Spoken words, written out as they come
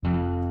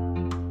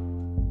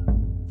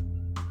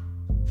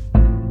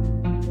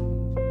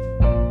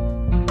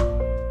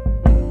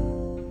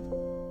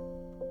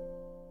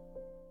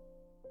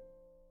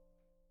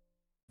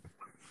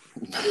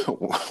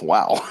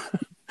Wow.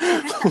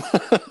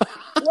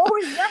 What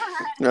was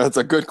that? That's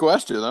a good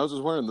question. I was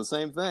just wondering the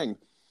same thing.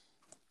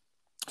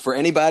 For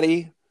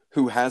anybody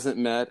who hasn't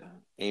met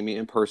Amy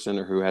in person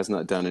or who has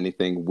not done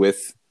anything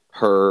with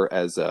her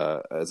as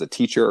a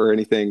teacher or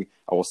anything,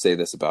 I will say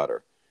this about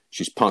her.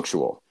 She's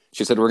punctual.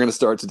 She said, we're going to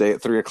start today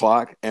at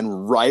 3:00.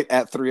 And right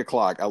at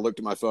 3:00, I looked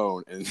at my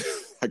phone and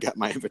I got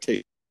my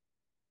invitation.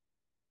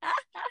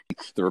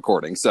 The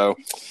recording. So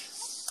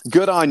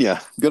good on you.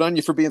 Good on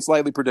you for being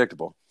slightly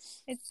predictable.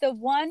 It's the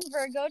one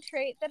Virgo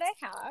trait that I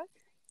have.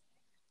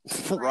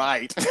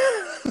 Right.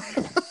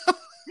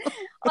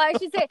 Well, I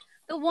should say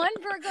the one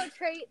Virgo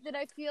trait that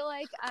I feel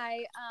like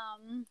I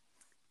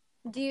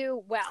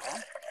do well.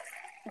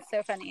 It's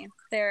so funny.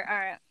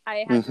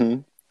 I had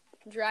to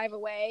drive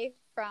away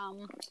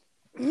from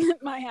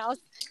my house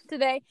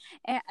today,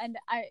 and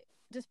I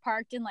just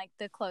parked in like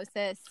the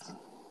closest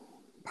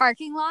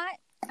parking lot,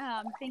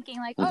 thinking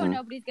like, oh,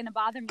 nobody's gonna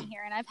bother me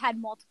here. And I've had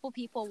multiple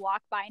people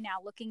walk by now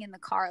looking in the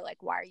car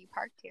like, why are you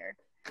parked here?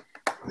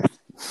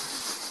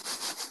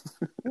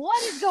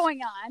 What is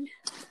going on?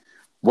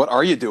 What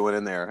are you doing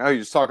in there? Oh, you're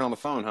just talking on the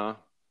phone, huh?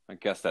 I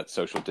guess that's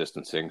social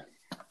distancing.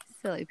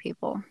 Silly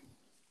people.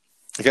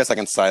 I guess I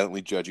can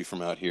silently judge you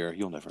from out here.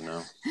 You'll never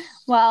know.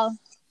 Well,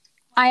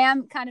 I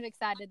am kind of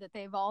excited that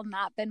they've all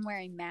not been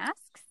wearing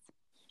masks.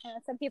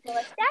 Some people are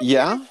like, that's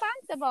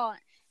irresponsible.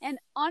 And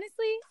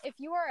honestly, if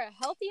you are a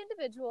healthy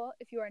individual,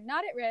 if you are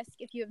not at risk,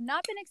 if you have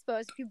not been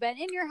exposed, if you've been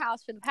in your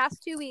house for the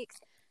past 2 weeks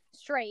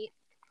straight,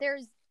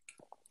 there's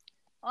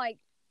like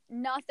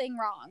nothing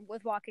wrong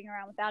with walking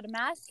around without a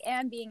mask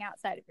and being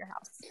outside of your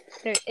house.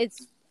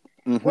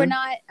 We're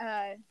not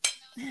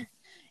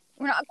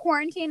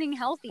quarantining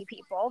healthy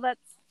people.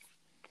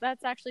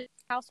 That's actually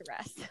house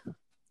arrest.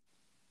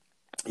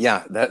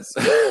 Yeah, that's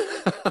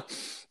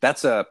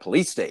that's a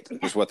police state,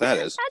 is what that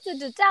is.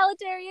 That's a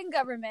totalitarian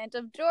government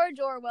of George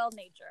Orwell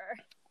nature.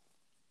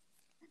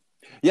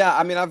 Yeah,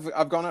 I mean,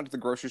 I've gone out to the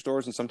grocery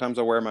stores and sometimes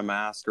I wear my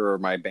mask or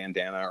my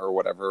bandana or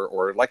whatever.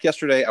 Or like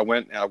yesterday, I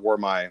went and I wore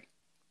my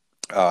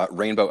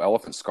rainbow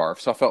elephant scarf,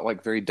 so I felt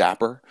like very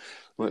dapper.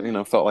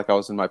 Felt like I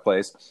was in my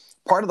place.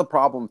 Part of the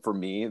problem for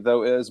me,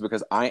 though, is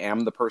because I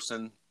am the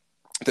person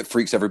that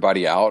freaks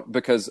everybody out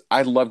because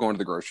I love going to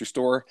the grocery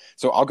store.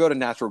 So I'll go to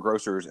Natural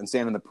Grocers and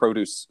stand in the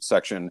produce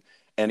section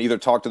and either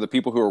talk to the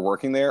people who are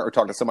working there or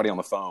talk to somebody on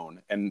the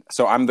phone. And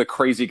so I'm the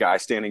crazy guy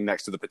standing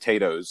next to the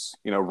potatoes,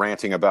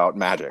 ranting about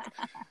magic.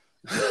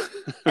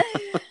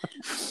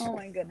 Oh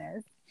my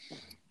goodness.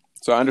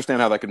 So I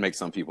understand how that could make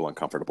some people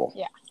uncomfortable.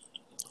 Yeah.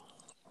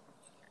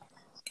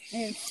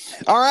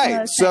 All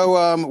right.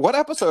 So what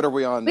episode are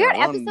we on? We're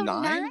on episode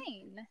 9.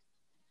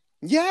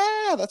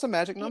 Yeah, that's a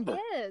magic number.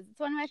 It is. It's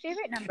one of my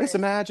favorite numbers. It's a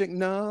magic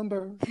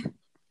number.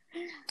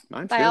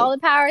 Mine By too. all the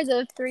powers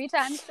of 3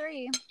 times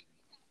 3.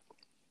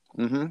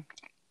 Mm-hmm.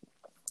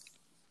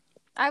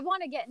 I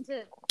want to get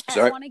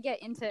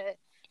into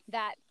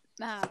that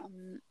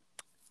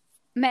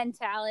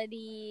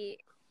mentality.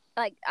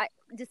 Like, I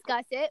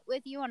discuss it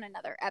with you on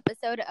another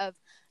episode of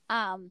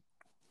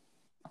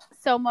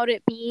So Mote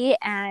It Be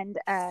and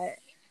it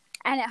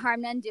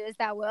harm none, do as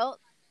thou wilt,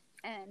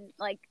 and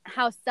like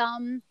how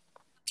some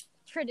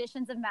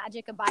traditions of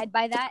magic abide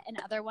by that and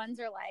other ones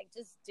are like,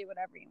 just do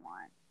whatever you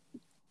want.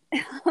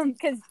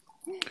 Because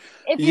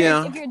if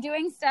you're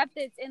doing stuff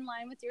that's in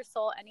line with your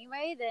soul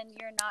anyway, then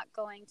you're not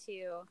going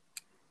to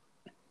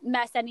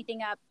mess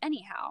anything up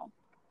anyhow.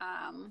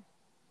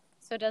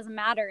 So it doesn't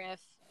matter if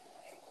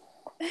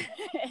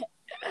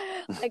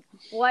like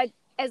what,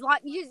 as long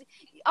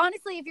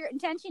honestly, if your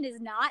intention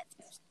is not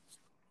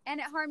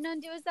and it harm none,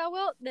 do as thou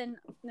wilt, then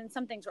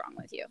something's wrong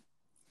with you.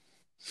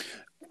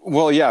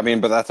 Well, yeah, I mean,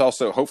 but that's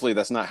also, hopefully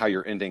that's not how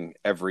you're ending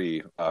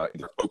every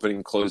either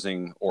opening,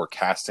 closing, or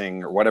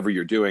casting, or whatever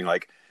you're doing.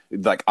 Like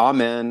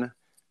Amen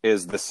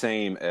is the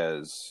same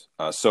as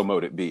So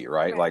Mote It Be,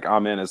 right? Like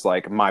Amen is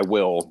like, my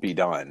will be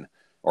done,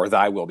 or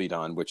thy will be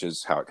done, which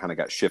is how it kind of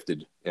got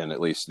shifted in at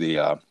least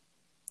the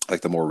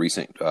like the more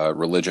recent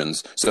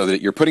religions, so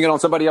that you're putting it on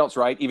somebody else,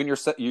 right? Even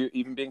you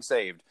even being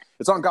saved,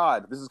 it's on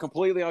God. This is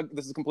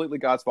completely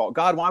God's fault.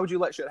 God, why would you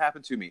let shit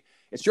happen to me?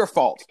 It's your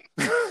fault.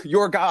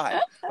 You're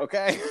God.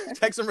 Okay,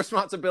 take some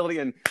responsibility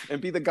and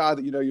be the God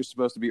that you're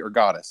supposed to be, or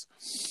goddess.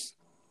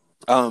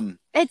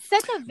 It's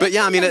such a but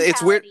yeah, I mean,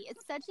 it's weird.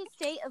 It's such a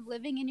state of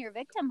living in your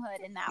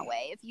victimhood in that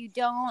way. If you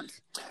don't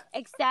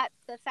accept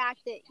the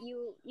fact that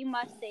you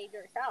must save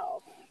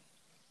yourself.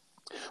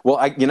 Well,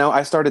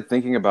 I started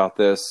thinking about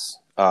this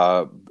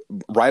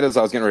right as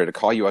I was getting ready to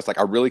call you. I was like,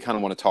 I really kind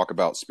of want to talk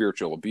about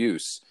spiritual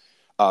abuse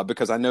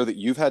because I know that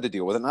you've had to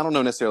deal with it. And I don't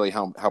know necessarily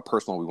how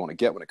personal we want to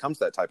get when it comes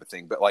to that type of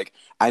thing. But like,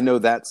 I know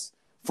that's,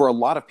 for a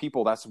lot of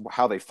people, that's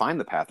how they find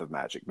the path of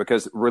magic,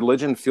 because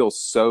religion feels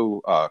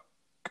so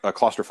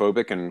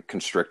claustrophobic and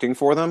constricting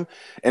for them.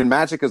 And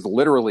magic is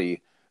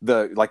literally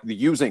the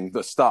using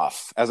the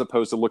stuff as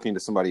opposed to looking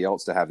to somebody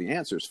else to have the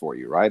answers for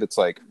you, right? It's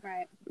like,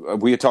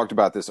 we had talked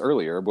about this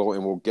earlier, and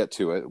we'll get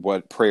to it,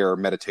 what prayer,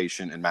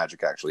 meditation, and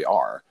magic actually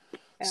are.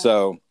 Yeah.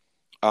 So,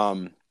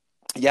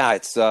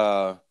 it's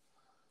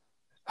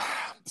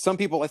some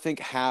people I think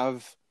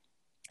have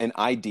an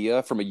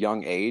idea from a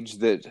young age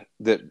that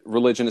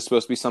religion is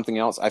supposed to be something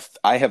else.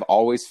 I have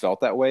always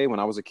felt that way when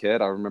I was a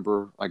kid. I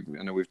remember, like,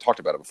 I know we've talked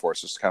about it before.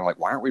 It's just kind of like,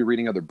 why aren't we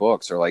reading other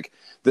books? Or like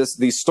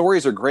these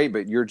stories are great,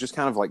 but you're just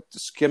kind of like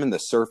skimming the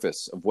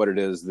surface of what it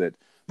is that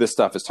this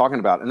stuff is talking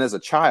about. And as a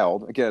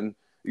child, again,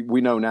 we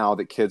know now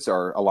that kids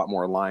are a lot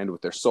more aligned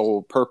with their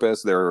soul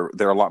purpose. They're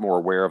a lot more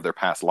aware of their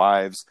past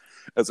lives.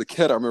 As a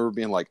kid, I remember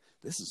being like,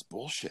 this is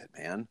bullshit,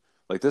 man.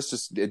 Like,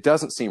 it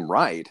doesn't seem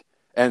right.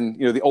 And,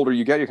 you know, the older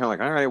you get, you're kind of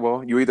like, all right,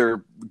 well, you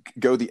either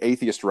go the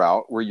atheist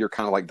route where you're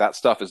kind of like, that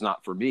stuff is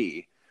not for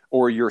me,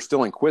 or you're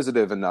still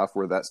inquisitive enough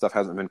where that stuff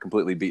hasn't been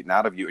completely beaten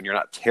out of you and you're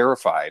not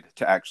terrified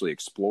to actually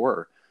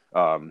explore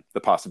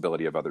the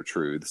possibility of other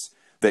truths,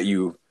 that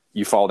you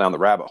fall down the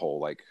rabbit hole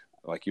like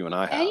you and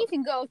I have. And you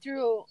can go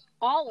through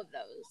all of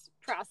those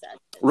processes.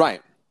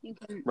 Right. You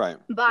can Right.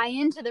 buy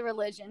into the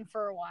religion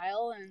for a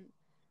while and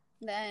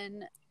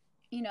then,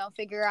 you know,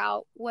 figure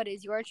out what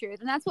is your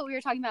truth. And that's what we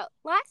were talking about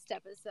last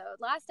episode.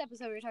 Last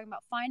episode, we were talking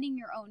about finding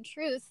your own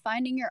truth,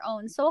 finding your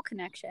own soul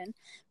connection.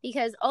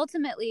 Because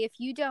ultimately, if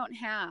you don't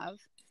have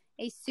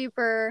a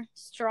super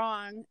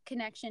strong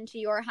connection to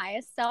your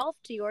highest self,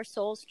 to your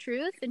soul's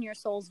truth and your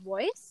soul's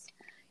voice,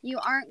 you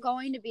aren't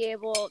going to be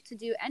able to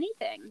do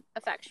anything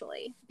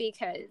effectually,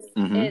 because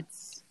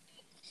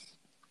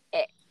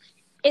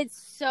it's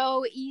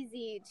so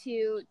easy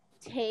to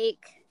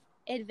take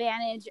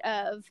advantage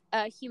of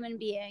a human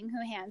being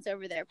who hands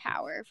over their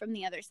power from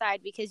the other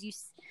side, because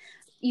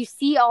you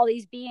see all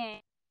these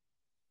beings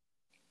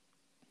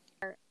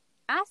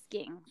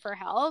asking for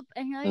help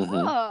and you're like,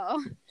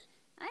 oh,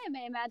 I am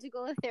a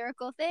magical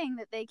etherical thing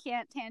that they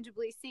can't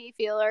tangibly see,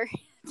 feel, or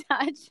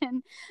touch,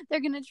 and they're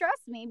gonna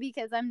trust me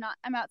because I'm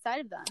outside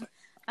of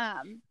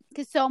them,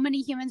 because so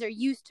many humans are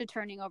used to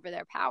turning over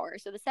their power.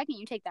 So the second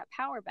you take that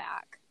power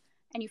back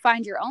and you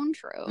find your own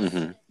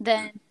truth,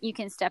 then you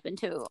can step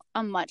into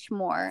a much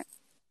more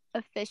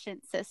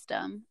efficient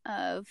system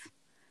of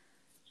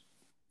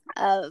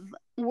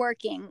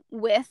working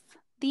with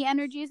the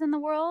energies in the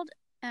world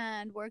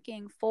and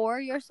working for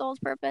your soul's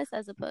purpose,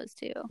 as opposed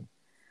to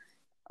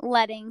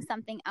letting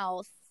something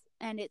else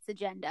and its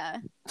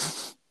agenda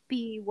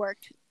be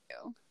worked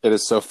through. It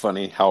is so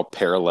funny how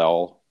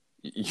parallel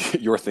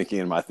your thinking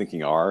and my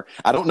thinking are.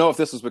 I don't know if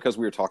this was because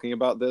we were talking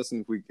about this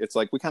and it's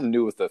like we kind of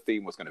knew what the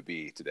theme was going to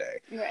be today.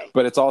 Right.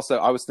 But it's also,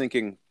 I was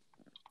thinking,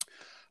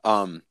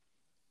 you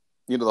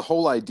know, the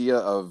whole idea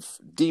of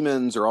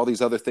demons or all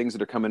these other things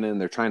that are coming in,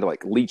 they're trying to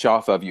like leech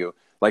off of you.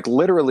 Like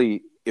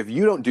literally, if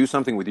you don't do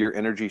something with your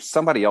energy,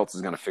 somebody else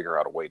is going to figure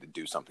out a way to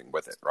do something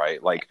with it,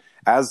 right? Like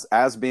as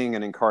being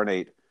an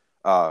incarnate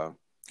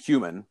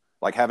human,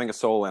 like having a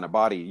soul and a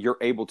body, you're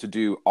able to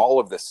do all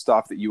of this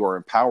stuff that you are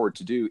empowered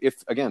to do.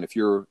 If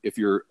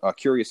you're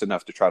curious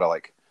enough to try to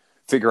like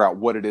figure out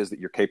what it is that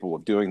you're capable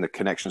of doing, the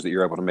connections that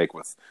you're able to make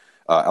with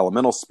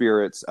elemental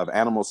spirits, of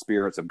animal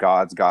spirits, of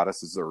gods,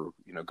 goddesses, or,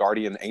 you know,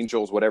 guardian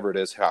angels, whatever it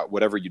is,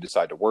 whatever you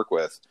decide to work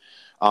with.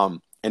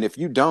 And if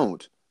you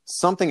don't,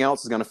 something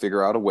else is going to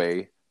figure out a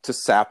way to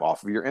sap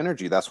off of your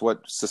energy. That's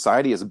what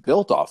society is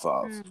built off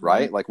of,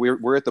 right? Like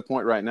we're at the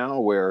point right now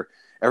where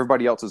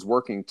everybody else is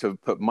working to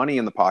put money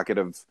in the pocket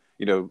of,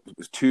 you know,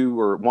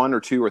 1 or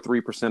 2 or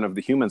 3% of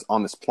the humans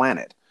on this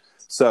planet.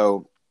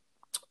 So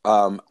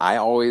I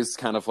always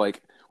kind of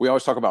like, we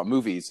always talk about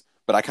movies,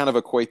 but I kind of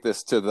equate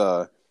this to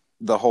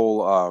the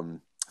whole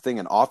thing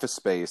in Office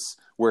Space,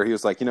 where he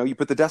was like, you know, you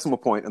put the decimal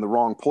point in the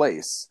wrong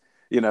place.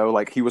 You know,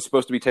 like he was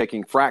supposed to be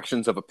taking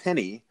fractions of a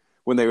penny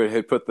when they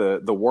had put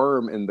the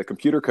worm in the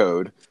computer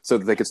code so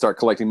that they could start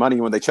collecting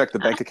money. When they checked the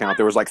bank account,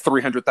 there was like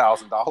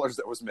 $300,000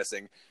 that was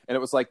missing. And it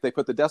was like they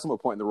put the decimal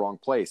point in the wrong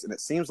place. And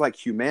it seems like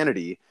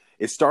humanity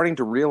is starting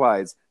to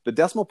realize the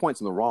decimal point's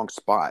in the wrong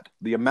spot.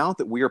 The amount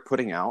that we are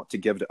putting out to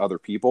give to other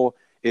people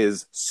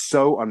is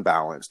so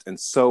unbalanced and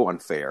so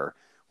unfair,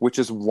 which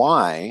is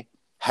why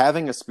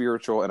having a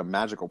spiritual and a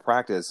magical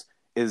practice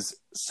is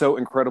so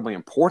incredibly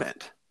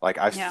important. Like,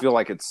 I feel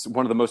like it's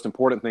one of the most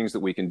important things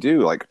that we can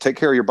do. Like, take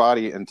care of your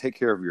body and take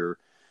care of your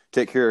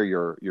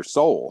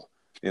soul,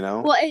 you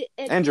know, well, it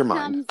and your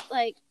mind.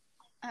 Like,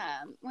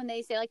 when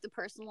they say like the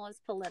personal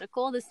is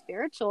political, the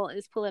spiritual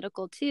is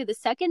political too. The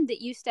second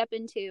that you step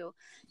into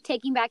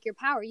taking back your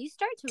power, you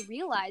start to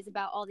realize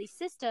about all these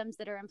systems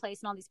that are in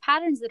place and all these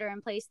patterns that are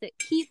in place that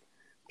keep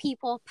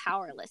people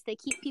powerless. They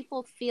keep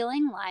people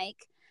feeling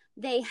like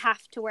they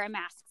have to wear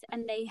masks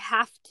and they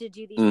have to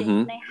do these things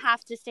and they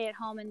have to stay at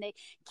home and they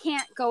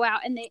can't go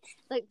out, and they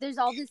like there's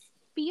all this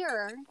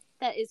fear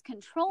that is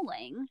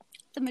controlling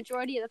the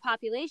majority of the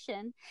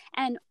population,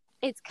 and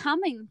it's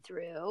coming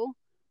through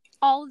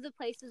all of the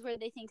places where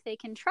they think they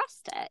can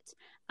trust it.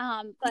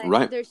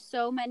 But there's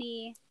so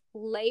many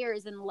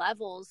layers and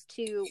levels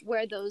to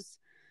where those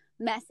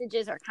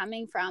messages are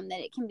coming from that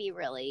it can be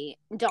really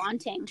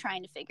daunting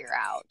trying to figure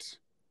out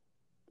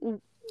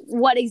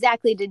what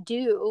exactly to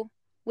do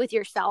with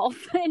yourself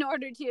in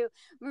order to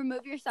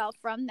remove yourself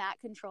from that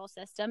control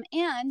system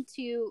and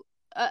to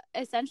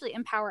essentially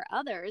empower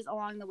others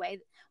along the way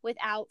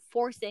without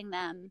forcing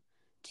them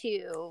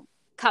to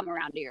come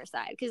around to your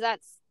side, because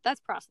that's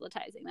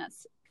proselytizing.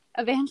 That's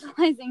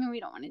evangelizing, and we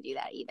don't want to do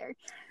that either.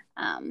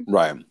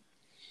 Right.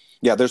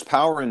 Yeah, there's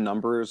power in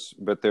numbers,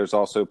 but there's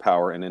also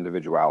power in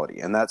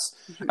individuality. And that's,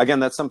 again,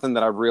 that's something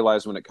that I've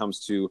realized when it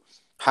comes to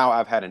how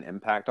I've had an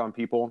impact on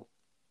people.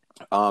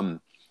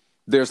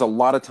 There's a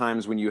lot of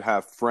times when you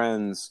have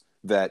friends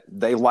that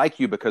they like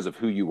you because of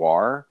who you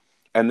are.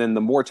 And then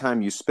the more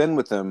time you spend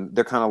with them,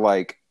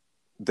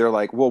 they're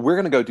like, well, we're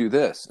going to go do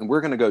this and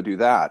we're going to go do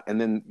that. And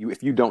then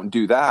if you don't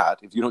do that,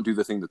 if you don't do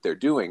the thing that they're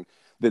doing,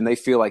 then they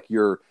feel like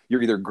you're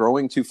either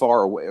growing too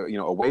far away,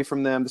 away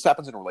from them. This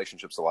happens in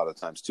relationships a lot of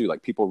times too.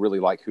 Like people really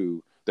like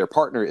who their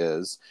partner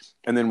is.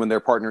 And then when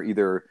their partner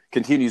either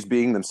continues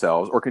being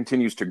themselves or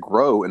continues to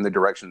grow in the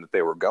direction that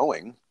they were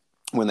going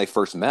when they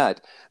first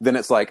met, then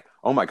it's like,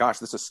 oh my gosh,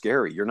 this is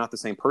scary. You're not the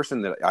same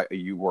person that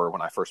you were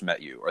when I first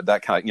met you, or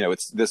that kind of,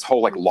 it's this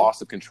whole like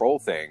loss of control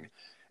thing.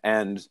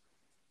 And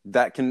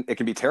it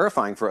can be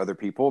terrifying for other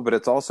people, but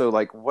it's also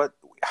like,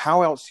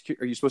 how else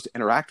are you supposed to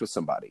interact with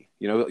somebody?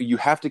 You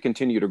have to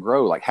continue to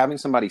grow. Like having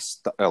somebody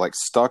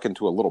stuck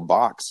into a little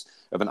box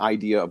of an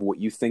idea of what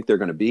you think they're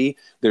going to be,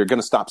 they're going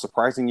to stop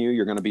surprising you.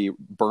 You're going to be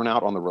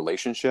burnout on the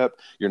relationship.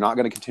 You're not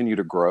going to continue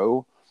to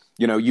grow.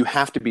 You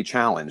have to be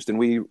challenged. And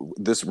we're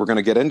going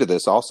to get into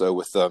this also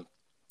with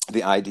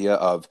the idea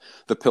of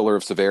the pillar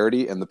of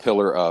severity and the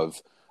pillar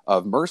of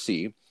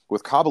mercy.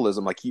 With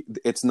Kabbalism, like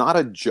it's not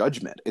a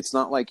judgment. It's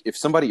not like if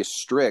somebody is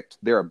strict,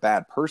 they're a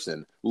bad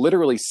person.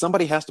 Literally,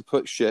 somebody has to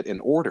put shit in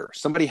order.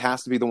 Somebody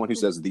has to be the one who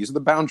says, these are the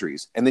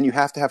boundaries. And then you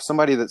have to have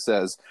somebody that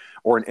says,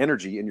 or an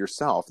energy in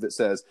yourself that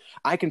says,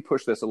 I can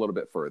push this a little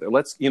bit further.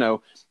 Let's,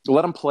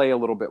 let them play a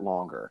little bit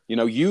longer.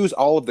 Use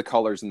all of the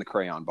colors in the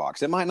crayon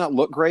box. It might not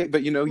look great,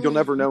 but you'll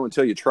never know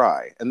until you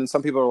try. And then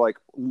some people are like,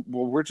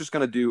 well, we're just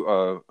going to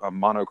do a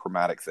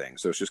monochromatic thing.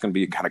 So it's just going to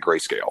be kind of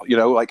grayscale,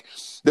 like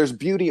there's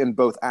beauty in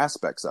both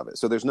aspects of it.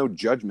 So there's no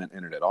judgment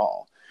in it at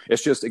all.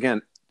 It's just,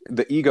 again,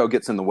 the ego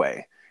gets in the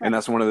way. And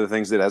that's one of the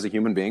things that as a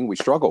human being, we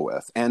struggle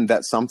with. And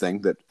that's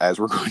something that, as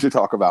we're going to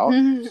talk about,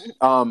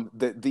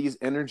 that these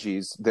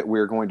energies that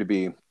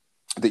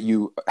that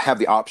you have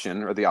the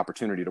option or the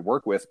opportunity to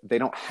work with, they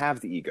don't have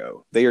the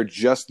ego. They are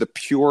just the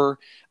pure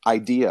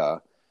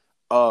idea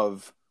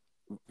of,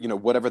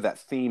 whatever that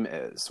theme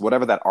is,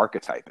 whatever that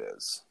archetype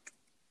is.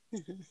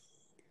 Mm-hmm.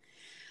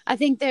 I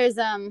think there's,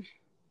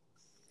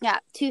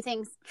 two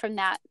things from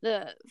that.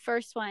 The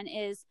first one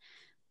is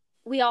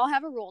we all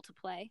have a role to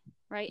play,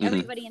 right? Mm-hmm.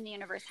 Everybody in the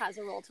universe has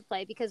a role to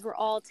play because we're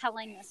all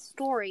telling a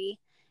story,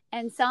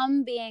 and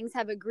some beings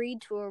have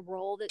agreed to a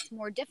role that's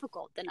more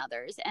difficult than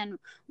others. And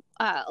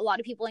a lot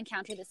of people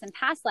encounter this in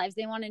past lives.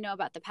 They want to know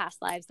about the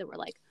past lives that were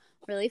like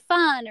really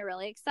fun or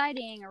really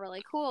exciting or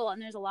really cool.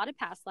 And there's a lot of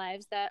past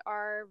lives that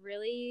are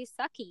really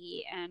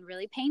sucky and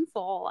really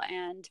painful,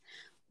 and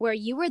where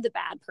you were the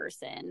bad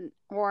person,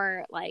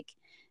 or like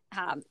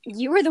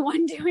you were the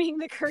one doing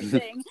the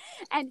cursing.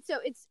 And so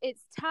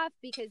it's tough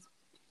because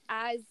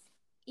as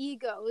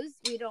egos,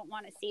 we don't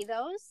want to see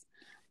those.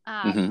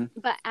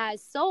 But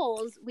as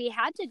souls, we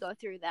had to go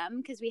through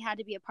them because we had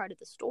to be a part of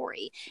the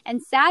story.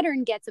 And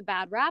Saturn gets a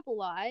bad rap a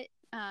lot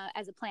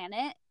as a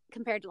planet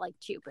compared to like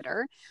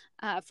Jupiter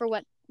for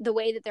the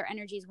way that their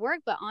energies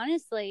work. But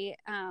honestly,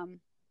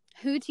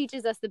 who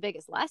teaches us the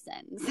biggest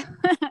lessons?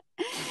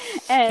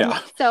 And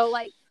so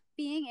like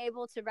being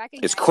able to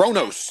recognize it's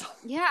Kronos.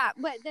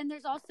 But then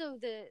there's also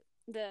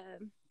the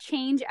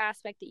change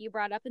aspect that you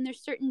brought up, and there's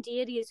certain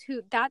deities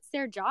who that's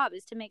their job,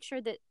 is to make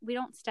sure that we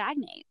don't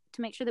stagnate,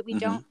 to make sure that we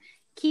don't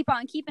keep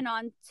on keeping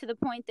on to the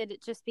point that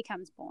it just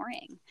becomes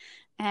boring,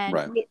 and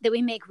that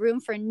we make room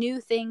for new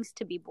things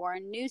to be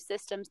born, new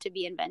systems to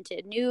be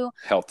invented, new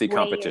healthy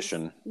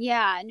competition,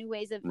 new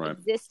ways of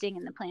existing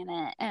in the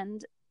planet.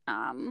 And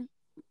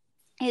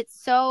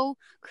it's so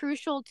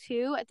crucial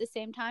too at the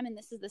same time, and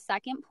this is the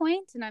second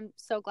point, and I'm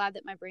so glad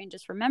that my brain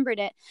just remembered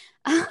it.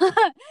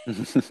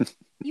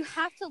 You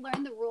have to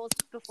learn the rules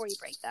before you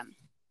break them.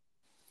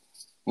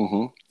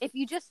 If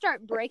you just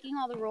start breaking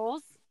all the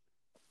rules,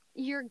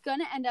 you're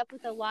gonna end up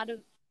with a lot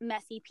of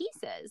messy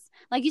pieces.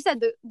 Like you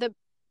said,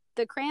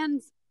 the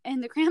crayons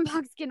in the crayon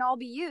box can all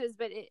be used,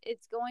 but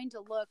it's going to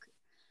look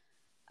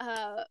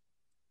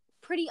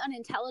pretty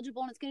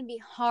unintelligible, and it's going to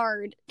be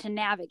hard to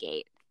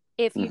navigate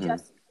if you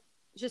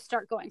just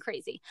start going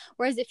crazy.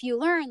 Whereas if you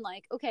learn,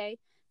 like, okay,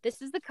 this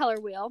is the color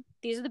wheel,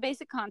 these are the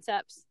basic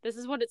concepts, this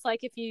is what it's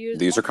like if you use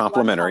these are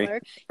complementary,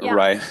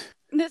 right?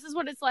 This is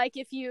what it's like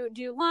if you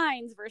do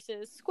lines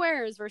versus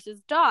squares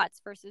versus dots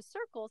versus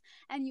circles,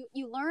 and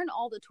you learn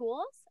all the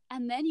tools,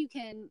 and then you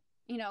can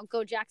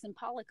go Jackson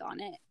Pollock on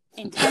it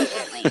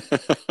intentionally.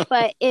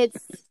 But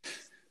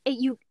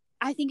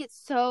I think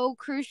it's so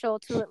crucial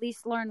to at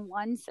least learn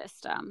one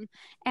system.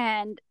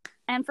 And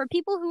for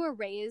people who are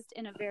raised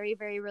in a very,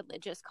 very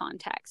religious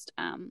context,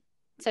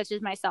 such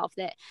as myself,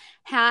 that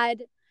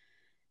had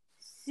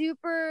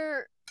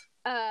super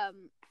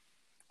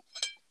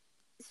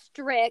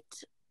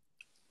strict,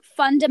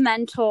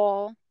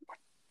 fundamental,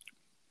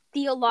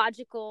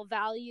 theological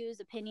values,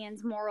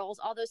 opinions, morals,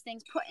 all those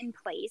things put in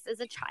place as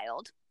a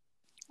child,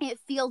 it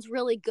feels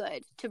really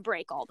good to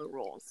break all the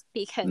rules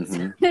because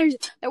Mm-hmm.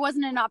 there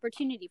wasn't an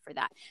opportunity for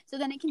that. So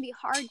then it can be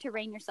hard to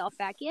rein yourself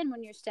back in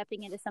when you're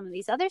stepping into some of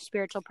these other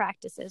spiritual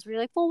practices where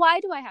you're like, well, why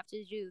do I have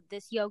to do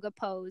this yoga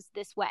pose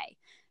this way?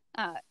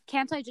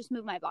 Can't I just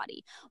move my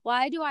body?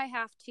 Why do I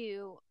have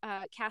to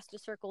cast a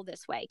circle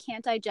this way?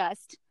 Can't I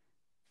just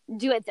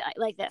do it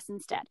like this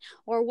instead?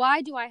 Or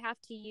why do I have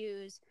to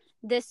use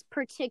this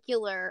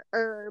particular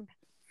herb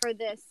for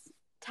this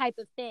type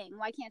of thing?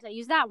 Why can't I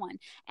use that one?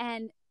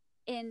 And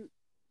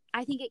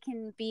I think it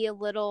can be a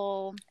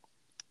little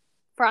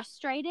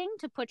frustrating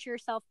to put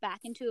yourself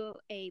back into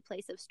a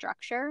place of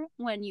structure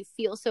when you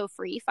feel so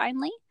free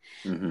finally.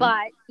 Mm-hmm.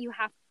 But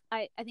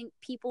I think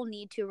people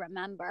need to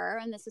remember,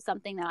 and this is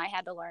something that I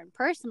had to learn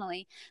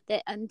personally,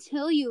 that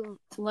until you've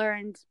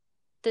learned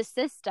the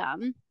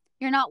system,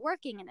 you're not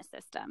working in a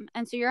system.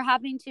 And so you're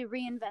having to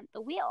reinvent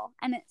the wheel,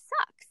 and it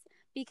sucks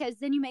because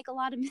then you make a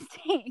lot of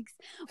mistakes.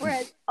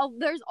 Whereas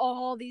there's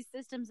all these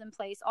systems in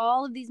place,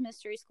 all of these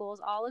mystery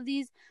schools, all of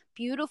these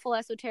beautiful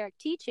esoteric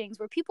teachings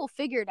where people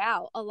figured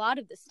out a lot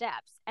of the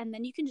steps, and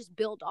then you can just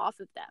build off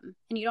of them,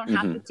 and you don't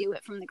have Mm-hmm. to do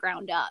it from the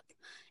ground up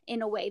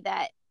in a way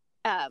that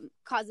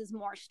causes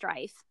more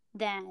strife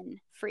than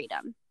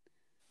freedom.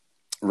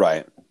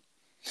 Right.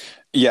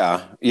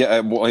 Yeah. Yeah.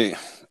 Well,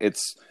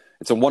 it's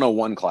a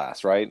 101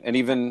 class, right? And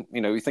even,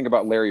 you think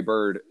about Larry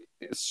Bird,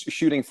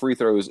 shooting free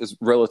throws is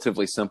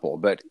relatively simple,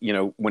 but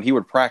when he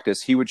would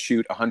practice, he would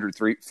shoot 100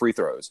 free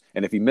throws.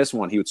 And if he missed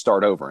one, he would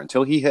start over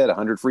until he hit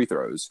 100 free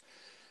throws.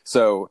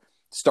 So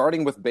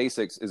starting with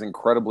basics is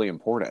incredibly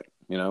important.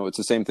 It's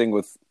the same thing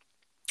with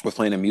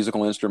playing a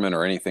musical instrument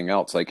or anything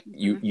else. Like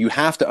you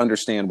have to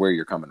understand where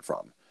you're coming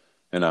from,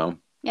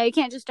 Yeah, you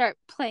can't just start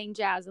playing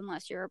jazz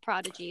unless you're a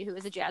prodigy who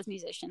was a jazz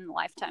musician the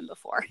lifetime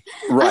before.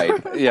 Right.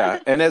 Yeah.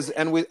 And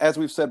as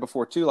we've said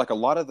before too, like a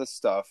lot of this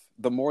stuff,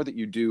 the more that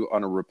you do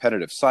on a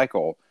repetitive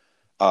cycle,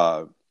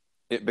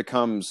 it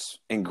becomes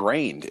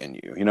ingrained in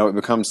you. It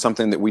becomes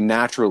something that we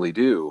naturally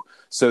do,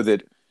 so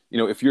that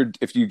if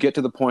you get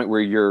to the point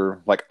where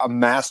you're like a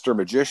master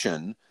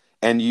magician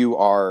and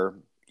you're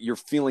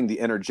feeling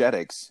the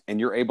energetics and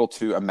you're able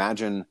to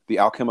imagine the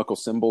alchemical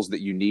symbols that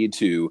you need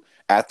to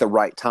at the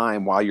right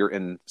time while you're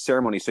in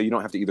ceremony, so you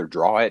don't have to either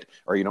draw it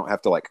or you don't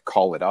have to like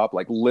call it up.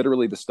 Like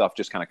literally the stuff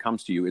just kind of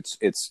comes to you. It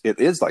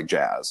is like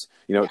jazz.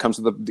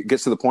 It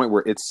gets to the point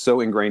where it's so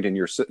ingrained in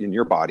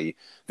your body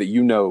that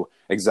you know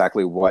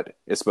exactly what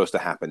is supposed to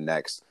happen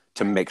next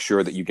to make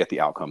sure that you get the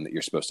outcome that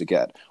you're supposed to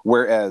get.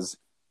 Whereas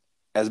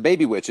as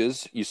baby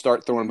witches, you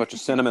start throwing a bunch of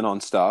cinnamon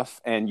on stuff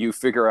and you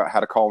figure out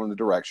how to call in the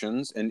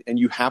directions, and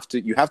you have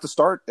to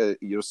start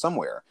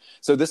somewhere.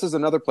 So this is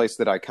another place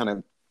that I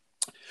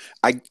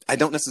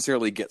don't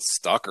necessarily get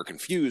stuck or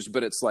confused,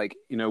 but it's like,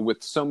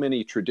 with so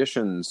many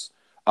traditions,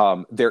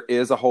 there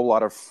is a whole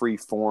lot of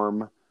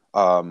freeform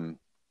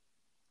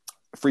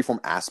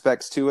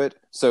aspects to it.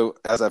 So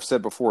as I've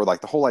said before, like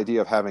the whole idea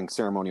of having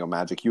ceremonial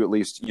magic, you at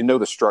least,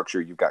 the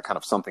structure, you've got kind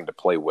of something to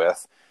play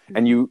with,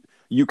 and you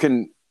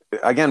can,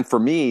 again, for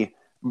me,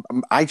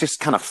 I just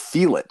kind of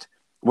feel it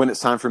when it's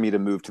time for me to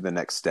move to the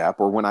next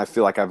step, or when I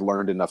feel like I've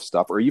learned enough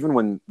stuff, or even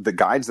when the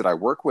guides that I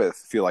work with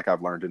feel like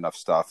I've learned enough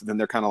stuff, then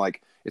they're kind of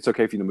like, it's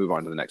okay for you to move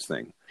on to the next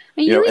thing.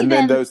 And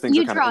then those things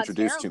are kind of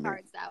introduced to me.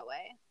 Cards that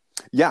way.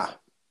 Yeah.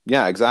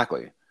 Yeah,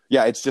 exactly.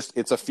 Yeah.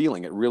 It's a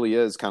feeling. It really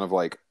is kind of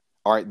like,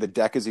 all right, the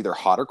deck is either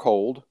hot or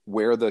cold,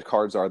 where the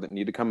cards are that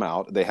need to come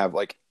out. They have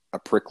like a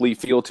prickly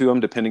feel to them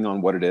depending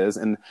on what it is.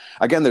 And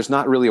again, there's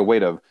not really a way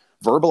to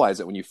verbalize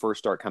it when you first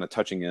start kind of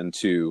touching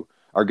into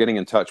or getting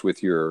in touch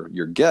with your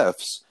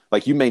gifts.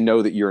 Like you may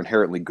know that you're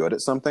inherently good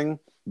at something,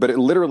 but it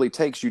literally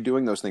takes you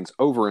doing those things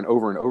over and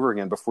over and over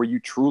again before you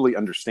truly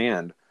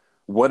understand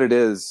what it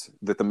is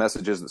that the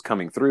message is that's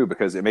coming through,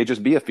 because it may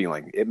just be a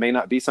feeling. It may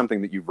not be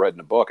something that you've read in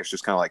a book. It's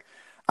just kind of like,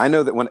 I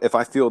know that if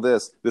I feel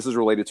this is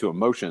related to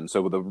emotion.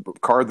 So the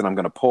card that I'm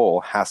going to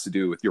pull has to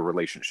do with your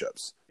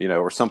relationships,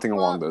 or something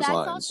along those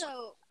lines.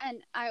 Also,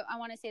 and I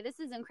want to say this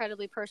is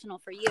incredibly personal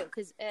for you,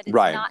 because it is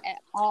Right. not at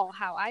all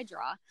how I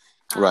draw.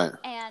 Right.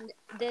 And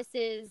this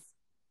is,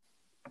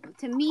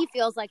 to me,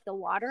 feels like the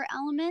water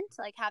element,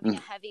 like having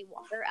a heavy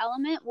water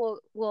element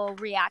will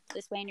react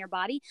this way in your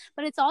body.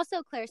 But it's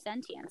also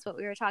clairsentience, what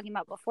we were talking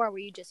about before, where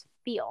you just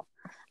feel.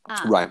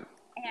 Right.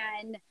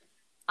 And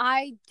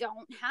I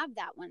don't have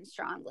that one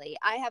strongly.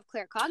 I have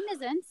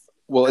claircognizance.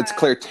 Well, it's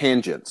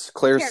clairtangence.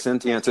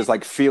 Clairsentience is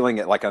like feeling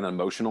it, like an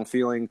emotional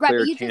feeling. Right,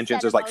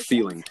 Clairtangence is like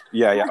feeling.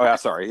 Yeah, yeah. Oh, yeah,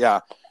 sorry. Yeah.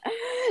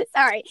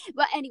 Sorry.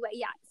 But anyway,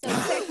 yeah. So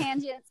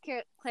clairtangence,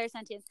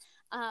 clairsentience,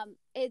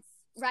 it's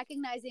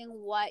recognizing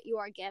what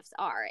your gifts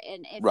are.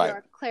 And if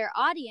you're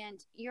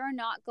clairaudient, you're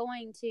not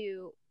going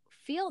to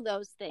feel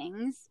those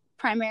things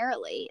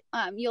primarily.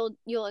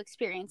 You'll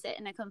experience it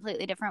in a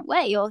completely different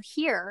way. You'll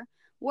hear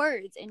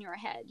words in your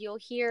head. You'll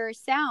hear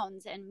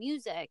sounds and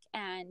music,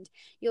 and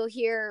you'll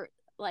hear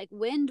like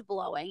wind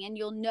blowing, and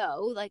you'll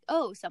know like,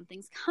 oh,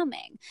 something's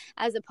coming,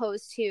 as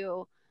opposed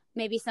to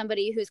maybe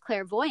somebody who's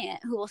clairvoyant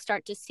who will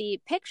start to see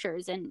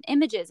pictures and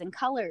images and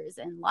colors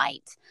and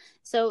light.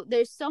 So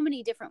there's so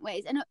many different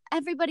ways, and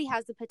everybody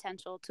has the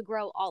potential to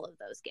grow all of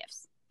those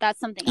gifts. That's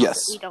something else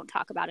Yes. that we don't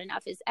talk about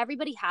enough, is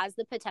everybody has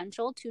the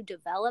potential to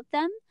develop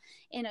them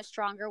in a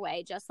stronger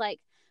way. Just like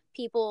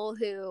people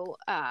who,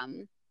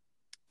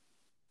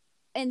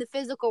 in the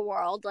physical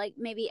world, like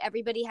maybe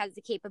everybody has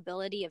the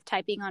capability of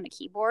typing on a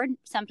keyboard.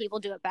 Some people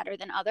do it better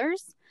than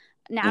others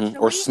naturally.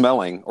 Or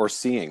smelling or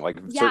seeing, like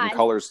certain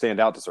colors stand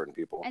out to certain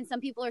people. And some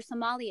people are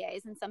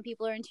sommeliers, and some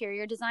people are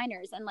interior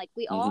designers. And like,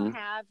 we all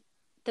have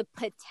the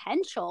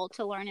potential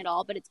to learn it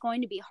all, but it's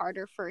going to be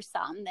harder for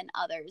some than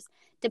others,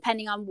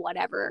 depending on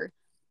whatever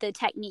the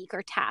technique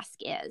or task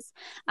is.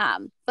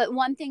 But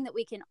one thing that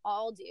we can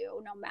all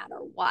do, no matter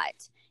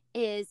what,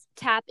 is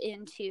tap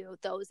into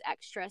those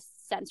extra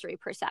sensory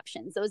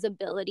perceptions, those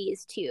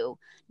abilities to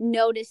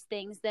notice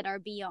things that are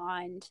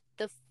beyond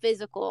the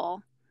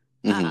physical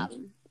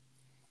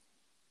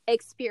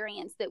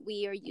experience that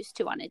we are used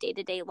to on a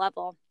day-to-day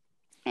level.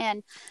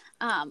 And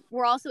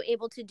we're also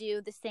able to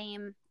do the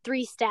same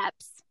 3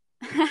 steps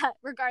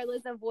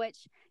regardless of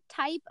which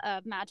type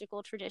of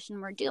magical tradition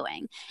we're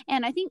doing.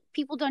 And I think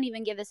people don't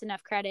even give this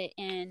enough credit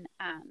in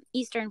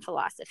Eastern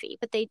philosophy,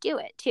 but they do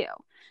it too.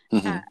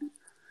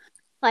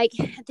 Like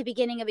at the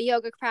beginning of a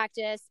yoga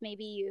practice,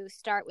 maybe you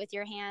start with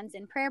your hands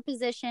in prayer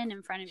position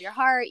in front of your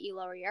heart, you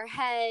lower your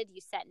head,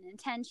 you set an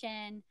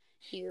intention,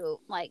 you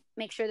like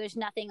make sure there's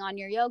nothing on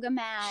your yoga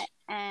mat,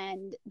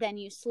 and then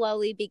you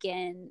slowly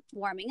begin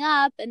warming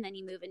up, and then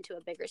you move into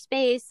a bigger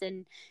space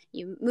and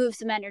you move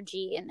some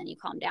energy, and then you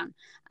calm down.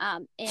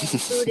 In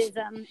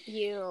Buddhism,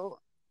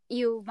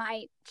 you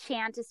might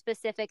chant a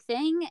specific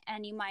thing,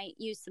 and you might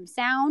use some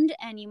sound,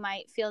 and you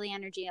might feel the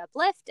energy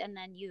uplift, and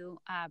then you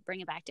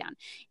bring it back down.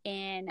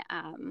 In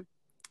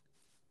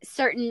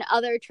certain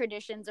other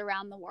traditions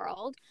around the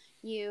world,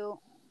 you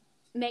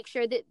make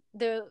sure that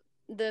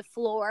the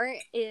floor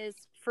is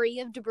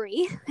free of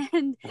debris,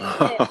 and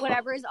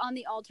whatever is on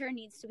the altar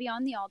needs to be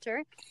on the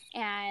altar,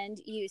 and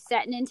you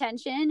set an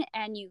intention,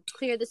 and you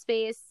clear the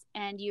space,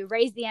 and you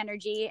raise the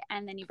energy,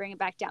 and then you bring it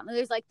back down. And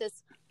there's like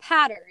this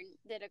pattern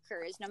that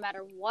occurs no matter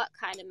what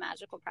kind of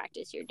magical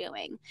practice you're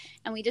doing.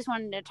 And we just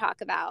wanted to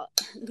talk about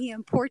the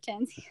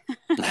importance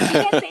I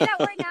can't say that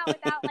word now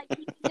without like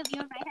thinking of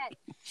you in my head.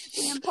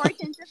 The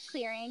importance of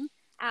clearing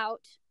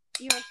out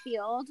your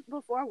field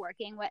before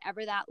working,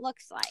 whatever that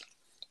looks like.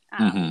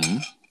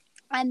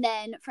 And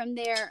then from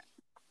there,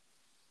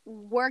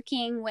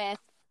 working with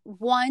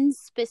one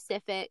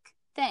specific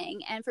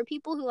thing. And for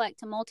people who like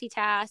to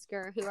multitask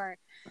or who are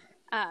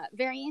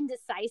very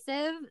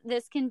indecisive,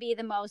 this can be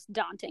the most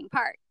daunting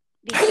part,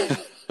 because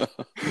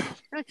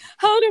like,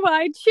 how do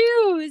I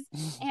choose?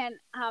 And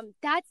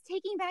that's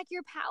taking back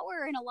your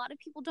power. And a lot of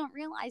people don't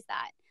realize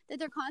that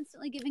they're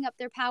constantly giving up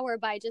their power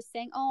by just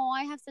saying, oh,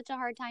 I have such a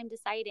hard time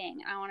deciding.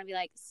 I want to be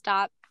like,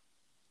 stop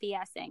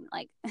BSing,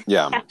 like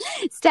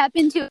step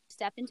into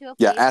a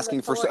place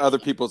asking for other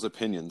people's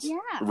opinions,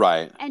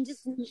 right? And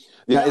just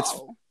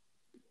it's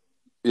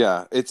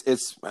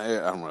I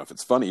don't know if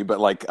it's funny,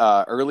 but like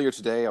earlier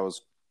today I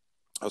was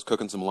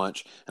cooking some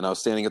lunch, and I was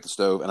standing at the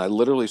stove, and I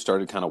literally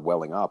started kind of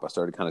welling up. I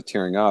started kind of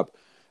tearing up,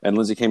 and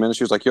Lindsay came in and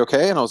she was like, "You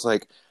okay?" And I was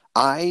like,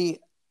 "I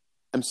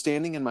am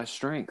standing in my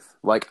strength.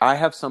 Like, I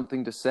have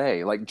something to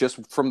say, like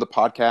just from the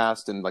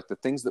podcast and like the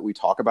things that we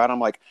talk about." I'm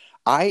like,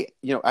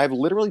 I've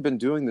literally been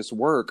doing this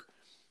work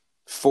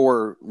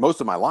for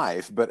most of my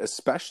life, but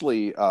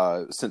especially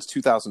since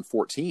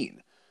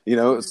 2014.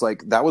 It's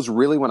like that was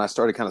really when I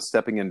started kind of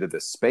stepping into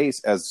this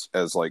space as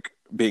like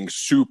being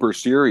super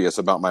serious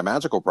about my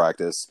magical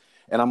practice.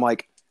 And I'm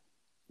like,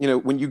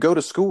 when you go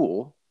to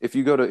school, if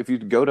you go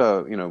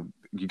to,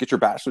 you get your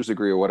bachelor's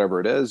degree or whatever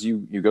it is,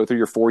 you go through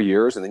your 4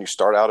 years, and then you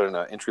start out in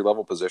an entry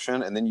level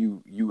position, and then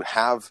you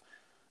have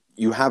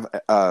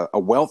a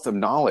wealth of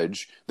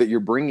knowledge that you're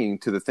bringing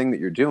to the thing that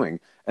you're doing.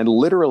 And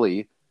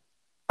literally,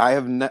 I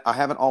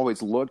haven't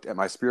always looked at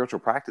my spiritual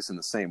practice in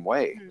the same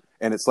way.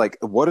 And it's like,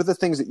 what are the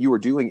things that you are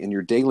doing in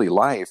your daily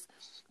life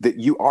that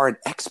you are an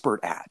expert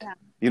at?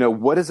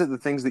 What is it, the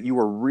things that you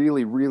are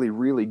really, really,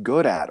 really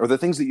good at, or the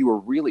things that you are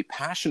really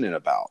passionate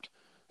about?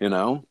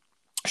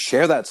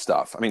 Share that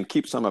stuff. I mean,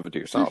 keep some of it to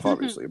yourself,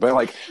 obviously, but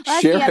like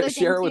share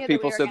it with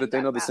people so that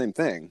they know the same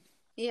thing.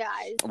 Yeah.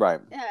 Right.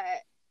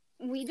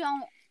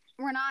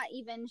 We're not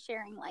even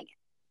sharing like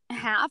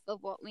half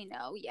of what we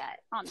know yet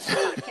on this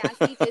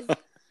podcast, because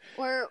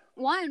we're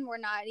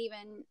not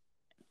even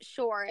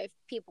sure if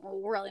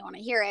people really want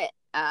to hear it,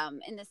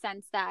 in the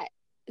sense that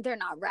they're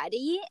not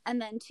ready. And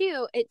then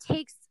 2, it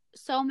takes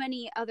so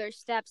many other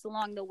steps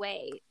along the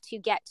way to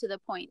get to the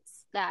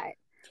points that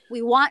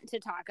we want to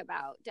talk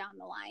about down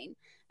the line,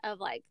 of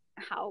like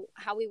how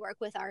we work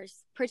with our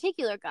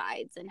particular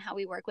guides and how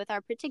we work with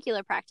our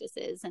particular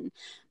practices. And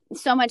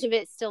so much of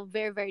it's still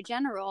very, very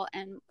general,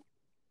 and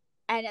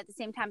at the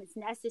same time it's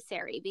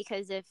necessary,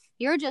 because if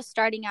you're just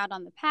starting out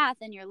on the path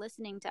and you're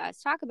listening to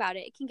us talk about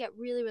it, it can get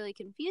really, really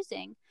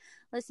confusing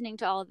listening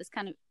to all of this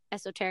kind of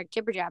esoteric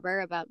jibber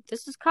jabber about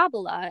this is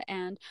Kabbalah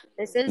and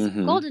this is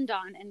Golden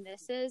Dawn and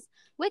this is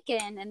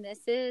Wiccan and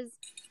this is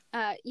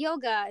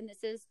yoga and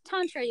this is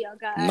Tantra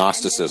yoga.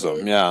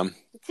 Gnosticism, yeah.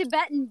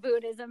 Tibetan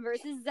Buddhism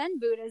versus Zen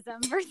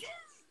Buddhism versus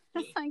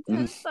like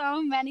there's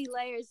so many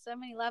layers, so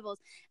many levels.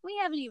 We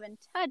haven't even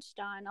touched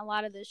on a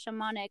lot of the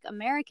shamanic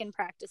American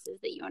practices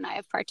that you and I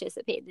have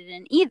participated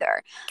in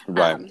either.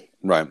 Right.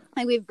 Like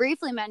we've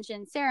briefly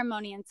mentioned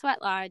ceremony and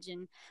sweat lodge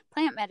and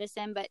plant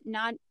medicine, but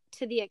not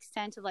to the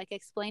extent of like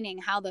explaining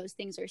how those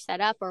things are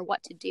set up or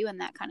what to do in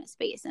that kind of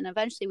space. And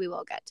eventually we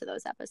will get to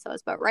those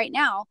episodes. But right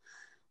now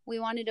we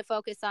wanted to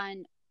focus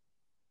on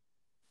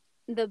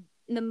the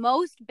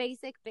most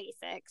basics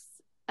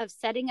of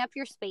setting up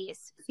your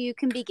space so you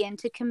can begin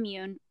to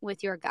commune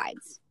with your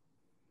guides.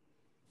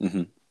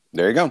 There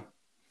you go.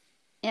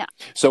 Yeah.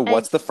 So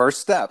what's the first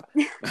step?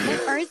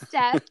 The first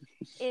step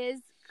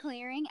is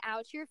clearing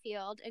out your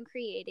field and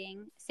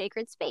creating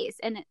sacred space.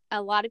 And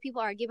a lot of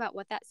people argue about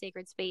what that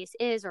sacred space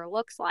is or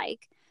looks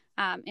like.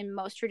 In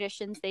most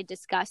traditions, they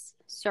discuss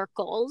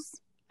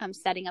circles,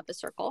 setting up a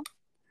circle.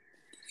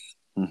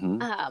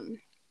 And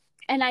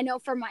I know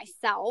for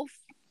myself,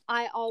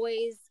 I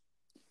always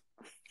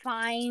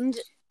find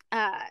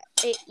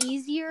it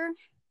easier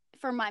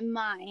for my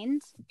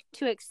mind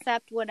to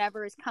accept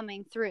whatever is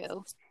coming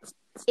through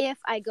if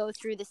I go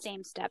through the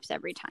same steps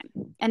every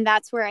time. And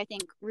that's where I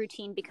think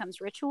routine becomes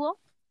ritual.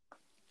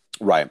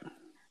 Right.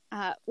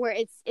 Where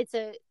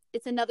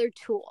it's another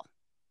tool.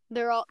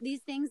 They're all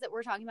these things that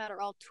we're talking about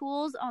are all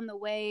tools on the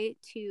way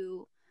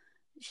to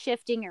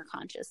shifting your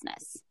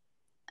consciousness.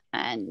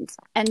 And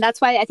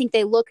that's why I think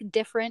they look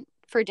different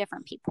for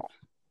different people.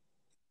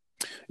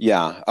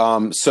 Yeah.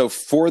 So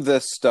for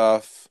this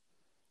stuff,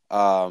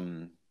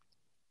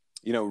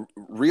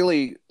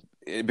 really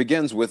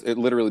it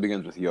literally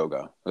begins with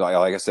yoga.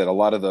 Like I said, a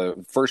lot of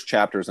the first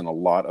chapters in a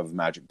lot of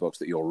magic books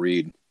that you'll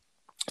read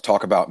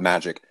talk about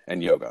magic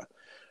and yoga.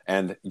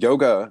 And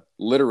yoga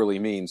literally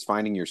means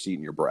finding your seat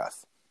and your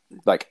breath.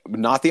 Like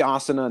not the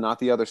asana, not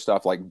the other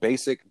stuff, like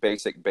basic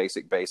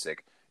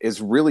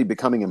is really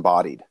becoming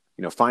embodied,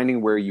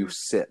 finding where you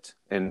sit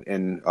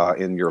in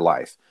your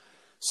life.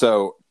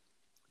 So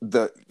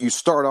you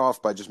start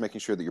off by just making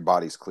sure that your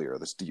body's clear.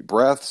 This deep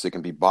breaths, it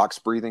can be box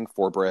breathing,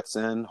 4 breaths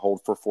in,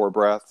 hold for 4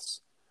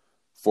 breaths,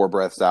 4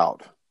 breaths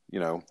out,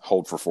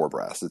 hold for 4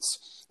 breaths.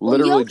 It's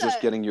literally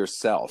just getting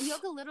yourself.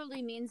 Yoga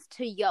literally means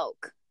to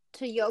yoke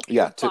your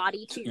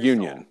body to your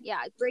union. Soul.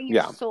 Yeah. Bring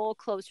your soul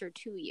closer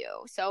to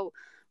you. So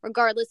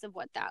regardless of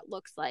what that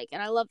looks like.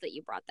 And I love that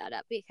you brought that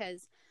up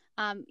because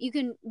you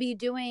can be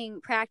doing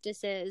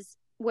practices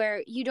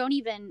where you don't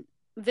even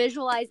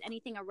visualize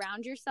anything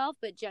around yourself,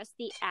 but just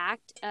the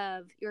act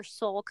of your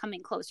soul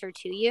coming closer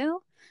to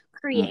you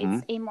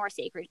creates a more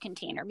sacred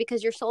container,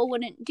 because your soul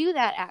wouldn't do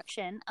that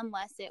action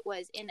unless it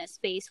was in a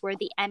space where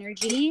the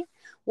energy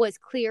was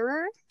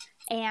clearer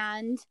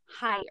and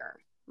higher.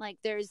 Like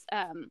there's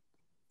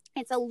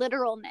it's a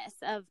literalness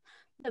of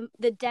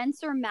the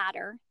denser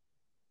matter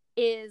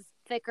is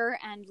thicker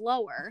and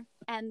lower,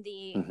 and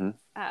the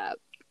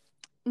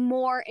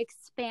more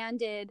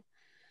expanded,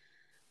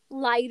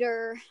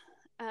 lighter,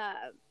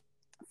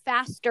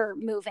 faster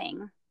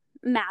moving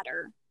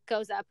matter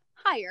goes up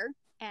higher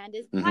and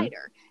is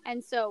lighter.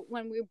 And so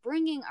when we're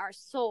bringing our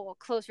soul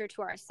closer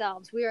to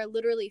ourselves, we are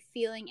literally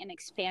feeling an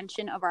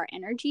expansion of our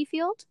energy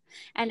field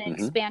and an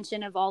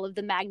expansion of all of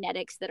the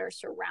magnetics that are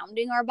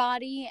surrounding our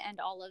body, and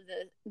all of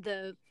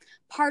the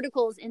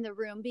particles in the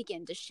room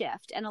begin to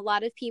shift. And a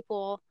lot of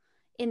people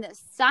in the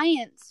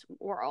science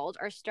world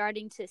are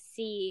starting to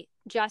see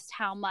just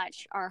how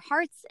much our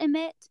hearts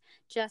emit,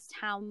 just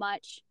how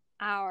much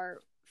our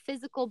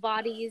physical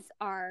bodies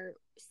are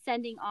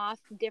sending off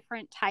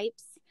different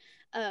types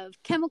of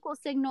chemical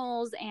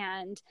signals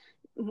and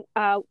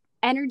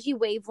energy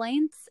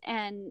wavelengths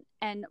and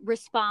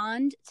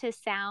respond to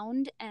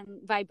sound and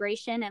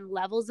vibration and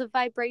levels of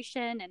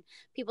vibration. And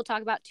people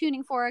talk about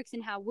tuning forks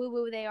and how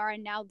woo-woo they are,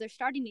 and now they're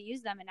starting to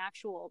use them in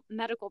actual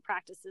medical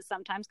practices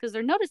sometimes, because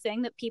they're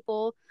noticing that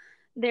people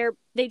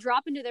they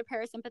drop into their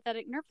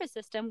parasympathetic nervous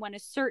system when a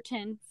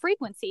certain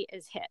frequency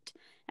is hit.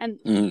 And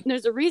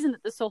there's a reason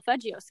that the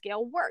solfeggio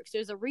scale works.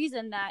 There's a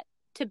reason that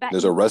Tibetan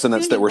there's a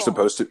resonance that we're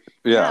supposed to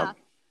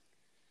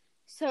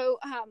So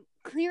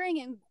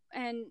clearing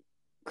and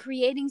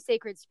creating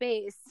sacred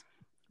space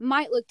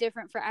might look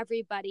different for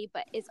everybody,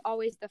 but it's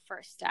always the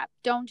first step.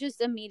 Don't just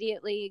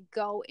immediately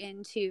go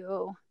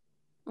into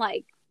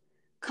like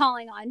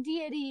calling on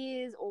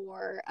deities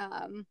or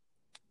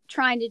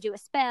trying to do a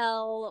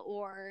spell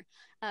or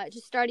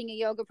just starting a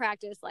yoga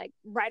practice like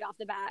right off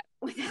the bat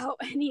without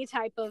any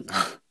type of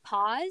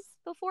pause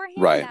beforehand.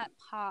 Right. That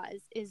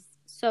pause is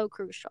so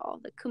crucial.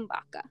 The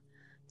kumbhaka,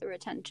 the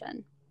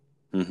retention.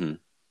 And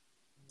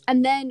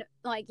then,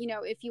 like,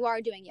 if you are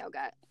doing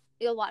yoga,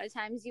 a lot of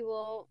times you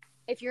will,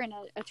 if you're in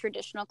a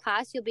traditional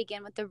class, you'll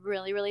begin with the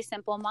really, really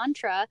simple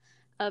mantra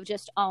of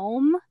just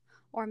Om,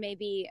 or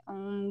maybe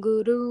Om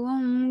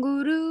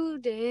Guru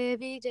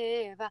Devi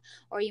Deva,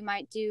 or you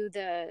might do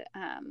the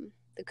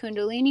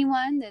Kundalini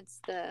one. That's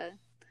the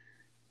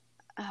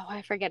oh,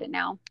 I forget it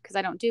now because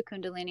I don't do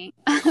Kundalini.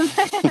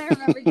 I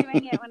remember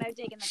doing it when I was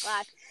taking the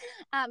class.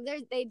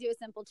 They do a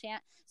simple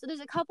chant. So there's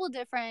a couple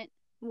different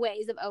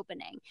ways of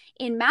opening.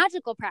 In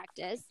magical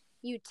practice,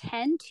 you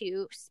tend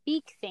to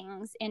speak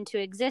things into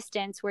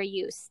existence where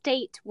you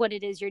state what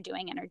it is you're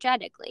doing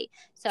energetically.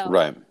 So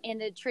Right. in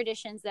the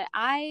traditions that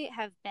I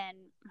have been,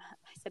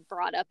 I said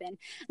brought up in,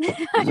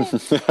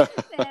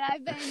 that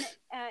I've been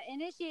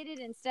initiated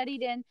and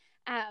studied in,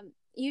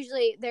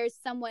 usually there's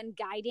someone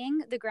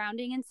guiding the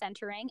grounding and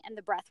centering and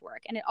the breath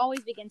work. And it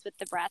always begins with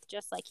the breath,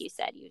 just like you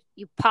said.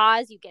 You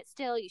pause, you get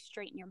still, you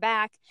straighten your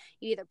back,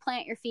 you either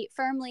plant your feet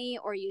firmly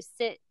or you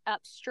sit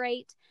up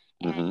straight,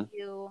 and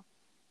you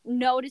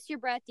notice your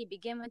breath. You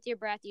begin with your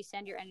breath, you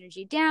send your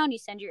energy down, you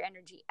send your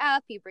energy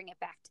up, you bring it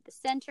back to the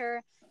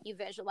center, you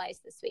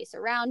visualize the space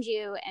around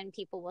you, and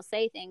people will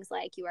say things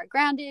like, you are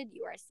grounded,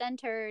 you are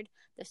centered,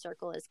 the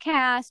circle is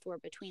cast, we're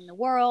between the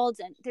worlds.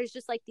 And there's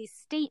just like these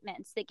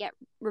statements that get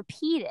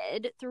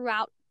repeated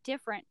throughout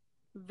different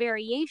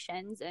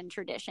variations and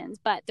traditions,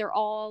 but they're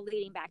all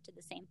leading back to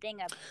the same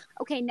thing of,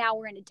 okay, now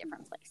we're in a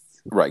different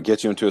place. Right.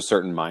 Gets you into a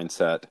certain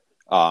mindset.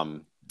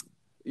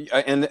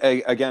 And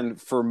again,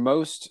 for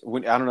most, I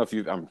don't know if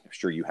I'm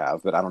sure you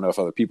have, but I don't know if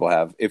other people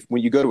have.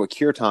 When you go to a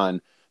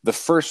kirtan, the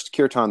first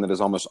kirtan that is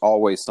almost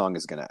always sung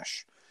is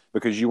Ganesh,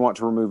 because you want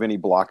to remove any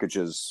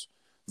blockages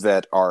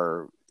that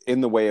are in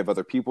the way of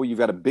other people. You've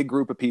got a big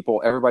group of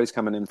people. Everybody's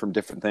coming in from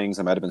different things.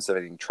 They might have been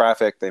sitting in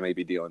traffic. They may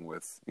be dealing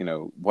with,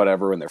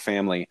 whatever in their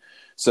family.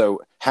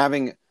 So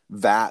having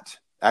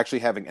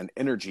an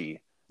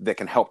energy that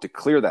can help to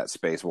clear that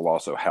space will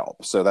also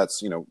help. So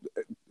that's,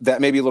 that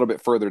may be a little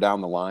bit further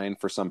down the line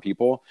for some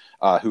people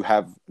who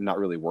have not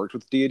really worked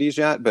with deities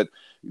yet, but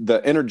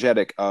the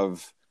energetic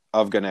of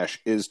Ganesh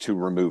is to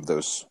remove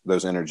those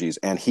energies.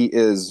 And he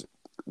is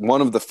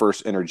one of the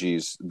first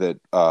energies that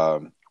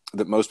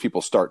most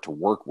people start to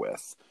work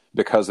with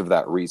because of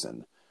that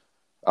reason.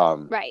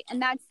 Right.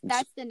 And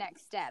that's the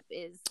next step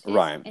is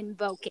right.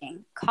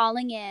 Invoking,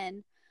 calling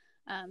in,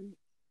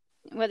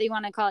 whether you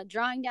want to call it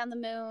drawing down the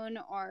moon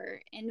or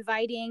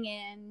inviting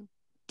in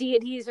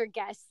deities or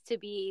guests to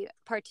be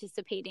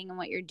participating in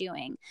what you're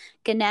doing.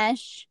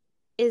 Ganesh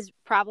is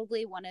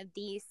probably one of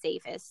the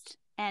safest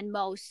and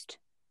most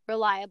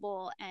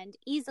reliable and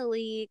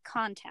easily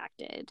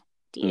contacted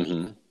deities.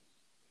 Mm-hmm.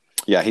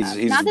 Yeah,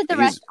 he's not that the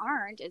rest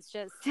aren't. It's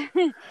just.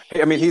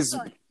 I mean, he's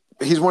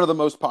one of the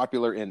most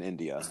popular in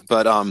India.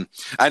 But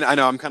I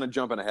know I'm kind of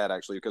jumping ahead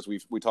actually, because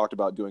we talked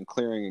about doing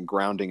clearing and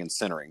grounding and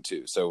centering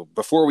too. So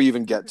before we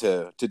even get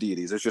to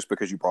deities, it's just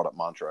because you brought up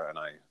mantra and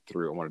I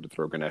wanted to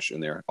throw Ganesh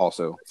in there.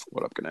 Also,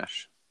 what up,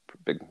 Ganesh?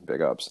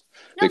 Big ups.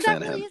 No, big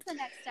fan that really of him. is the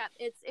next step.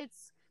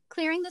 It's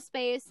clearing the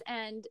space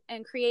and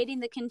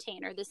creating the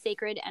container, the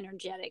sacred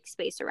energetic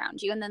space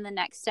around you, and then the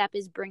next step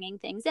is bringing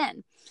things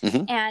in.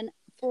 Mm-hmm. And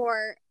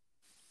for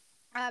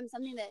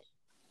something that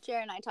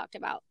Jared and I talked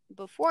about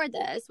before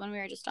this, when we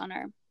were just on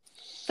our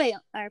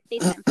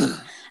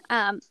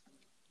FaceTime,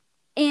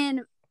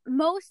 in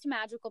most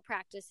magical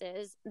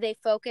practices, they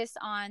focus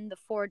on the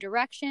 4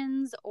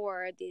 directions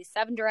or the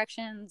 7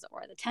 directions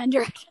or the 10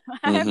 directions,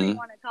 whatever you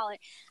want to call it.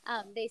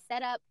 They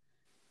set up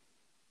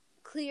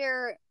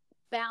clear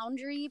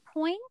boundary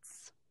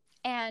points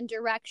and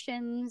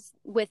directions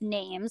with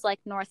names like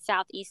north,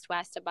 south, east,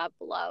 west, above,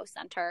 below,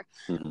 center.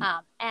 Mm-hmm.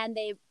 And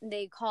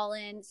they call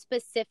in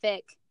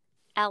specific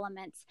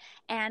elements.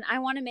 And I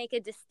want to make a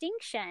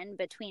distinction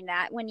between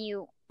that. When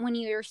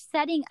you're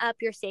setting up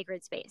your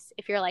sacred space,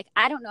 if you're like,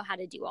 I don't know how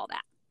to do all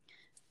that,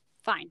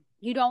 fine.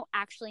 You don't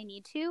actually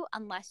need to,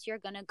 unless you're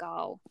going to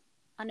go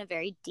on a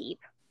very deep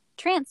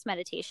trance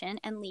meditation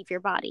and leave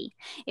your body.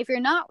 If you're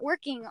not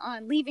working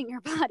on leaving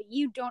your body,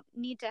 you don't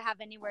need to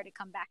have anywhere to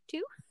come back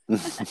to,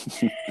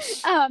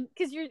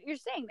 because you're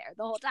staying there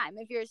the whole time.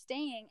 If you're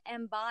staying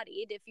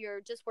embodied, if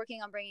you're just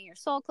working on bringing your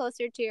soul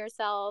closer to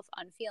yourself,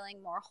 on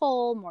feeling more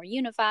whole, more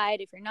unified,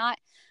 if you're not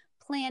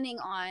planning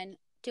on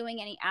doing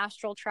any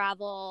astral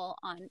travel,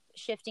 on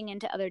shifting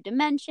into other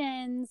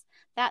dimensions,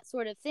 that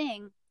sort of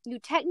thing, you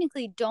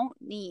technically don't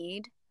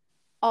need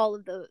all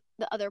of the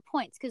other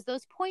points, because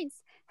those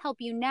points help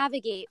you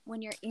navigate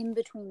when you're in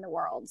between the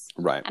worlds.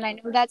 Right. And I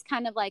know that's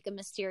kind of like a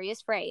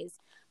mysterious phrase,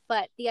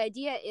 but the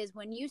idea is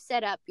when you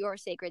set up your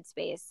sacred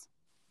space,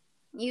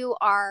 you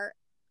are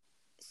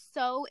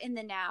so in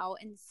the now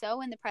and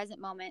so in the present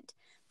moment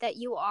that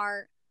you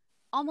are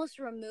almost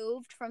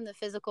removed from the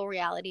physical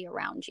reality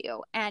around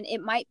you. And it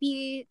might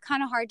be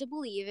kind of hard to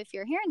believe if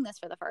you're hearing this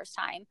for the first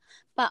time,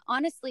 but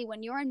honestly,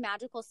 when you're in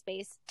magical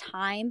space,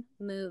 time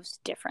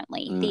moves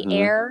differently. Mm-hmm. The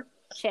air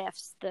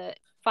shifts, the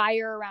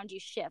fire around you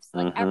shifts,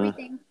 like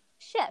everything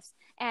shifts.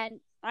 And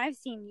I've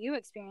seen you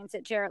experience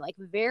it, Jared, like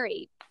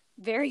very,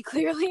 very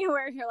clearly,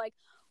 where you're like,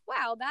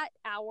 wow, that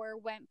hour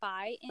went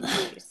by in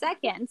 2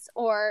 seconds.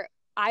 Or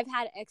I've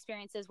had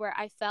experiences where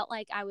I felt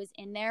like I was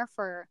in there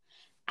for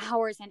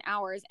hours and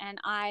hours, and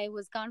I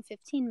was gone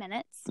 15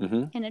 minutes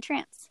in a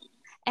trance.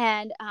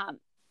 And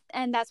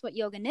that's what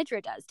yoga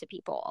nidra does to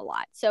people a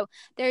lot. So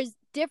there's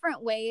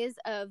different ways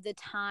of the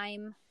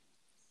time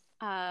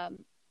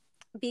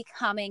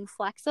becoming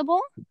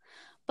flexible.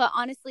 But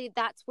honestly,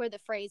 that's where the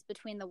phrase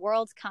between the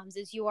worlds comes,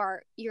 is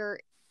you're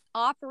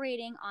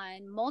operating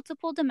on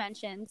multiple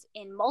dimensions,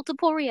 in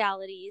multiple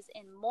realities,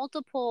 in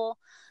multiple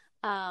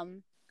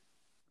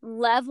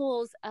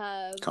levels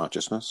of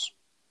Consciousness.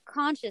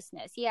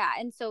 Yeah.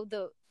 And so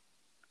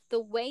the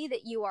way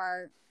that you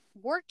are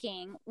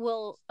working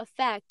will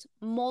affect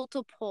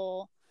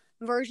multiple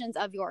versions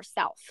of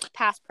yourself,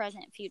 past,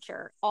 present,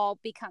 future, all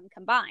become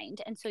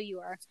combined. And so you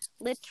are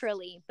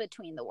literally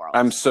between the worlds.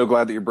 I'm so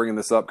glad that you're bringing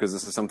this up, because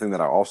this is something that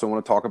I also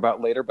want to talk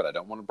about later, but I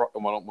don't want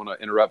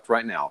to interrupt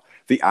right now.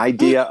 The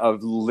idea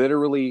of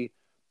literally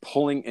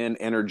pulling in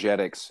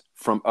energetics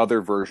from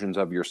other versions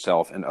of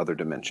yourself in other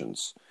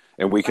dimensions.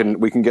 And we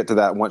can get to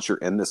that once you're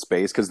in this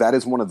space, because that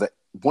is one of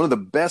the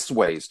best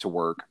ways to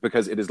work,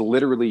 because it is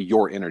literally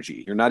your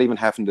energy. You're not even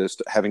having to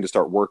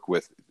start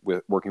working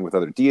with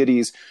other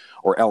deities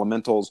or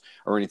elementals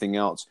or anything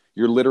else.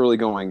 You're literally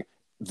going,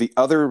 the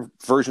other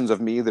versions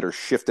of me that are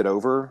shifted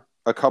over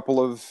a couple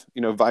of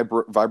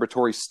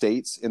vibratory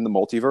states in the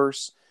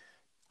multiverse,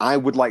 I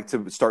would like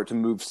to start to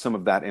move some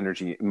of that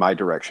energy in my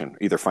direction,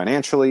 either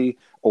financially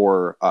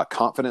or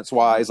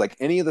confidence-wise, like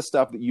any of the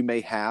stuff that you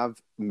may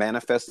have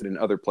manifested in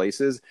other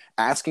places.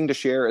 Asking to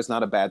share is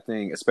not a bad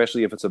thing,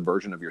 especially if it's a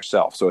version of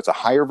yourself. So it's a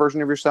higher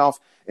version of yourself,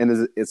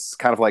 and it's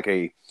kind of like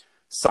a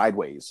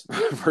sideways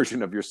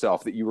version of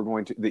yourself that you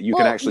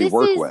can actually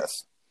work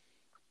with.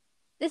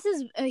 This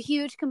is a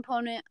huge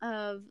component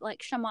of like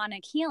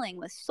shamanic healing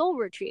with soul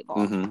retrieval.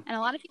 And a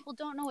lot of people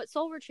don't know what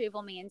soul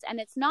retrieval means. And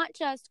it's not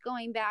just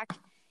going back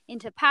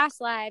into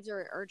past lives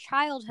or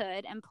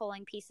childhood and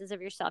pulling pieces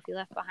of yourself you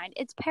left behind.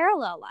 It's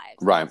parallel lives,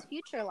 right? It's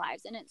future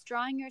lives, and it's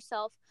drawing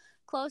yourself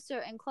closer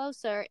and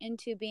closer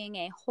into being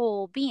a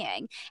whole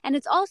being. And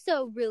it's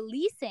also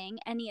releasing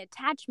any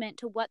attachment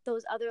to what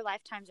those other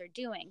lifetimes are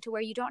doing, to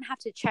where you don't have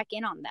to check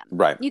in on them.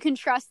 Right. You can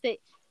trust that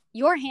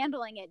you're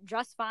handling it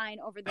just fine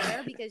over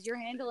there because you're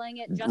handling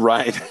it just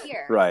right. fine over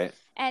here. Right.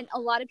 And a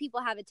lot of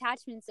people have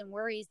attachments and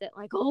worries that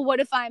like, oh, what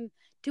if I'm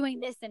doing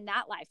this in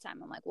that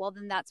lifetime? I'm like, well,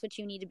 then that's what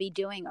you need to be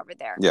doing over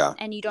there. Yeah.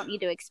 And you don't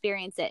need to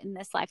experience it in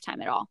this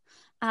lifetime at all.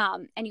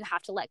 And you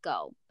have to let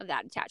go of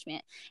that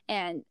attachment.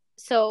 And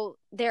so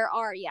there's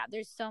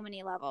so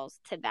many levels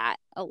to that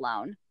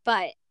alone.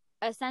 But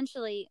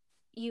essentially,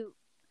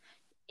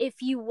 if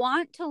you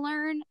want to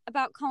learn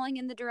about calling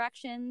in the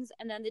directions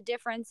and then the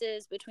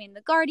differences between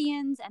the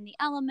guardians and the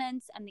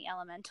elements and the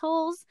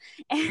elementals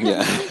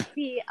and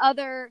the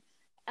other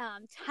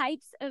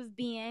types of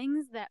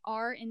beings that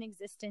are in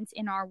existence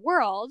in our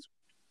world,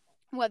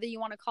 whether you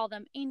want to call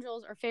them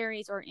angels or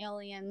fairies or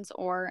aliens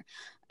or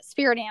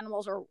spirit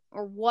animals or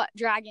what,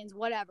 dragons,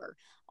 whatever,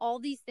 all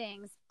these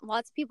things,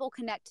 lots of people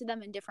connect to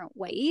them in different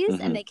ways,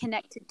 and they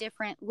connect to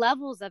different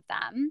levels of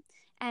them.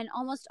 And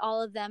almost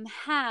all of them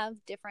have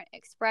different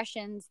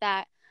expressions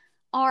that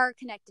are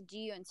connected to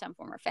you in some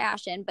form or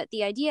fashion. But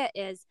the idea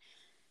is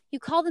you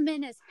call them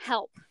in as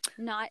help,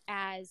 not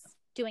as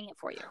doing it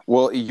for you.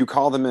 Well, you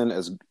call them in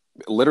as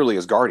literally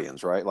as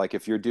guardians, right? Like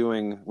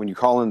when you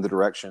call in the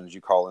directions,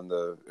 you call in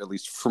at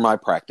least for my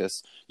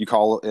practice, you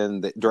call in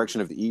the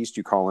direction of the east,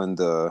 you call in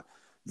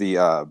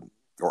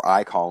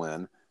I call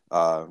in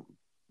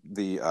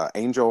the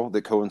angel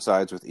that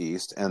coincides with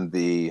east, and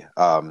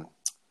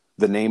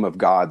the name of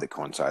God that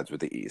coincides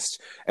with the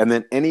east. And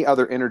then any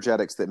other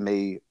energetics that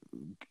may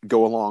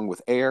go along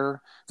with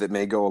air, that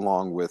may go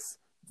along with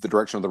the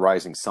direction of the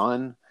rising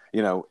sun,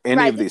 any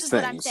of these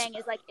things. What I'm saying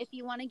is, like, if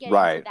you want to get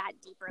into that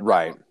deeper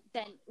level,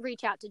 then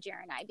reach out to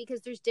Jerry and I,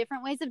 because there's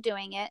different ways of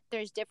doing it.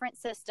 There's different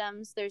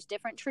systems, there's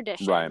different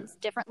traditions,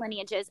 different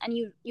lineages, and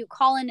you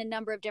call in a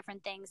number of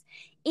different things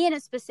in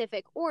a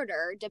specific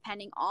order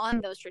depending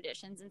on those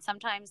traditions. And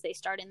sometimes they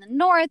start in the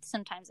north,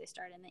 sometimes they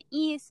start in the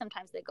east,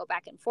 sometimes they go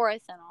back and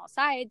forth on all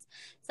sides.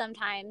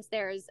 Sometimes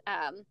there's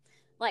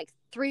like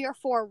 3 or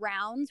 4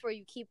 rounds where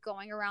you keep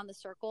going around the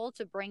circle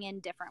to bring in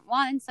different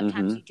ones.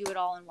 Sometimes you do it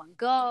all in one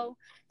go.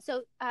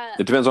 So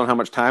it depends on how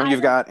much time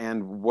you've got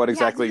and what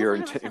exactly your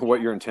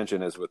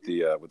intention is with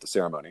the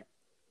ceremony.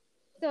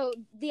 So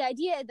the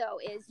idea, though,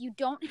 is you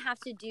don't have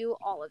to do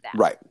all of that.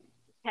 Right.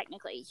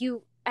 Technically,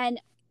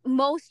 and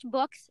most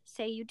books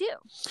say you do.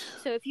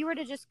 So if you were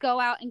to just go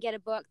out and get a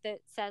book that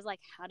says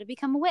like how to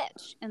become a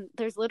witch, and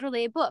there's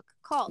literally a book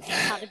called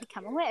How to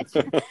Become a Witch,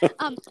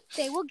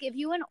 they will give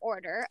you an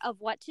order of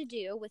what to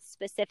do with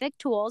specific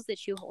tools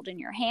that you hold in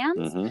your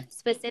hands,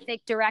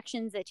 specific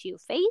directions that you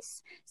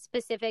face,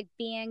 specific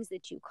beings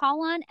that you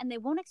call on, and they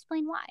won't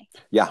explain why.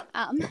 Yeah.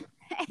 And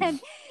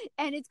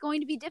it's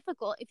going to be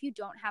difficult if you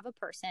don't have a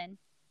person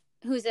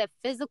who's a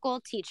physical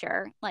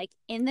teacher, like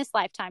in this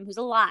lifetime, who's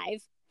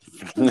alive,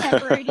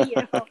 contemporary to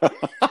you,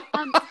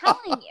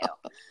 telling you.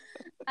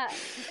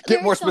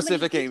 Get more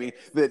specific, Amy,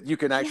 that you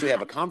can actually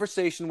have a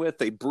conversation with.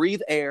 They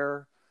breathe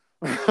air.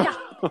 Yeah.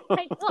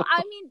 Right. Well,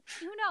 I mean,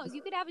 who knows?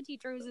 You could have a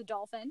teacher who's a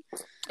dolphin.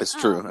 It's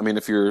true. I mean,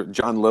 if you're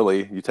John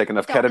Lilly, you take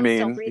enough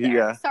ketamine.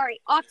 Yeah. Sorry,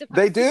 octopus.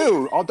 They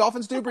do. All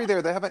dolphins do breathe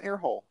air. They have an air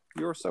hole.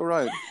 You're so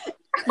right.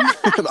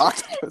 An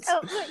octopus.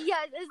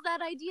 Yeah, it's that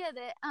idea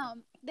that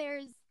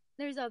there's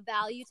there's a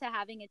value to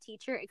having a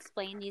teacher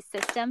explain these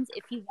systems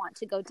if you want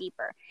to go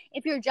deeper.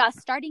 If you're just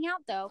starting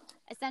out, though,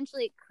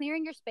 essentially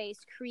clearing your space,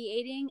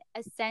 creating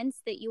a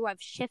sense that you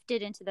have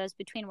shifted into those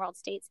between world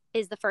states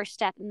is the first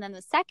step. And then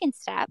the second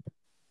step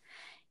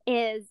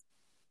is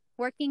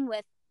working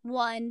with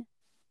one,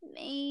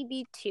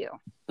 maybe two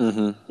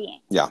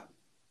beings. Yeah.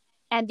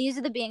 And these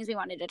are the beings we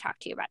wanted to talk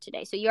to you about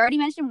today. So you already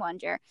mentioned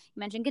Wonder. You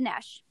mentioned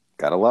Ganesh.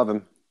 Gotta love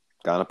him.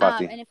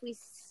 Ganapati. And if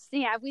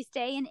we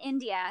stay in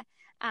India,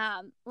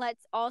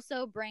 let's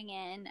also bring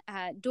in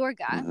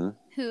Durga,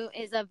 who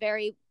is a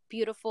very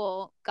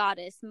beautiful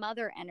goddess,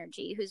 mother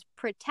energy, who's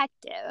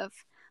protective.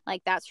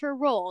 Like, that's her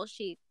role.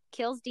 She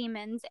kills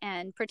demons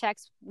and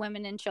protects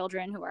women and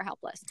children who are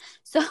helpless.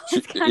 So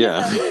it's kind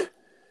of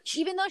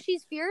even though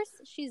she's fierce,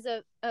 she's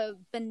a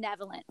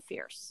benevolent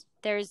fierce.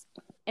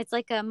 It's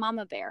like a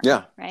mama bear.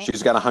 Yeah, right.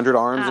 She's got 100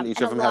 arms, and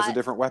each of them has a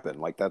different weapon.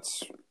 Like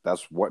that's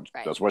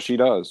what she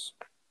does.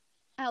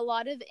 A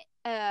lot of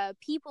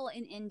people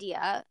in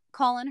India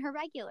call on her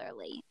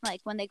regularly.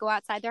 Like, when they go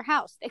outside their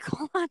house, they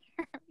call on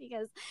her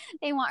because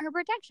they want her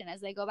protection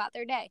as they go about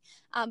their day.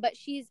 But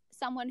she's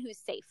someone who's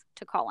safe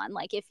to call on.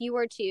 Like, if you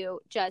were to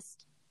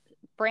just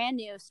brand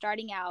new,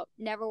 starting out,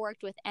 never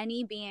worked with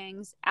any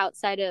beings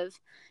outside of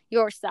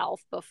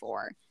yourself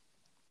before,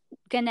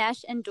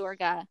 Ganesh and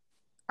Durga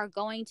are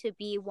going to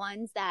be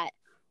ones that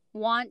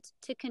want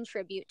to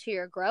contribute to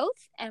your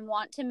growth and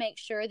want to make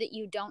sure that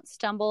you don't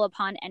stumble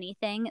upon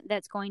anything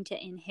that's going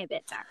to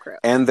inhibit that growth.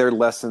 And their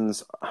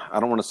lessons, I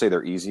don't want to say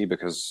they're easy,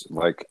 because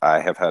like I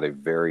have had a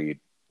very,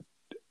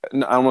 I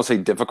don't want to say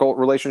difficult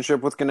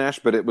relationship with Ganesh,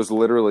 but it was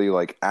literally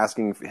like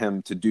asking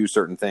him to do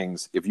certain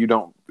things. If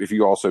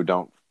you also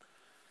don't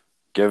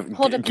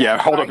hold up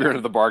your end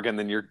of the bargain,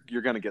 then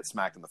you're going to get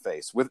smacked in the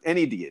face with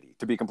any deity,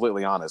 to be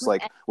completely honest.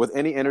 Like with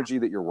any energy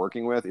that you're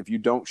working with, if you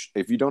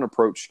don't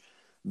approach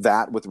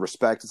that with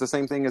respect, it's the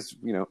same thing as,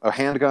 a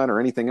handgun or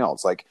anything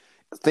else. Like,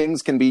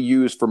 things can be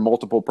used for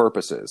multiple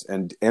purposes,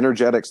 and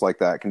energetics like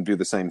that can do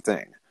the same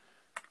thing.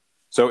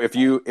 So if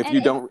you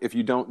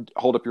don't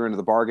hold up your end of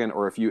the bargain,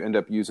 or if you end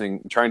up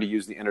trying to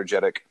use the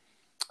energetic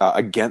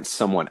against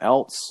someone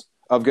else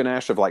of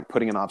Ganesh, of like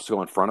putting an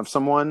obstacle in front of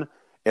someone,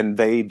 and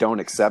they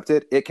don't accept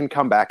it, it can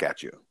come back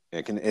at you.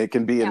 It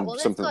can be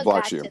something that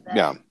blocks you.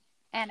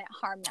 And it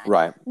harm them.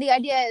 Right. The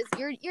idea is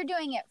you're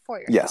doing it for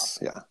yourself. Yes.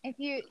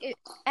 Yeah.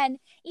 And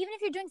even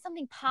if you're doing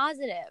something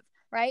positive,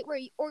 right?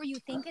 Or you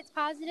think it's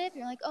positive,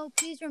 you're like, oh,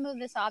 please remove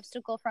this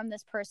obstacle from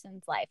this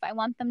person's life. I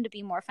want them to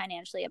be more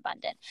financially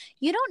abundant.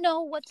 You don't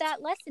know what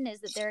that lesson is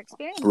that they're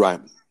experiencing.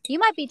 Right. You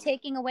might be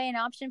taking away an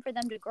option for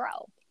them to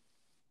grow.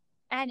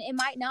 And it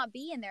might not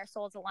be in their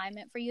soul's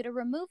alignment for you to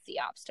remove the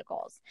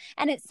obstacles.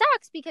 And it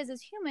sucks, because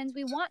as humans,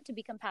 we want to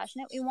be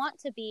compassionate. We want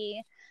to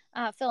be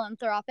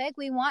philanthropic.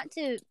 We want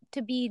to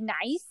be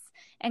nice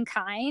and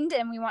kind,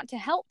 and we want to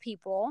help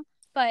people.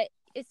 But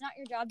it's not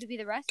your job to be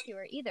the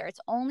rescuer either.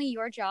 It's only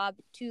your job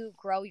to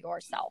grow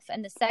yourself.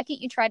 And the second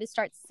you try to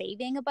start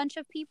saving a bunch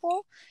of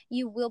people,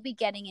 you will be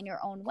getting in your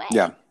own way.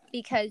 Yeah.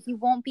 Because you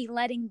won't be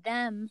letting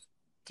them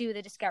do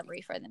the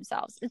discovery for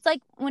themselves. It's like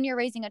when you're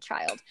raising a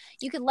child.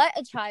 You could let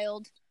a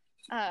child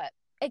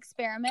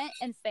experiment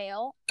and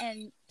fail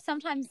and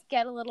sometimes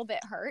get a little bit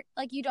hurt.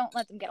 Like, you don't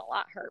let them get a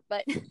lot hurt,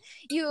 but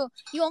you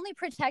only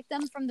protect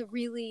them from the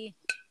really,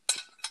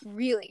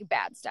 really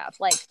bad stuff,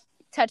 like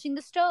touching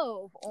the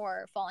stove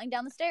or falling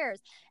down the stairs.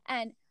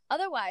 And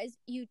otherwise,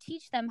 you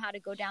teach them how to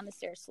go down the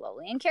stairs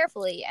slowly and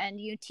carefully, and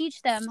you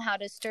teach them how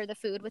to stir the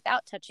food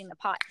without touching the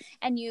pot,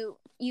 and you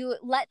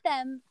let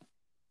them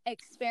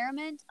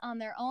experiment on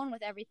their own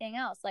with everything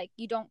else. Like,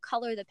 you don't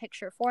color the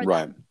picture for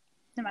them,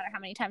 no matter how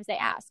many times they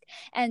ask.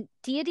 And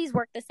deities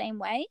work the same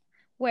way,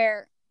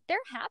 where they're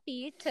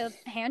happy to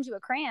hand you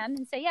a crayon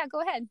and say, yeah, go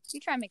ahead, you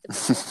try and make the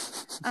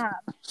picture.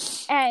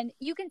 And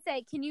you can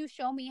say, can you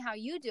show me how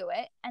you do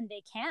it? And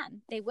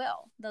they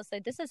will. They'll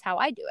say, this is how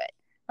I do it,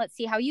 let's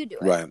see how you do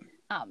it. Right.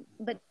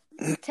 But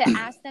to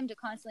ask them to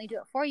constantly do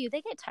it for you,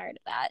 they get tired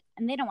of that,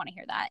 and they don't want to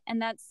hear that. And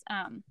that's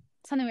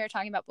something we were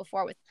talking about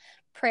before with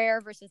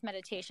prayer versus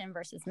meditation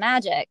versus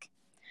magic.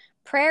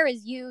 Prayer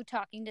is you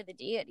talking to the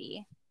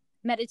deity.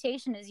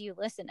 Meditation is you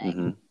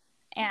listening.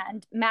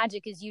 And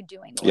magic is you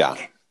doing the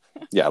work.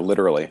 Yeah,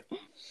 literally.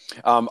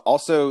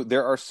 Also,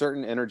 there are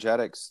certain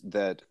energetics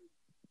that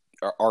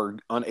are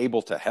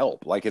unable to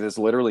help. Like, it is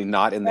literally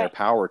not in their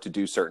power to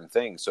do certain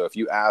things. So if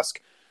you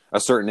ask a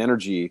certain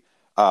energy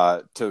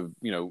to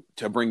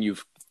bring you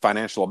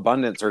financial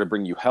abundance, or to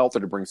bring you health,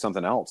 or to bring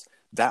something else,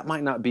 that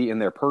might not be in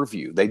their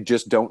purview. They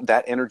just don't.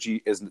 That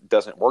energy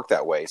doesn't work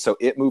that way. So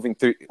it moving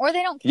through, or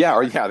they don't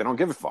care. They don't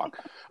give a fuck.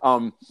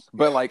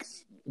 But like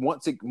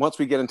once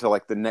we get into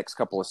like the next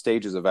couple of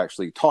stages of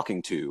actually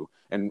talking to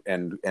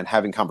and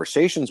having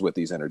conversations with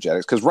these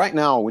energetics, because right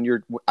now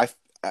when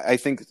I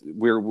think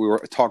we were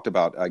talked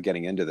about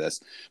getting into this,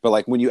 but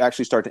like when you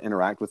actually start to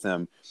interact with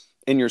them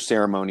in your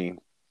ceremony,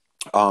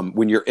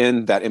 when you're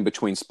in that in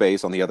between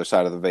space on the other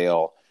side of the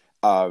veil.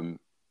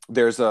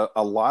 There's a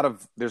lot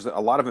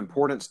of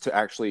importance to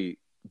actually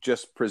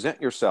just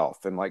present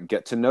yourself and like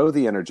get to know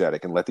the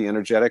energetic, and let the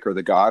energetic or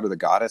the god or the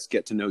goddess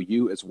get to know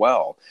you as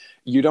well.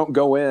 You don't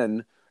go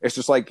in. It's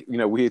just like,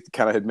 we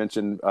kind of had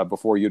mentioned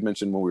before, you'd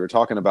mentioned when we were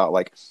talking about,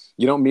 like,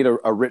 you don't meet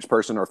a rich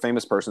person or a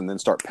famous person and then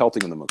start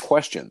pelting them with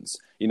questions.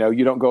 You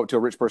don't go up to a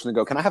rich person and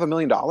go, "Can I have $1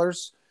 million?"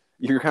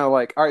 You're kind of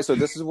like, "All right, so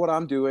this is what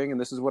I'm doing,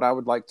 and this is what I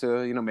would like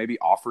to, maybe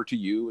offer to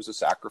you as a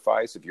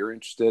sacrifice. If you're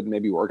interested in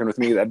maybe working with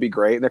me, that'd be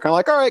great." And they're kind of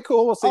like, "All right,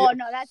 cool, we'll see." Oh,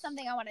 no, that's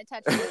something I want to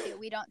touch on too.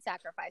 We don't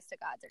sacrifice to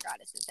gods or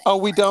goddesses anymore. Oh,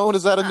 we don't?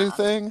 Is that a new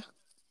thing?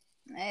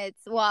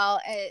 It's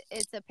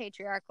a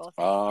patriarchal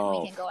thing, and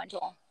we can go into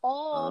a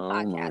whole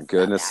podcast. Oh my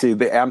goodness! See,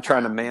 I'm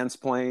trying to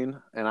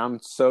mansplain, and I'm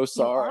so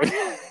sorry.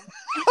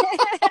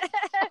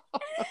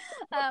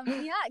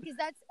 Yeah, because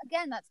that's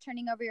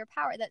turning over your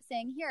power. That's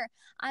saying, "Here,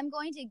 I'm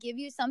going to give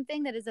you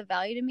something that is of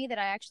value to me, that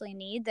I actually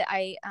need, that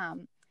I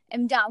am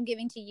now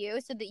giving to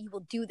you, so that you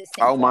will do the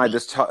same." Oh my!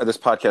 This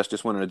podcast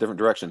just went in a different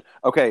direction.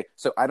 Okay,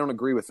 so I don't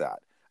agree with that.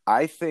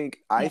 I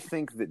think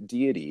that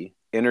deity,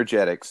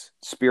 energetics,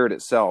 spirit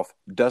itself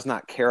does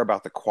not care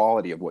about the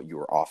quality of what you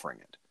are offering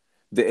it.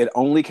 It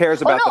only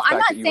cares about the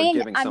fact that you are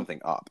giving something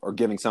up or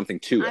giving something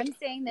to it. I'm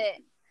saying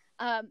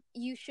that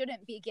you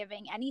shouldn't be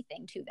giving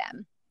anything to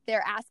them.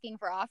 They're asking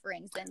for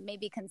offerings, then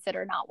maybe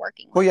consider not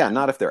working with them.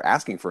 Not if they're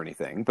asking for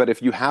anything, but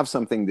if you have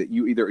something that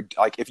you either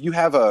like, if you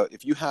have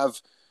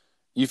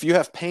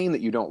pain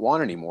that you don't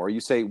want anymore, you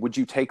say, "Would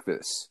you take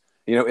this?"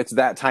 It's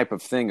that type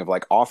of thing of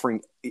like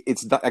offering.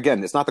 It's not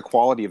the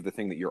quality of the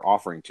thing that you're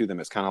offering to them.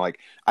 It's kind of like,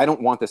 "I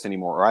don't want this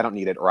anymore," or "I don't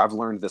need it," or "I've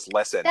learned this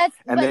lesson."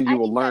 Then you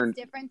will learn.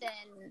 That's different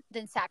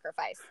than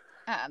sacrifice.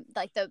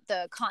 Like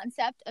the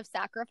concept of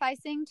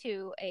sacrificing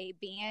to a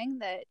being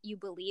that you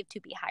believe to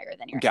be higher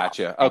than yourself.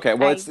 Gotcha. Okay.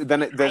 Well, that's a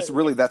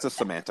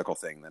semantical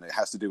thing. Then it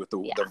has to do with the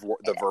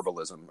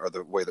verbalism, or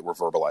the way that we're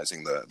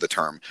verbalizing the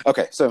term.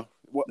 Okay. So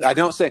I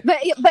don't say, but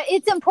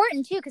it's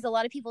important too, because a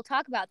lot of people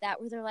talk about that,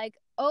 where they're like,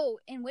 "Oh,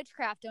 in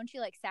witchcraft, don't you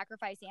like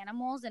sacrifice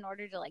animals in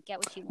order to like get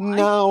what you want?"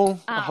 No,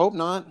 I hope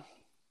not.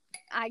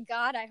 I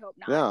hope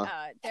not.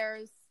 Yeah.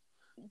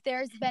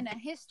 There's been a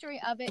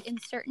history of it in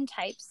certain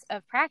types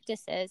of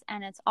practices,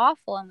 and it's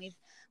awful. And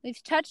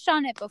we've touched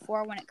on it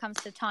before when it comes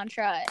to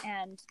tantra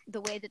and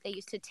the way that they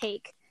used to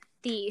take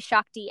the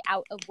Shakti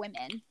out of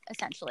women,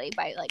 essentially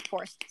by like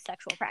forced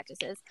sexual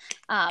practices.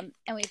 And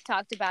we've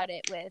talked about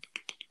it with.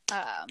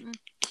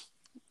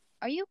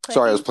 Are you clicking?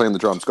 Sorry, I was playing the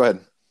drums. Go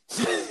ahead.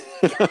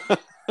 I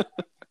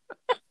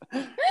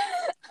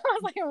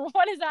was like,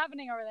 "What is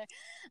happening over there?"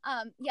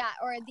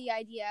 Or the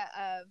idea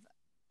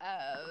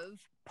of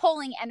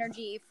pulling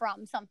energy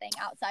from something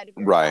outside of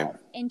yourself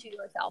into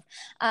yourself.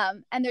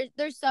 And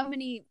there's so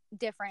many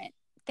different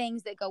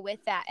things that go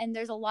with that. And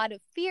there's a lot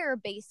of fear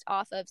based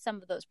off of some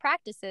of those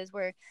practices,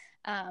 where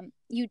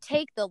you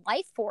take the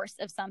life force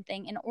of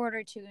something in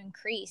order to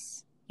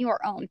increase your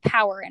own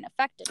power and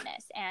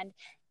effectiveness. And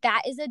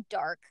that is a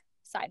dark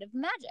side of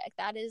magic.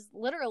 That is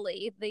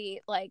literally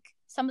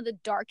some of the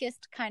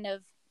darkest kind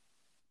of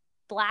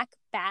black,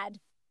 bad,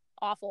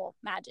 awful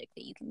magic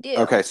that you can do.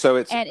 Okay, so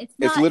it's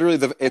literally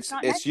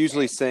it's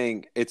usually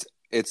saying it's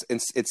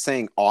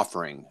saying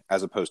offering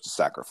as opposed to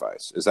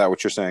sacrifice. Is that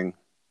what you're saying?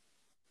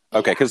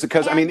 Okay,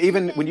 because I mean,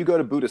 even when you go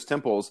to Buddhist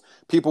temples,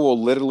 people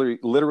will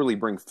literally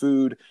bring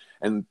food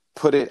and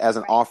put it as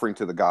an offering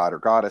to the god or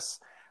goddess.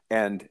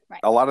 And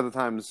a lot of the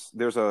times,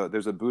 there's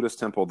a Buddhist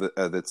temple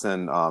that's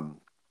in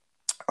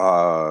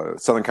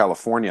Southern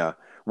California,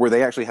 where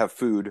they actually have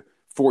food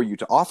for you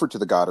to offer to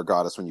the god or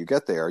goddess when you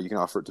get there. You can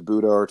offer it to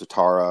Buddha or to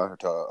Tara or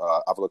to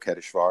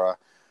Avalokiteshvara,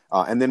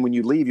 and then when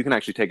you leave, you can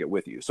actually take it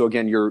with you. So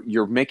again,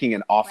 you're making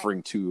an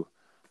offering to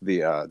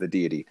the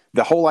deity.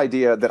 The whole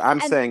idea that I'm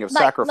saying of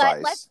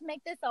sacrifice. Let's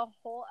make this a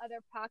whole other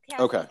podcast.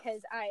 Okay.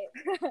 Because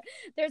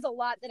there's a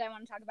lot that I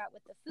want to talk about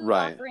with the food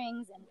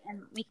offerings,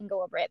 and we can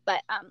go over it.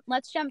 But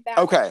let's jump back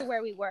to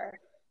where we were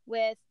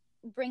with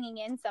bringing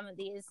in some of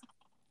these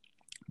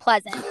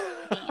pleasant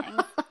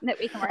beings that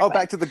we can work with.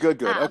 Back to the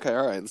good. Okay,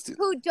 all right. Let's do.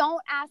 Who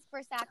don't ask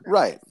for sacrifice.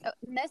 Right. So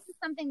this is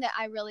something that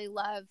I really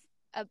love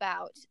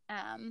about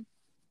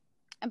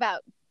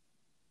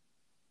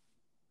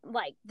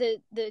like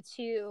the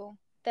two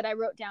that I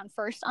wrote down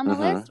first on the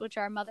list, which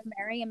are Mother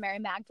Mary and Mary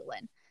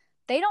Magdalene.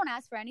 They don't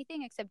ask for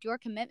anything except your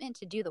commitment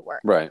to do the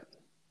work. Right.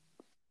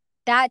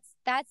 That's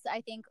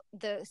I think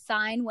the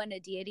sign when a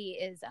deity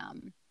is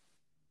on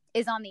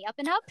the up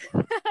and up.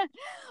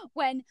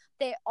 When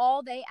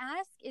all they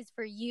ask is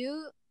for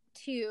you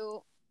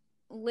to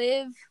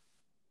live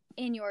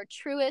in your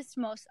truest,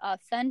 most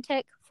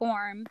authentic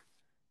form,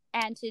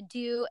 and to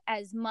do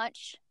as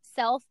much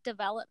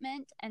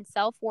self-development and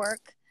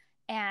self-work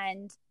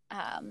and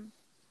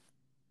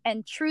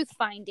truth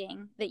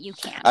finding that you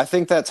can. I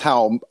think that's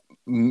how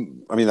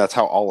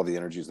all of the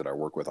energies that I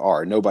work with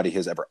are. Nobody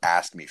has ever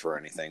asked me for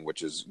anything,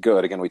 which is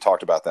good. Again, we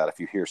talked about that. If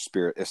you hear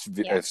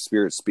if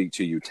spirits speak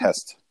to you,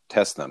 test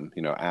them,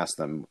 ask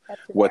them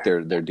what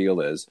their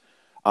deal is.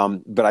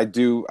 But I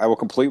will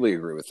completely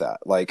agree with that.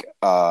 Like,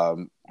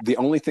 the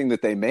only thing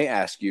that they may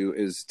ask you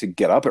is to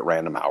get up at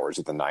random hours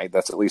of the night.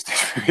 That's at least the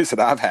experience that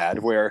I've had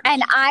where.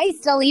 And I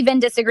still even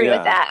disagree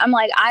with that. I'm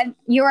like,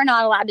 you are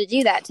not allowed to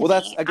do that to me.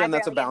 Well,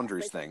 that's a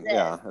boundaries thing.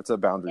 Yeah, that's a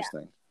boundaries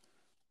thing.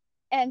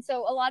 And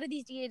so a lot of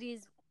these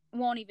deities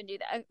won't even do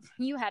that.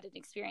 You had an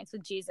experience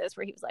with Jesus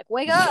where he was like,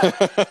 wake up.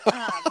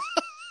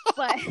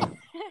 But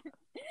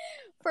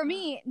for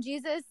me,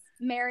 Jesus,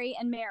 Mary,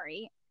 and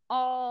Mary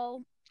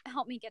all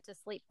help me get to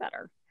sleep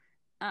better.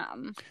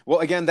 Well,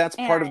 again, that's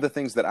part of the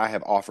things that I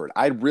have offered.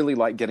 I really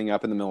like getting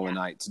up in the middle of the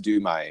night to do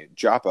my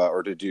japa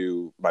or to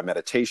do my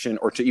meditation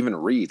or to even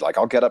read. Like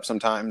I'll get up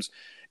sometimes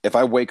if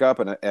I wake up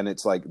and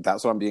it's like,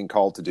 that's what I'm being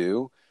called to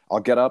do. I'll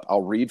get up,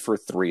 I'll read for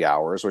 3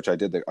 hours, which I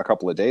did a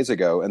couple of days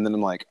ago. And then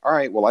I'm like, all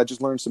right, well, I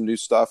just learned some new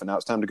stuff and now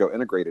it's time to go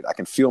integrate it. I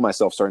can feel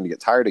myself starting to get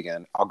tired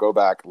again. I'll go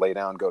back, lay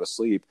down, go to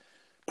sleep,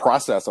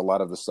 process a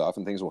lot of the stuff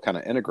and things will kind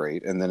of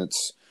integrate. And then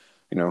it's,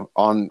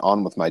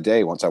 on with my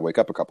day once I wake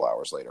up a couple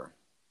hours later.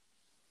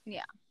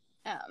 Yeah.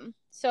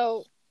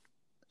 So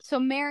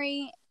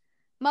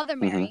Mother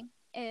Mary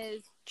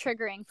is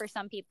triggering for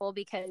some people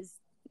because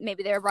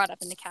maybe they were brought up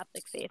in the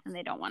Catholic faith and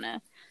they don't want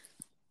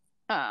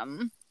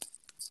to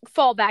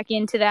fall back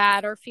into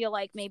that or feel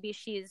like maybe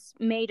she's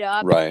made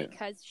up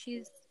because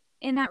she's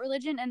in that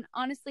religion. And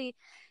honestly,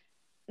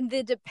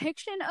 the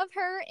depiction of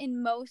her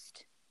in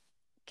most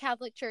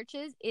Catholic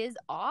churches is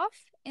off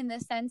in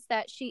the sense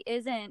that she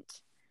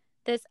isn't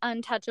this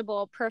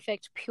untouchable,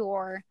 perfect,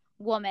 pure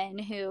woman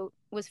who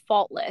was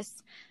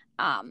faultless.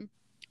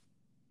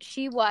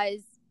 She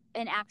was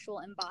an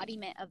actual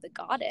embodiment of the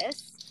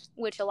goddess,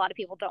 which a lot of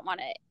people don't want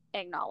to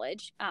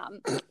acknowledge.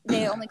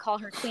 They only call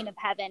her Queen of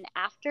Heaven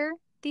after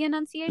the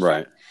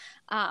Annunciation.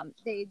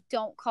 They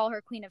don't call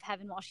her Queen of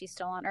Heaven while she's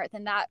still on earth.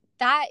 And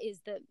that is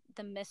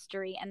the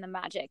mystery and the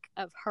magic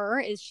of her,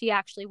 is she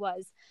actually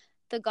was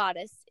the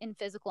goddess in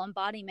physical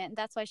embodiment.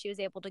 That's why she was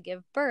able to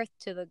give birth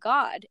to the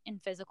God in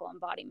physical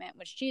embodiment,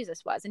 which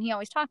Jesus was. And he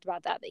always talked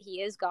about that he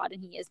is God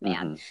and he is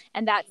man.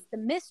 And that's the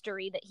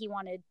mystery that he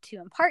wanted to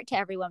impart to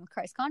everyone with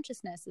Christ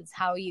consciousness, is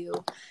how you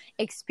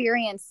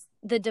experience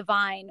the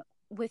divine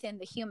within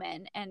the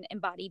human and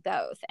embody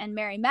both. And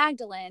Mary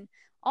Magdalene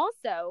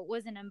also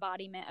was an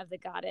embodiment of the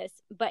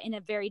goddess, but in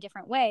a very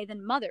different way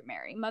than Mother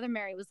Mary. Mother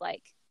Mary was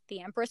like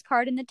the Empress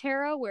card in the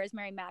tarot, whereas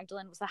Mary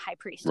Magdalene was the high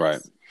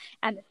priestess.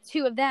 And the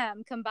two of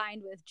them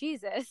combined with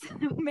Jesus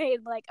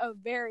made like a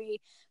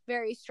very,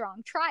 very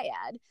strong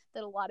triad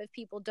that a lot of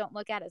people don't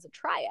look at as a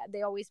triad.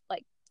 They always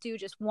like do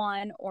just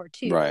one or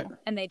two,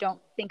 and they don't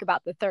think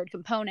about the third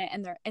component.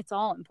 And it's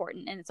all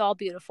important and it's all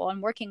beautiful.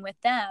 And working with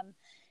them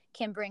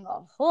can bring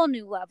a whole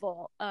new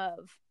level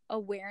of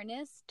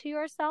awareness to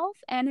yourself,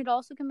 and it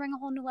also can bring a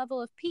whole new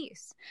level of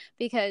peace,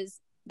 because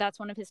that's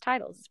one of his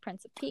titles, is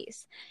Prince of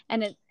Peace.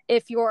 And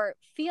if you're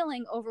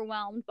feeling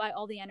overwhelmed by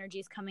all the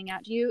energies coming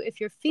at you,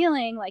 if you're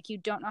feeling like you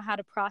don't know how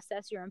to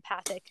process your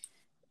empathic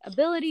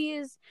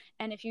abilities,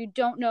 and if you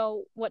don't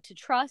know what to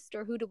trust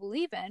or who to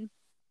believe in,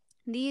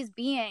 these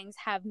beings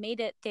have made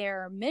it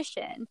their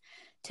mission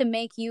to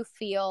make you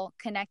feel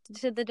connected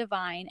to the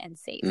divine and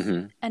safe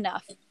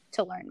enough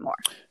to learn more.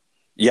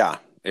 Yeah,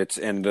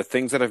 and the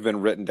things that have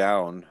been written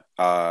down,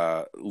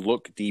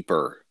 look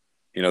deeper.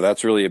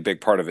 That's really a big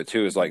part of it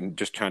too, is like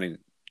just trying to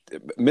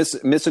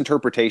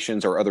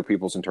misinterpretations or other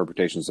people's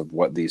interpretations of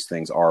what these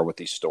things are, what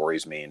these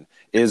stories mean,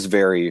 is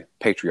very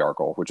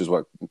patriarchal, which is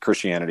what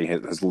Christianity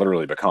has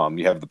literally become.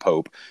 You have the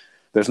Pope.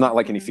 There's not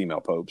like any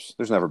female popes.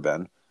 There's never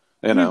been,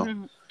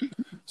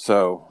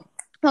 So.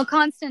 Well,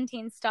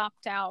 Constantine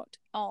stopped out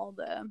all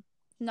the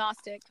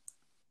Gnostic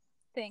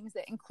things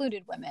that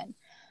included women.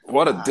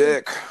 What a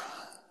dick.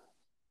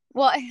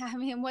 Well, I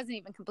mean, it wasn't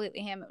even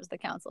completely him. It was the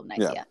Council of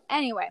Nicaea. Yeah.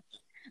 Anyway,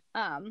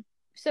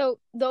 so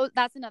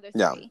that's another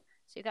three. Yeah.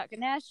 So you got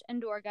Ganesh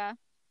and Durga,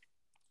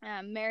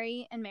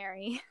 Mary and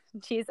Mary,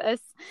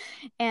 Jesus.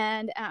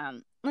 And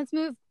let's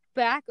move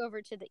back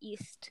over to the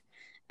East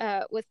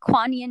with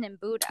Kuan Yin and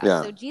Buddha.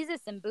 Yeah. So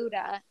Jesus and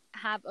Buddha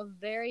have a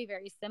very,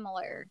 very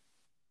similar...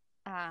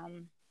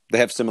 they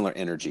have similar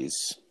energies.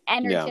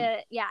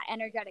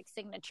 Energetic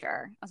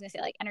signature. I was going to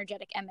say like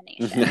energetic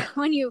emanation.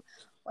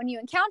 When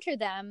you encounter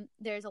them,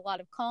 there's a lot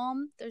of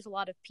calm. There's a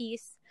lot of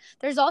peace.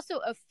 There's also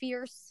a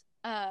fierce,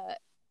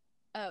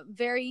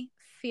 very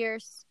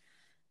fierce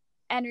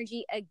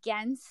energy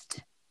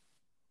against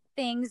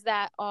things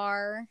that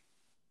are,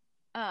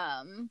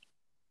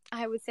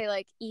 I would say,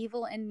 like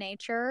evil in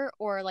nature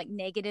or like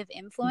negative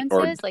influences,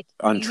 or like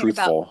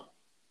untruthful.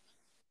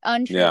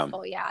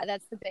 Yeah,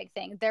 that's the big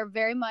thing. They're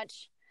very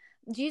much.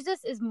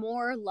 Jesus is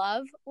more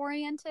love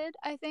oriented,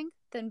 I think,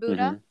 than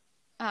Buddha.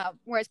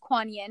 Whereas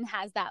Kuan Yin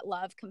has that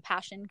love,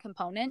 compassion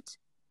component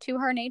to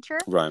her nature.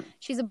 Right.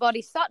 She's a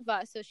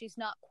bodhisattva, so she's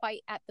not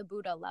quite at the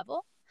Buddha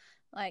level,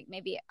 like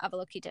maybe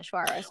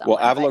Avalokiteshvara or something. Well,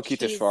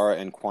 Avalokiteshvara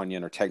and Kuan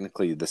Yin are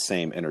technically the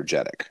same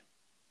energetic.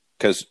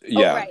 Because,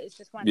 it's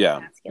just one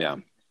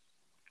masculine.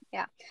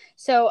 Yeah.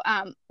 So,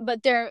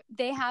 but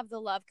they have the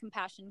love,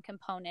 compassion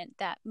component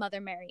that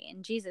Mother Mary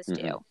and Jesus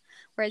do.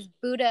 Whereas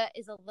Buddha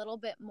is a little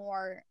bit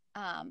more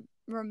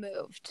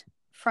removed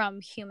from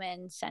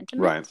human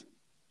sentiment. Right.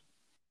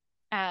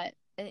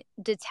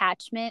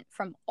 detachment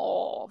from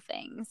all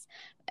things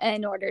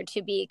in order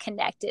to be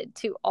connected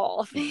to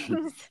all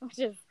things, which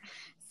is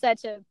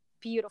such a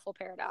beautiful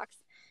paradox.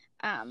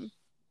 And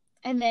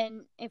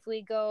then if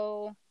we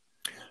go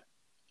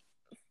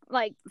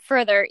like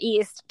further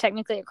east,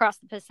 technically across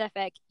the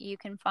Pacific, you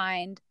can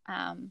find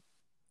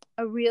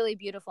a really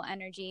beautiful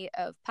energy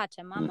of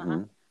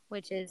Pachamama,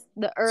 which is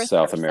the earth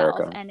South herself.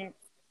 America. And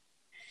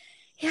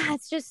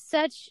it's just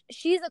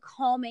she's a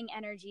calming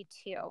energy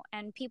too.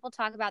 And people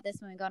talk about this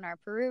when we go on our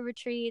Peru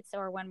retreats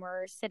or when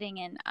we're sitting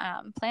in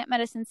plant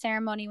medicine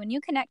ceremony. When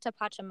you connect to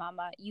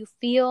Pachamama, you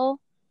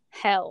feel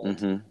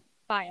held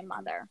by a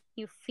mother.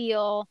 You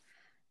feel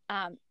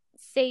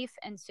safe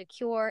and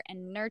secure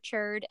and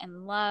nurtured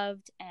and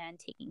loved and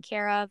taken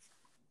care of.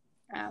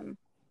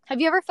 Have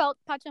you ever felt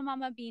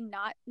Pachamama be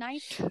not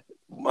nice?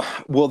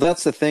 Well,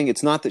 that's the thing.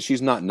 It's not that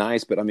she's not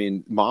nice, but I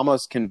mean,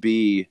 mamas can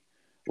be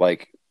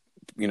like,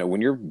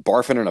 when you're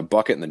barfing in a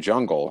bucket in the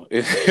jungle,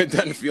 it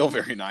doesn't feel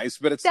very nice,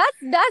 but it's...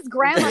 That's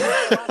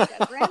grandmother.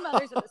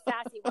 Grandmothers are the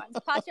sassy ones.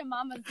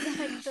 Pachamama's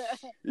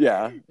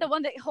like the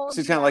one that holds.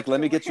 She's kind of like, let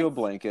me get you a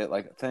blanket.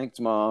 Like, thanks,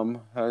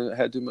 Mom. I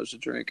had too much to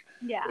drink.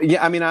 Yeah.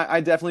 Yeah, I mean, I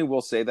definitely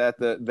will say that.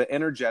 The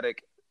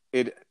energetic,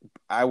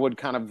 I would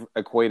kind of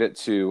equate it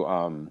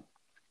to...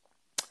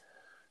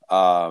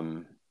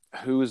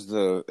 who's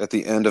at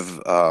the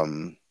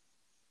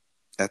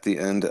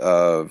end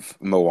of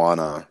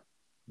Moana,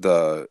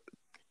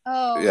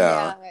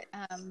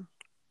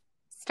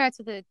 starts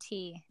with a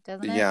T,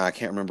 doesn't it? Yeah, I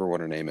can't remember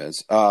what her name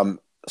is.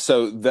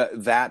 So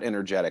that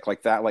energetic,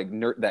 like that, like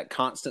that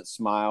constant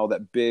smile,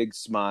 that big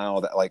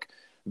smile, that like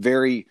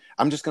very,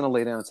 I'm just gonna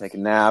lay down and take a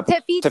nap.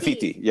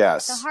 Tafiti,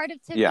 yes, the heart of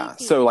Tafiti. Yeah,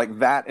 so like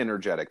that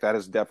energetic, that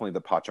is definitely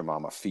the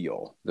Pachamama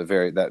feel, that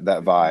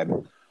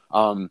vibe.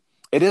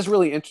 It is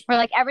really interesting. Where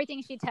like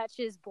everything she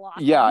touches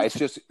blossoms. Yeah, it's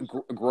just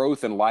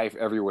growth and life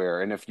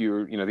everywhere. And if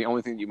the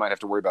only thing you might have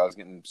to worry about is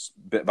getting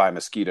bit by a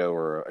mosquito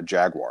or a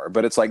jaguar.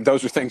 But it's like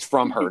those are things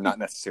from her, not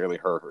necessarily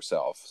her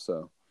herself.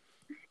 So,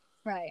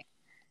 right.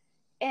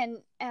 And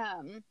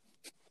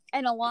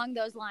along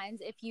those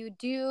lines, if you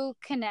do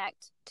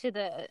connect to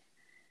the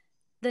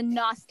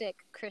Gnostic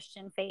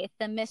Christian faith,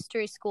 the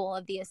mystery school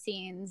of the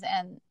Essenes,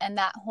 and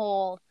that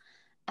whole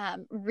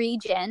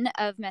region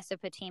of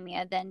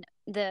Mesopotamia, then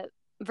the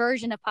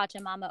version of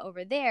Pachamama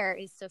over there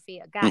is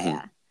Sophia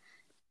Gaia.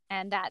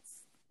 And that's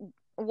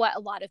what a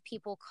lot of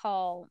people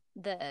call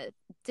the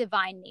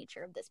divine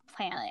nature of this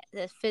planet.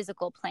 The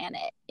physical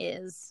planet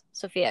is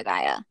Sophia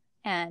Gaia,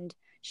 and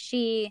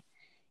she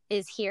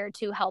is here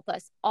to help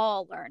us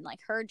all learn. Like,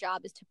 her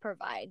job is to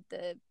provide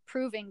the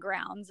proving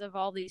grounds of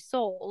all these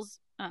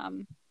souls,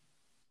 and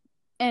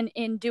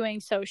in doing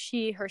so,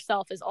 she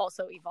herself is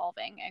also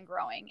evolving and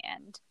growing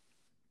and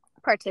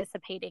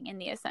participating in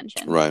the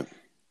ascension. Right.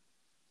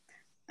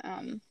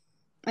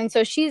 And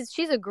so she's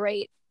a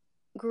great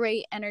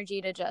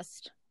energy to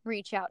just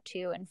reach out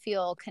to and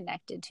feel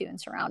connected to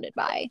and surrounded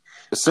by.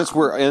 Since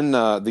we're in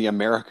the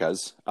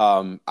Americas,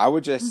 I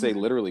would just say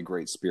literally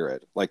great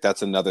spirit. Like,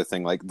 that's another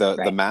thing. Like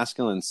the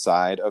masculine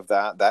side of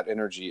that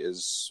energy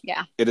is,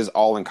 it is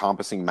all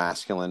encompassing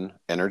masculine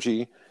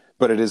energy,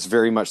 but it is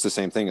very much the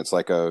same thing. It's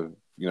like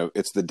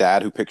it's the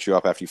dad who picks you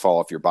up after you fall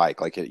off your bike.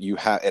 Like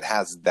it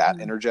has that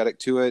energetic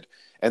to it.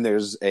 And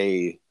there's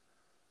a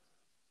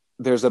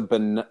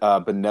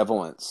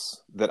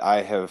benevolence that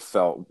I have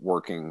felt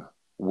working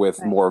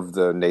with more of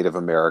the Native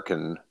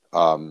American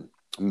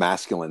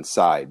masculine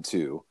side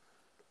too.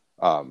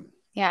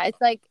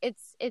 It's like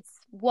it's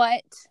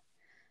what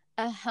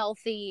a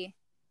healthy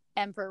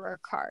emperor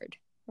card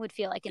would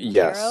feel like in the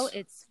tarot.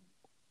 It's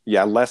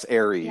less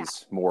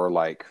Aries, more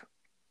like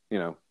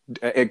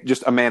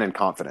just a man in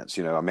confidence.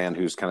 A man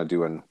who's kind of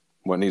doing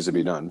what needs to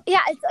be done.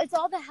 Yeah, it's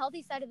all the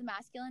healthy side of the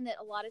masculine that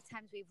a lot of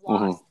times we've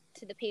lost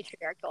to the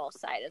patriarchal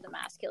side of the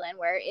masculine,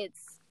 where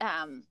it's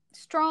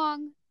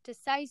strong,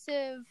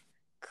 decisive,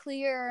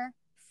 clear,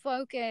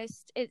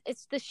 focused.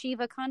 It's the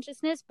Shiva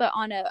consciousness, but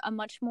on a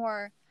much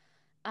more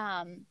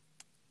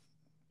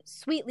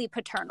sweetly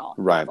paternal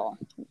level.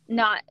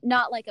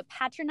 Not like a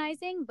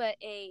patronizing, but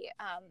a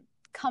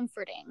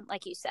comforting,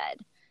 like you said,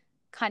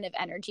 kind of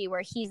energy,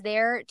 where he's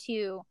there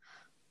to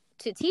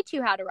teach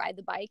you how to ride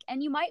the bike,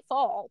 and you might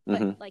fall,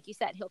 but like you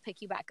said, he'll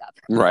pick you back up.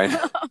 Right.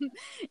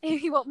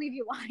 He won't leave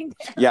you lying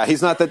there. Yeah,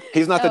 he's not the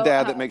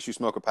dad that makes you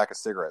smoke a pack of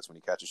cigarettes when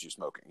he catches you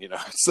smoking.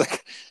 It's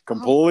like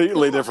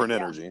completely different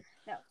energy.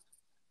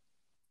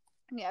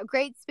 Yeah,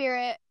 great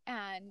spirit.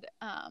 And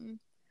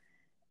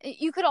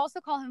you could also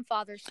call him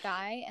Father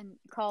Sky and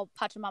call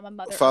Pachamama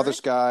Mother Father Earth.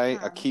 Sky,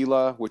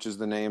 Aquila, which is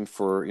the name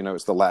for,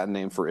 it's the Latin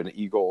name for an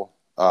eagle.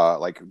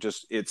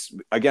 It's,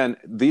 again,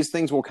 these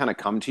things will kind of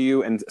come to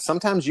you, and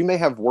sometimes you may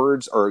have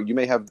words, or you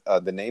may have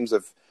the names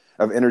of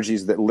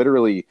energies that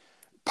literally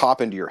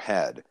pop into your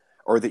head,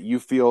 or that you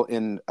feel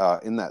in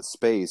that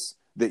space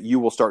that you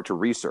will start to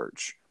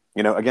research.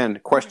 Again,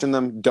 question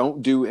them.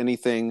 Don't do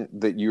anything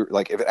that you're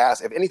like, if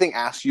anything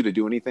asks you to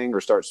do anything, or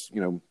starts,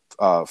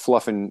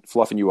 fluffing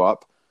you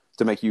up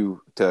to make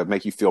you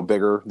feel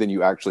bigger than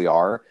you actually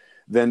are,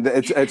 then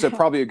it's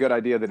probably a good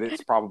idea that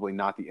it's probably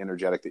not the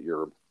energetic that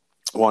you're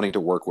wanting to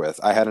work with.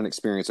 I had an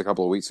experience a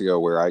couple of weeks ago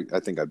where I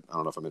think I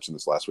don't know if I mentioned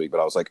this last week, but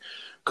I was like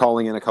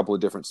calling in a couple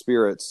of different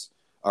spirits,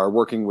 or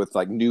working with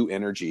like new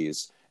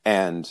energies,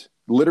 and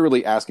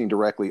literally asking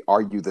directly,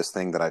 "Are you this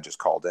thing that I just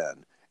called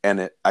in?"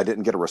 And I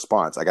didn't get a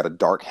response. I got a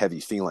dark, heavy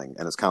feeling,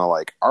 and it's kind of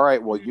like, "All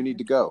right, well, you need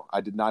to go.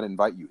 I did not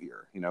invite you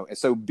here." You know, and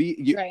so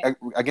Right.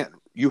 again,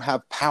 you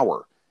have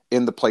power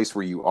in the place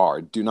where you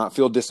are. Do not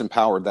feel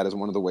disempowered. That is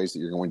one of the ways that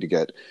you're going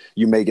to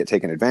you may get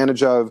taken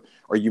advantage of,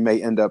 or you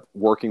may end up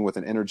working with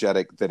an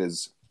energetic that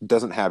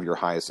doesn't have your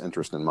highest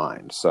interest in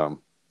mind. So,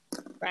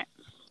 Right.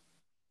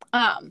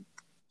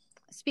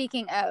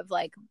 Speaking of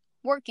like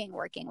working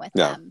with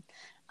yeah.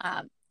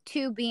 them,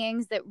 two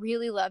beings that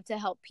really love to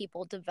help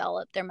people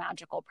develop their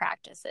magical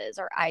practices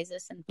are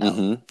Isis and Thoth.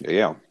 Mm-hmm.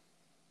 Yeah.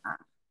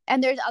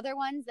 And there's other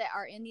ones that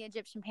are in the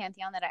Egyptian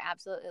pantheon that I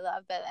absolutely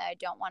love, but I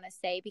don't want to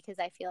say because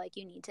I feel like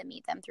you need to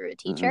meet them through a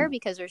teacher, Mm-hmm.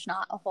 because there's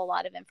not a whole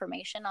lot of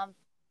information on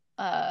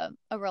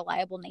a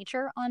reliable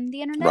nature on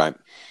the internet. Right.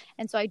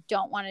 And so I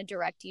don't want to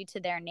direct you to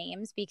their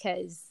names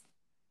because,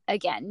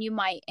 again, you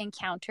might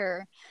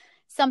encounter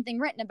something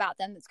written about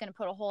them that's going to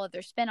put a whole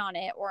other spin on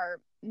it or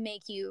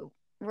make you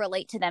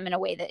relate to them in a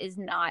way that is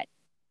not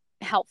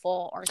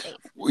helpful or safe.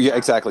 Yeah,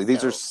 exactly.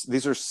 These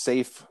are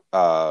safe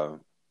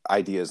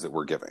ideas that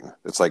we're giving.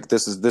 It's like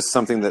this is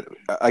something that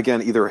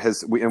again either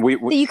has we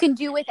that you can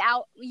do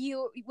without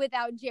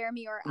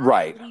Jeremy or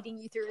right. I leading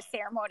you through a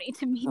ceremony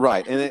to meet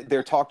right. them. And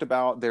they're talked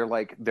about.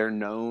 They're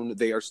known.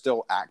 They are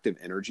still active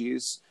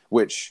energies,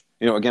 which,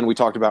 you know, again, we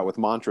talked about with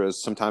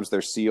mantras. Sometimes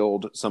they're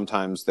sealed.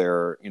 Sometimes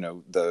they're, you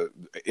know, the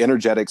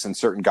energetics and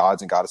certain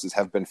gods and goddesses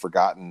have been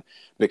forgotten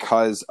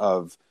because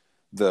of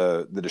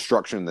the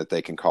destruction that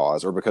they can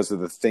cause, or because of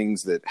the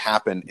things that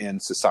happen in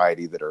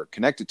society that are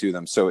connected to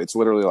them. So it's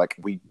literally like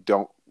we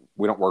don't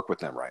work with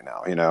them right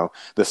now. You know,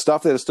 the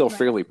stuff that is still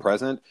fairly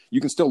present, you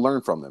can still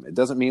learn from them. It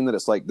doesn't mean that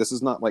it's like, this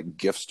is not like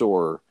gift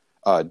store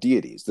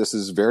deities. This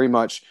is very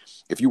much,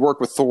 if you work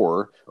with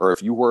Thor, or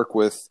if you work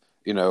with,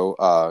 you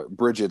know,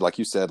 Bridget, like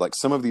you said, like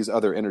some of these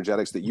other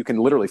energetics that you can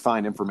literally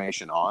find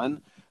information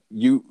on,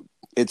 you're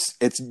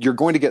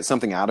going to get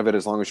something out of it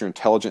as long as you're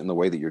intelligent in the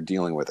way that you're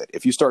dealing with it.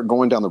 If you start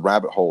going down the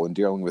rabbit hole and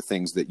dealing with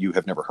things that you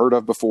have never heard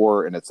of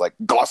before, and it's like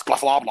gloss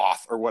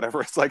glothlobloth or whatever,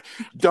 it's like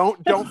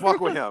don't fuck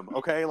with him,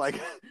 okay? Like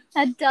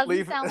that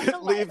doesn't sound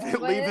like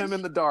leave him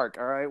in the dark.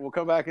 All right, we'll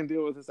come back and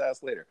deal with his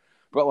ass later.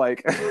 But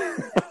like,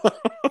 oh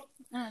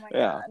my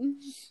god,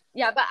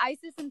 yeah. But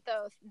Isis and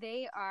Thoth,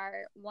 they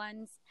are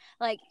ones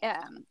like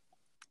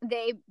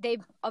they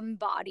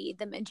embody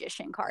the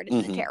magician card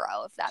in the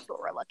tarot, if that's what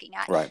we're looking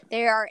at. Right.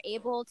 They are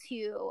able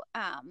to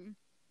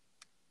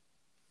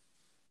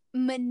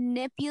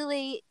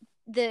manipulate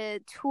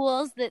the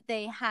tools that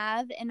they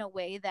have in a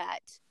way that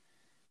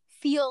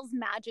feels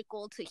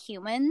magical to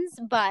humans,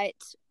 but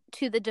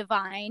to the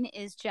divine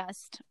is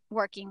just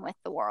working with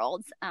the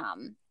worlds.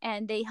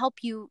 And they help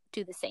you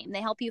do the same.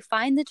 They help you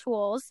find the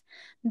tools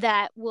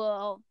that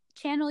will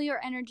channel your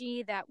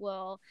energy, that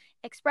will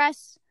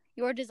express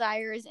your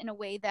desires in a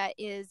way that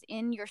is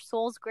in your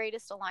soul's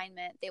greatest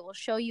alignment. They will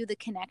show you the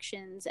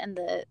connections and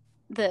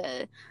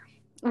the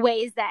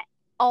ways that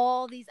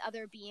all these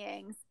other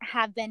beings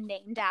have been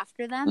named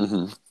after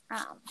them.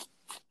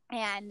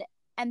 And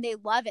they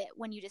love it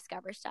when you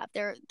discover stuff.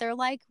 They're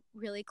like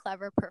really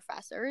clever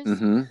professors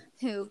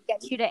who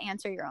get you to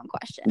answer your own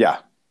questions.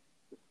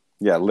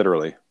 Yeah,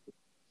 literally.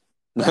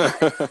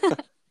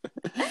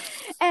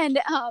 And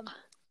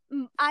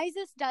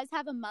Isis does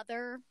have a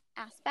mother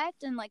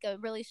aspect and like a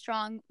really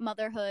strong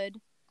motherhood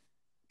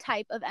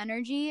type of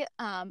energy,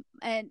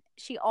 and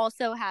she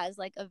also has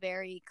like a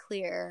very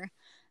clear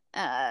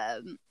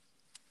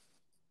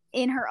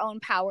in her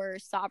own power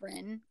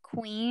sovereign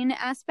queen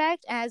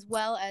aspect, as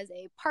well as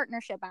a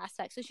partnership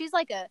aspect. So she's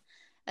like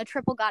a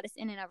triple goddess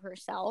in and of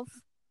herself,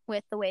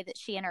 with the way that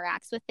she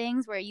interacts with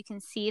things, where you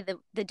can see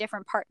the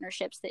different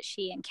partnerships that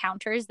she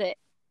encounters that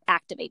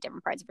activate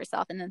different parts of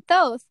herself. And then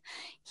Thoth,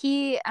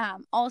 he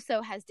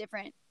also has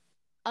different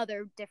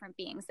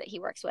beings that he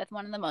works with.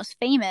 One of the most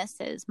famous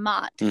is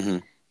Mot,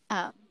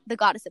 the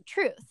goddess of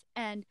truth.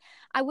 And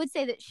I would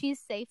say that she's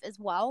safe as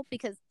well,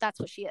 because that's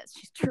what she is.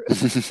 She's truth.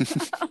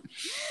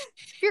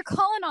 If you're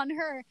calling on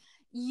her,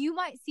 you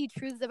might see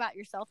truths about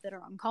yourself that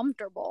are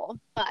uncomfortable,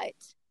 but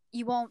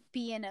you won't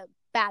be in a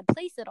bad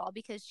place at all,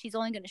 because she's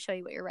only going to show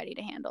you what you're ready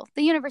to handle.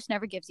 The universe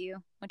never gives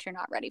you what you're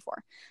not ready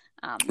for.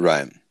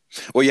 Right.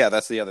 Well, yeah,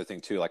 that's the other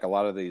thing too. Like a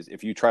lot of these,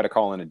 if you try to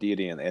call in a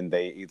deity and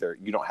they either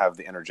you don't have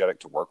the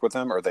energetic to work with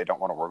them, or they don't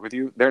want to work with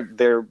you,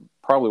 they're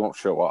probably won't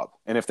show up.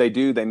 And if they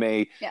do, they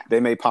may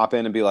pop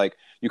in and be like,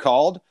 "You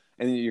called,"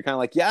 and you're kind of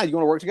like, "Yeah, you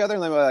want to work together?"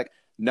 And they're like,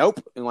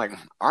 "Nope," and like,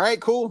 "All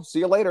right, cool, see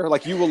you later."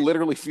 Like you will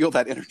literally feel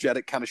that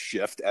energetic kind of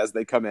shift as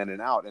they come in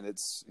and out, and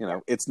it's, you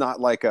know, it's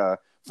not like a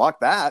fuck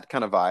that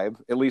kind of vibe.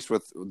 At least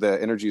with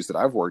the energies that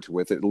I've worked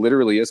with, it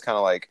literally is kind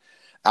of like,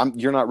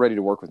 you're not ready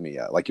to work with me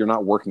yet. Like you're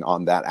not working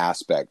on that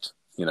aspect,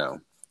 you know.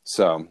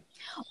 So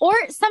Or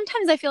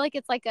sometimes I feel like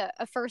it's like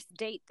a first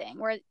date thing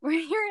where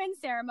you're in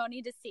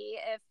ceremony to see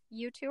if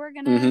you two are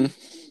gonna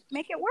Mm-hmm.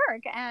 make it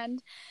work.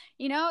 And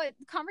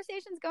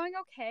conversation's going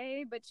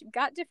okay, but you've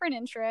got different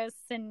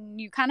interests and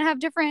you kind of have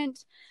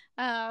different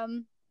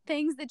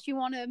things that you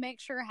want to make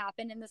sure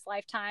happen in this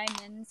lifetime.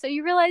 And so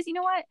you realize, you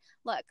know what?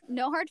 Look,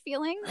 no hard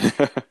feelings.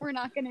 We're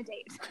not gonna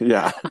date.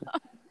 Yeah.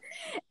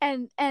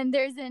 And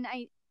there's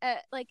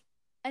like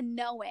a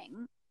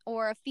knowing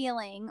or a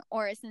feeling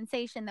or a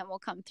sensation that will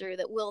come through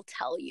that will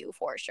tell you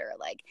for sure,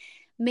 like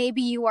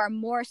maybe you are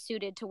more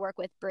suited to work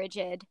with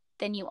Bridget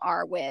than you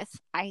are with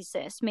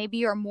Isis. Maybe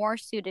you're more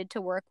suited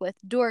to work with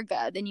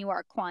Durga than you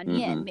are Kuan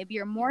Yin. Mm-hmm. Maybe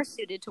you're more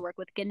suited to work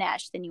with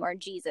Ganesh than you are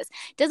Jesus.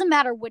 It doesn't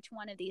matter which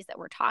one of these that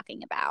we're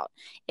talking about.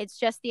 It's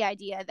just the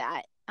idea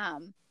that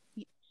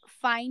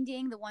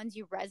finding the ones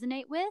you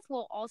resonate with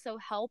will also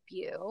help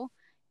you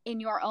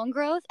in your own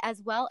growth,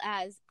 as well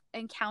as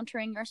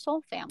encountering your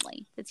soul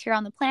family that's here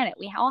on the planet.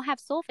 We all have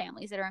soul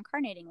families that are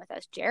incarnating with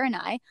us. Jer and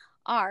I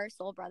are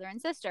soul brother and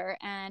sister,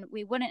 and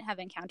we wouldn't have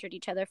encountered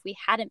each other if we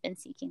hadn't been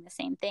seeking the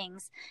same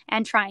things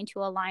and trying to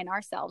align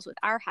ourselves with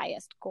our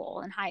highest goal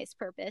and highest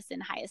purpose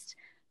and highest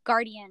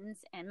guardians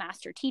and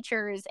master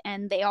teachers.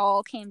 And they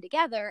all came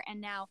together,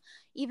 and now,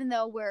 even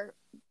though we're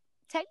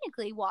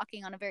technically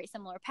walking on a very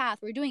similar path,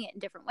 we're doing it in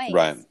different ways.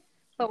 Right.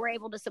 But we're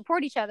able to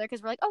support each other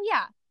because we're like, oh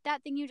yeah,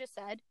 that thing you just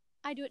said,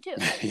 I do it too.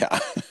 Yeah.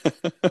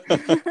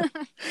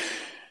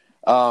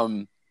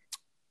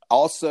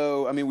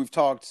 Also, I mean, we've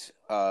talked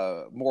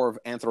more of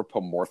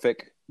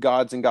anthropomorphic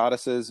gods and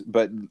goddesses,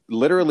 but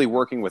literally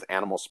working with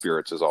animal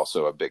spirits is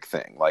also a big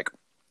thing. Like,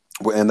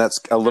 and that's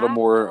a little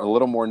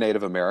more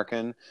Native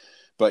American.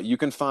 But you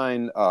can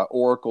find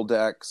oracle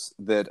decks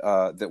that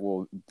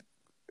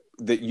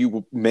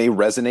you may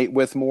resonate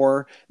with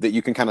more, that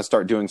you can kind of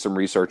start doing some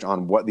research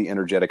on what the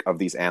energetic of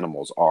these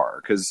animals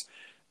are. Because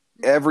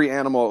every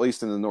animal, at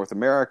least in the North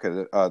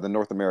American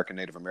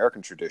Native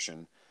American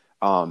tradition,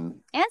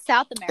 and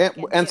South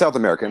American, and South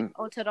American,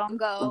 like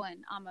Otorongo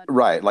and Amador.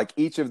 Right, like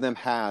each of them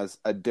has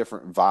a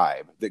different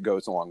vibe that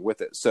goes along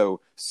with it.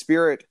 So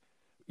spirit,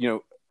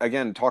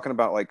 again, talking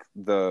about like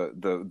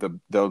the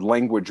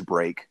language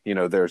break,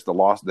 there's the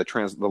loss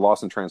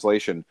in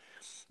translation.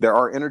 There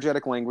are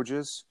energetic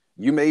languages.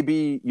 You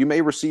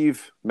may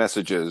receive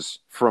messages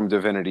from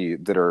divinity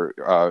that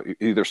are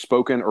either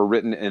spoken or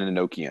written in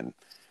Enochian.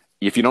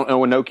 If you don't know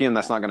Enochian,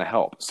 that's not going to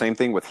help. Same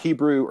thing with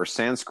Hebrew or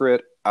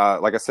Sanskrit.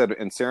 Like I said,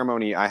 in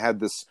ceremony, I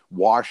had this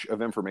wash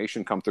of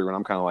information come through, and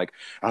I'm kind of like,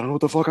 I don't know what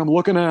the fuck I'm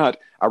looking at.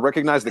 I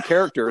recognize the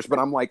characters, but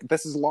I'm like,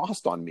 this is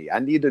lost on me. I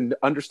need to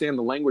understand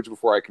the language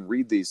before I can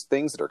read these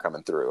things that are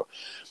coming through.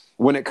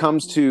 When it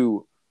comes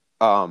to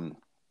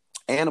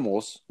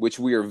animals, which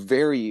we are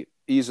very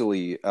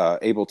easily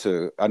able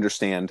to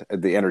understand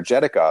the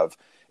energetic of,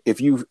 if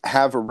you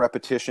have a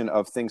repetition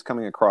of things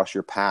coming across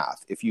your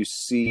path, if you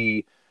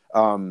see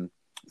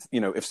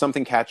if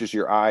something catches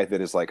your eye that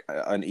is like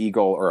an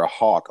eagle or a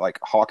hawk, like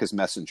hawk is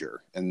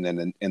messenger, and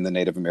then in the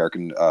Native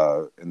American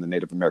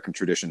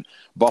tradition,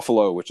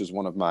 buffalo, which is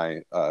one of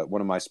my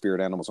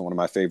spirit animals and one of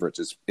my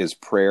favorites, is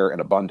prayer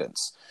and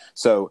abundance.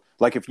 So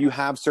like if you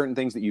have certain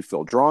things that you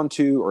feel drawn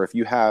to, or if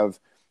you have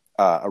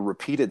a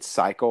repeated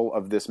cycle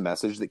of this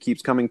message that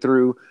keeps coming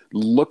through,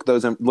 look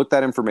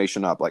that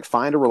information up. Like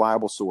find a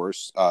reliable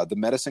source. The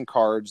medicine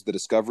cards, the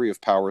discovery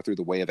of power through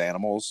the way of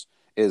animals,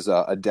 is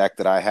a deck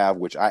that I have,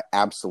 which I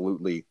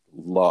absolutely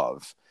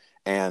love.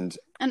 And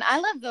I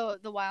love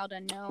the Wild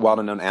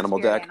Unknown Animal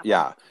deck. Animal.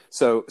 Yeah.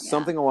 So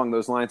something along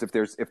those lines, if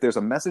there's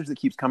a message that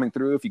keeps coming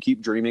through, if you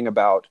keep dreaming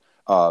about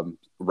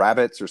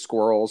rabbits or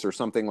squirrels or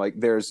something, like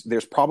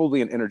there's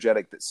probably an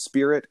energetic that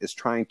spirit is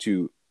trying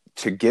to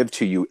give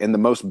to you in the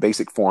most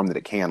basic form that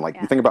it can. Like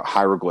you think about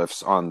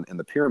hieroglyphs in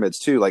the pyramids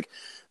too, like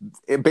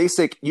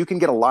you can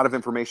get a lot of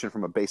information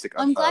from a basic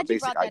I'm glad you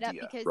brought that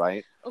idea, up, because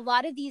right? A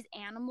lot of these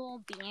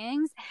animal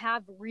beings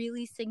have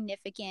really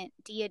significant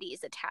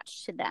deities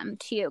attached to them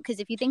too. Because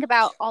if you think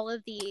about all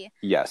of the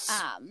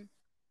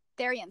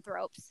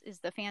therianthropes is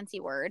the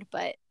fancy word,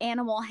 but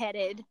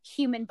animal-headed,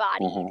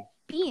 human-bodied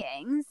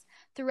beings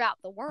throughout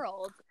the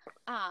world,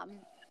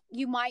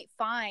 you might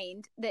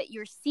find that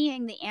you're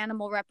seeing the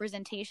animal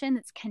representation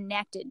that's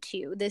connected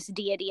to this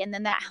deity, and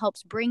then that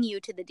helps bring you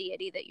to the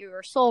deity that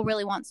your soul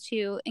really wants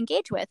to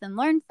engage with and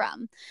learn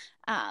from.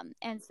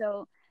 And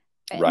so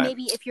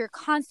maybe if you're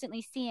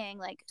constantly seeing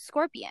like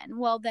scorpion,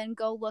 well, then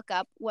go look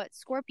up what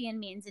scorpion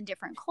means in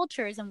different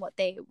cultures and what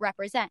they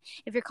represent.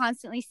 If you're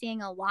constantly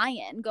seeing a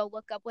lion, go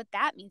look up what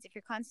that means. If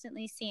you're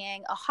constantly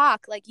seeing a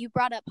hawk, like you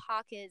brought up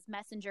hawk is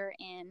messenger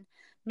in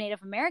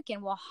Native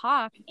American, well,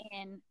 hawk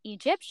in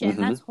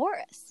Egyptian, that's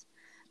Horus.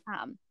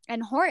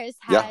 And Horus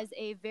has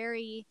a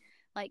very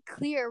like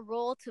clear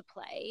role to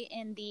play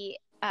in the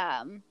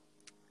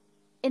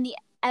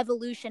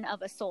evolution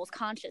of a soul's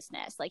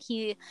consciousness. Like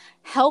he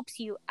helps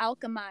you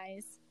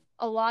alchemize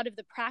a lot of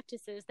the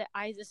practices that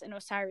Isis and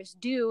Osiris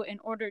do in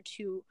order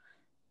to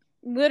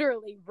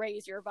literally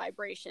raise your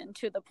vibration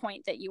to the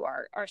point that you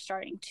are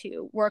starting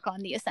to work on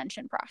the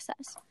ascension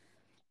process.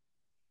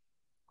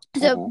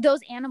 So those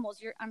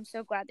animals, I'm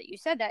so glad that you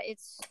said that.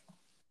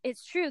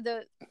 It's true.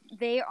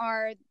 They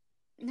are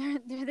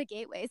they're the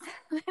gateways,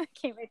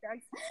 gateway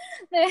drugs.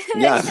 They're the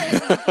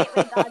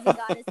gateway gods and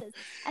goddesses,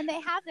 and they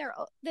have their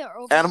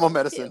animal overlords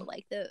medicine, too,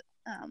 like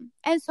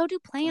and so do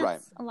plants. Right.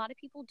 A lot of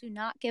people do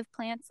not give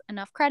plants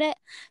enough credit.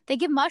 They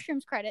give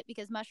mushrooms credit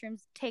because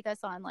mushrooms take us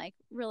on like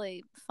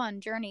really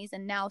fun journeys,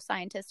 and now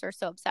scientists are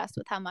so obsessed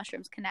with how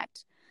mushrooms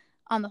connect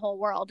on the whole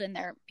world in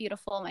their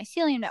beautiful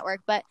mycelium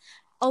network. But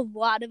a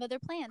lot of other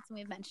plants, and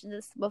we've mentioned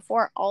this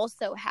before,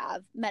 also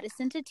have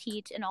medicine to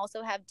teach and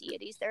also have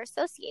deities they're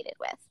associated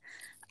with.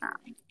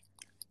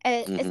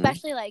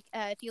 Especially like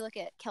if you look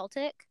at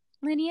Celtic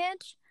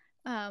lineage,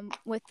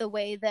 with the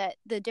way that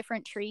the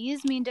different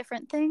trees mean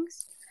different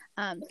things.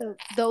 So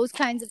those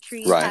kinds of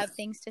trees Right. have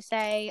things to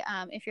say.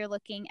 If you're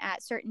looking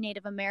at certain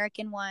Native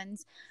American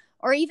ones,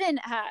 or even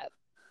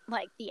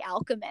like the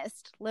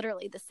alchemist,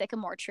 literally the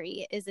sycamore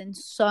tree is in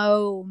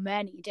so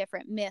many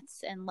different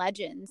myths and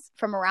legends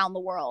from around the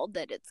world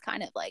that it's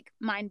kind of like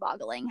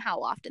mind-boggling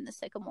how often the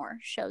sycamore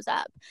shows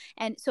up.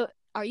 And so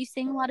are you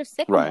seeing a lot of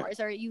sycamores? Right.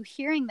 Are you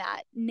hearing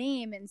that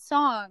name in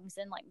songs?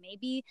 And like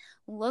maybe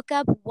look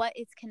up what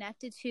it's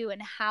connected to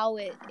and how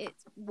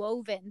it's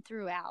woven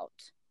throughout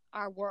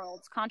our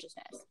world's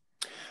consciousness.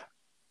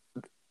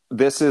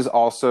 This is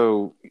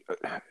also,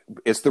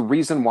 it's the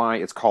reason why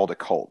it's called a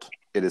cult.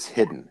 It is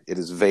hidden. It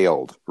is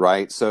veiled,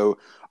 right? So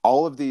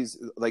all of these,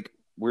 like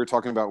we were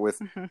talking about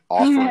with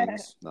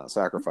offerings, not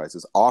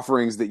sacrifices,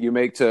 offerings that you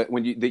make to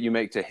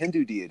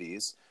Hindu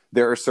deities.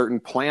 There are certain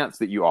plants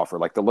that you offer,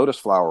 like the lotus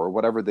flower or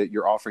whatever, that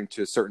you're offering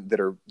to certain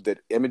that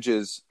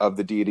images of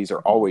the deities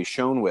are always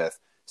shown with.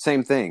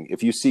 Same thing.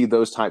 If you see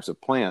those types of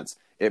plants,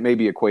 it may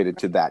be equated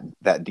to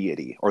that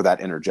deity or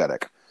that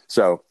energetic.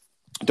 So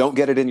don't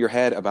get it in your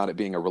head about it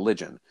being a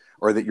religion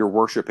or that you're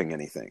worshiping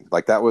anything.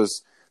 Like that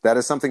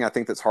is something I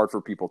think that's hard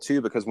for people too,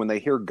 because when they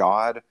hear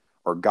God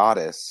or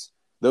goddess,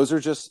 those are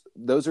just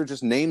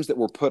names that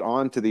were put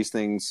onto these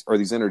things or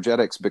these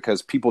energetics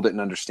because people didn't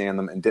understand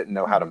them and didn't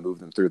know how to move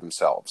them through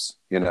themselves,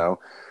 And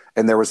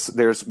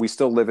we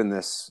still live in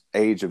this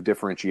age of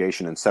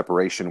differentiation and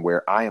separation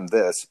where I am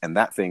this and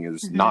that thing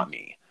is not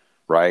me,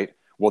 right?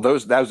 Well,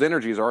 those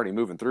energies are already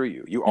moving through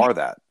you. You are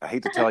that. I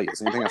hate to tell you.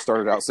 Same thing I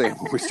started out saying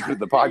when we started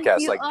the podcast.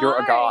 You're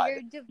a god.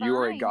 You're divine, you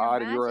are a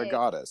god and you're a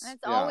goddess.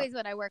 That's always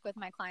what I work with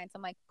my clients.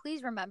 I'm like,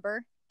 please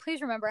remember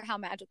how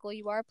magical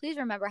you are. Please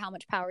remember how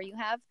much power you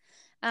have.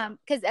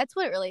 Because that's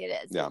what really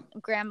it is. Yeah.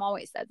 Graham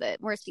always says it.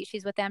 We're a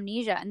species with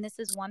amnesia. And this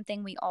is one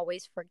thing we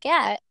always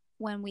forget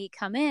when we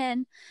come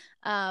in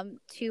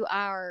to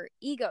our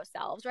ego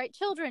selves, right?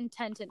 Children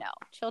tend to know.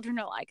 Children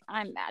are like,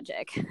 I'm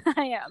magic.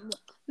 I am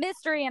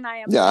mystery and I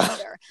am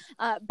wonder.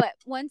 But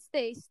once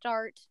they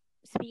start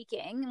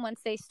speaking, once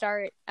they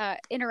start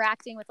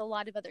interacting with a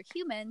lot of other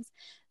humans,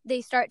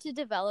 they start to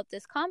develop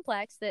this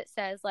complex that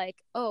says like,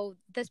 oh,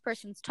 this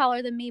person's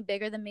taller than me,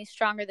 bigger than me,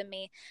 stronger than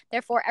me.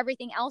 Therefore,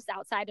 everything else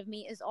outside of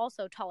me is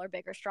also taller,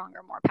 bigger,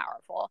 stronger, more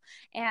powerful.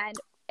 And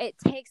it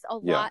takes a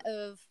lot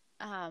of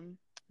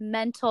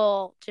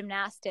mental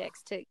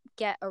gymnastics to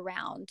get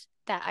around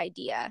that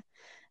idea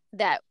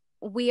that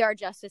we are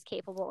just as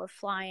capable of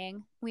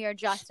flying. We are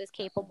just as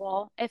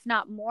capable, if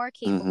not more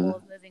capable,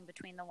 of moving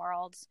between the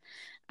worlds.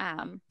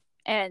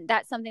 And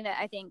that's something that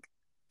I think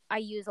I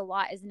use a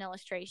lot as an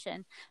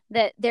illustration,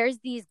 that there's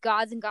these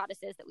gods and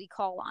goddesses that we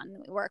call on,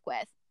 that we work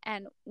with,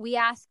 and we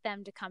ask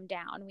them to come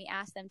down. We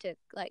ask them to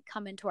like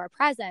come into our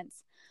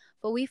presence,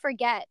 but we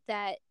forget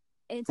that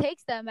it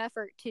takes them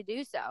effort to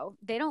do so.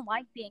 They don't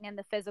like being in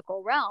the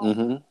physical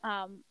realm.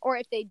 Or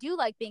if they do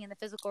like being in the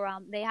physical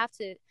realm, they have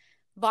to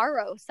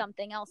borrow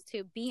something else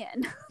to be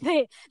in.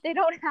 They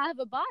don't have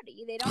a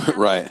body. They don't have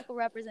a physical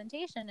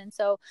representation. And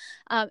so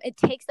it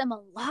takes them a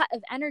lot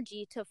of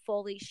energy to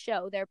fully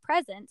show their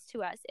presence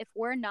to us if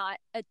we're not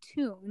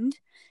attuned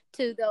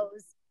to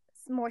those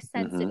more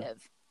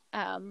sensitive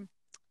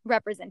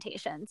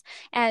representations.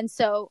 And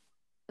so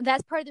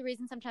that's part of the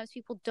reason sometimes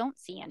people don't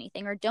see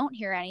anything or don't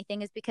hear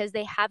anything, is because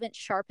they haven't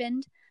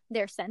sharpened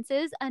their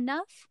senses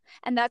enough.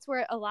 And that's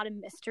where a lot of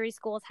mystery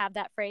schools have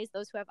that phrase,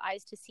 those who have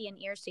eyes to see and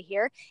ears to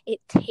hear. It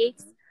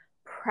takes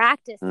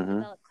practice to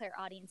develop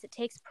clairaudience. It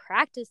takes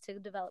practice to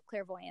develop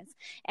clairvoyance.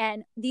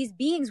 And these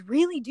beings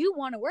really do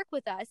want to work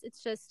with us.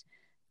 It's just,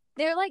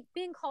 they're like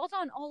being called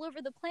on all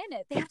over the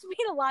planet. They have to be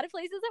in a lot of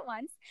places at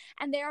once,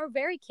 and they are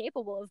very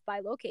capable of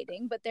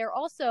bilocating, but they're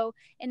also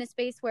in a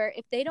space where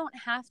if they don't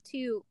have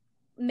to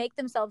make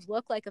themselves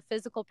look like a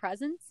physical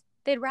presence,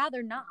 they'd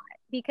rather not,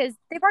 because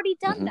they've already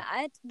done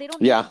that. They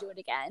don't need to do it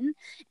again.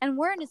 And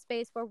we're in a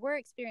space where we're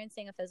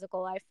experiencing a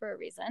physical life for a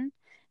reason,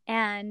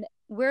 and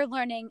we're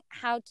learning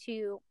how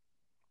to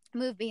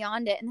move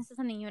beyond it. And this is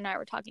something you and I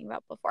were talking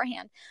about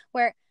beforehand,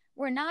 where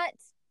we're not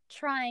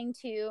trying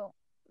to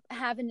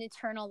have an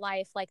eternal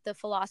life like the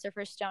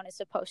Philosopher's Stone is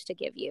supposed to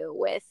give you,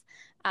 with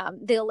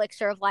the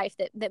elixir of life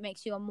that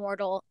makes you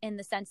immortal, in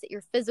the sense that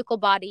your physical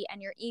body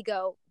and your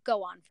ego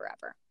go on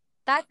forever.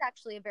 That's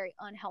actually a very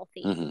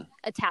unhealthy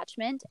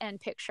attachment and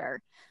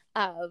picture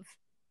of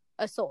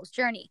a soul's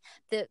journey.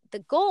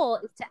 The goal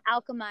is to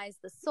alchemize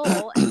the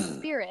soul and the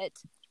spirit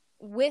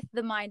with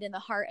the mind and the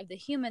heart of the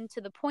human,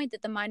 to the point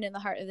that the mind and the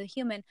heart of the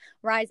human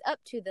rise up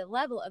to the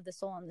level of the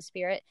soul and the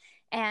spirit.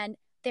 And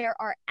there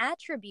are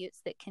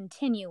attributes that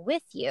continue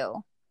with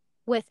you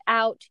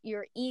without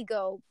your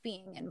ego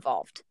being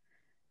involved.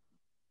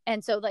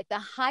 And so like the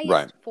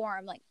highest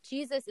form, like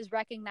Jesus is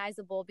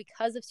recognizable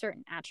because of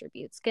certain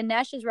attributes.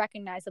 Ganesh is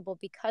recognizable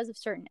because of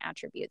certain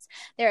attributes.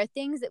 There are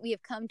things that we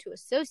have come to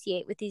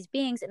associate with these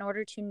beings in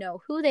order to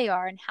know who they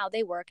are and how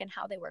they work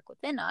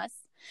within us.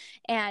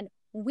 And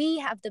we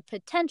have the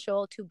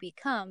potential to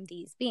become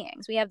these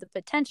beings. We have the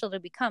potential to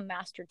become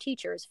master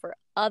teachers for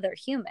other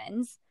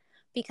humans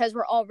because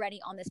we're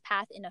already on this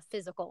path in a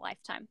physical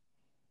lifetime.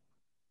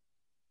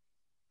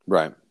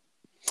 Right.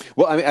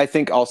 Well, I mean, I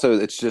think also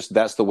it's just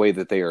that's the way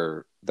that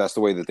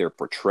they're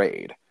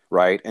portrayed,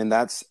 right? And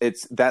that's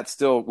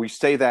still, we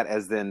say that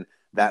as then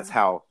that's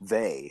how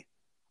they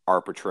are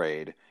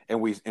portrayed,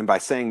 and by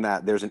saying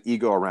that, there's an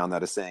ego around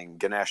that, is saying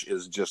Ganesh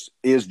is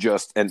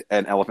just an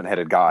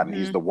elephant-headed god, and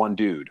he's the one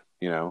dude,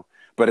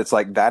 But it's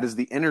like that is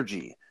the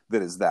energy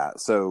that is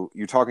that. So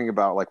you're talking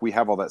about like we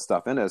have all that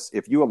stuff in us.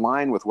 If you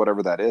align with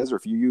whatever that is, or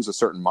if you use a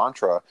certain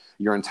mantra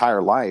your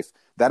entire life,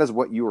 that's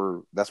what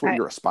you're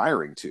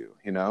aspiring to,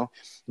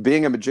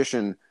 being a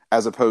magician,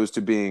 as opposed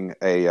to being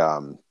a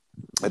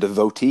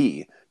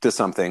devotee to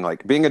something.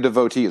 Like being a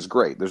devotee is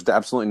great. There's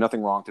absolutely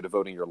nothing wrong to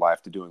devoting your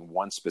life to doing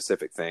one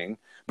specific thing.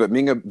 But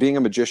being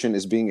a magician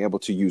is being able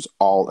to use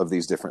all of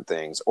these different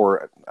things,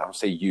 or I'll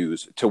say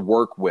to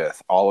work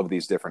with all of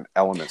these different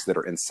elements that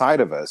are inside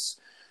of us,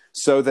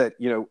 so that,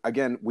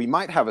 again, we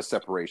might have a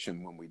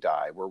separation when we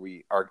die where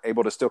we are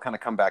able to still kind of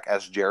come back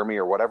as Jeremy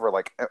or whatever.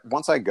 Like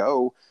once I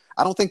go,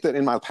 I don't think that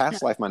in my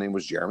past life my name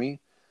was Jeremy.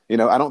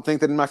 I don't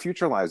think that in my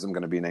future lives I'm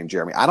going to be named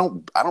Jeremy. I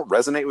don't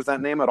resonate with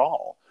that name at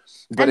all.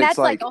 But and it's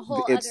like a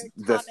whole it's other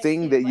the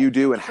thing too, that you like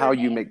do and how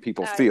you make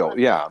people feel.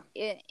 Yeah.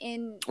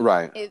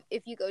 Right.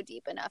 If you go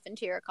deep enough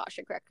into your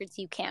Akashic records,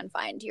 you can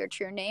find your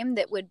true name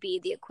that would be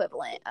the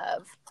equivalent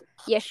of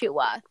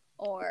Yeshua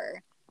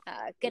or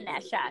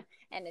Ganesha.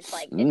 And it's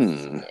like,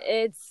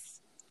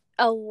 it's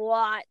a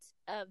lot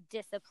of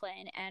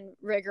discipline and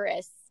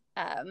rigorous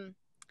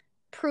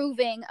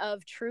proving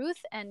of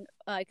truth and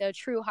like a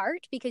true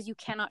heart, because you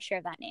cannot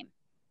share that name.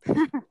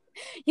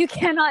 You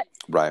cannot.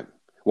 Right.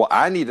 Well,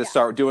 I need to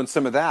start doing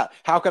some of that.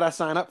 How could I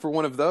sign up for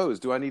one of those?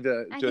 Do I need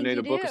to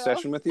book a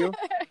session with you?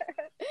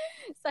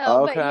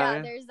 But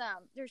yeah,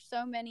 there's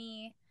so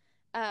many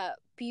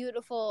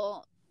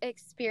beautiful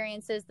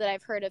experiences that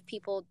I've heard of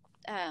people.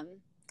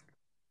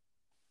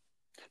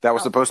 That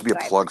was supposed to be a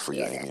plug for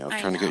you, Amy. I was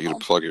trying to get you to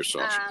plug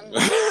yourself.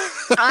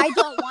 I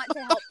don't want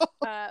to help.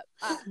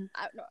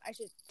 No, I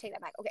should take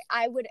that back. Okay,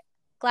 I would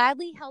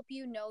gladly help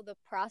you know the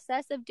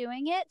process of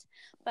doing it,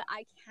 but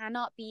I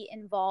cannot be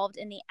involved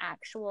in the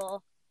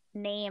actual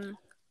name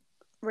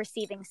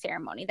receiving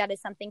ceremony. That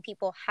is something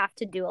people have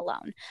to do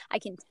alone. I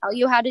can tell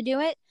you how to do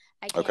it.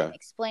 I can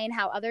explain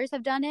how others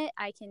have done it.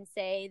 I can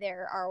say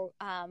there are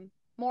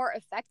more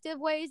effective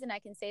ways, and I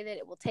can say that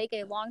it will take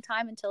a long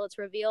time until it's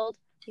revealed,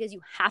 because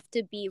you have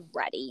to be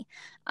ready.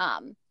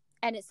 And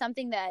it's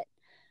something that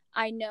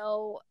I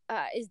know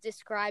is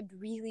described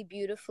really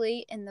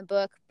beautifully in the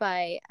book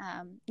by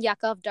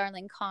Yakov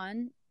Darling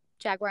Khan,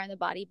 Jaguar in the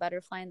Body,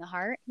 Butterfly in the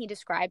Heart. He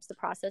describes the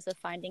process of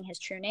finding his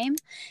true name,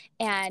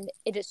 and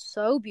it is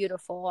so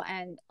beautiful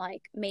and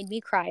like made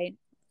me cry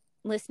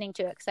listening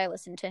to it, because I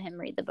listened to him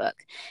read the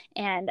book.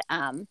 And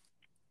I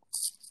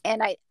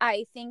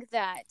think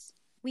that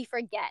we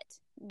forget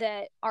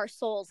that our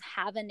souls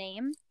have a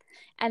name,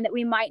 and that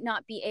we might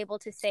not be able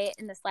to say it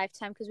in this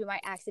lifetime because we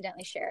might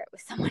accidentally share it with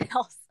someone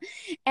else.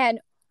 And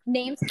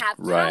names have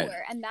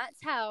power. And that's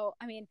how,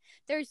 I mean,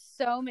 there's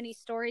so many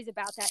stories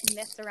about that in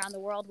myths around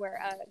the world,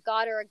 where a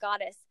god or a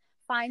goddess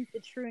finds the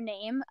true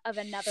name of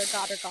another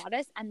god or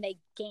goddess and they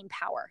gain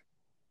power.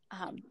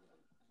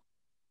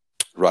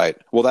 Right.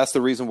 Well, that's the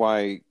reason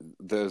why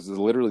there's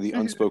literally the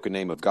unspoken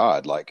name of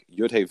God, like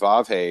Yud-He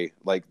Vav-He,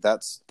 like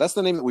that's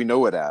the name that we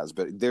know it as,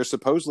 but there's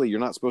supposedly, you're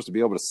not supposed to be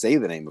able to say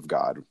the name of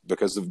God,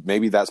 because of,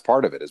 maybe that's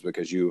part of it, is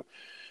because you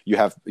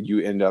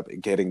end up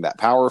getting that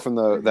power from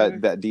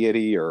that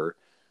deity, or,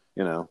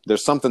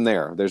 there's something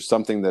there. There's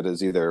something that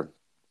is either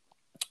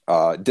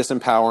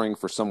disempowering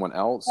for someone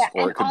else,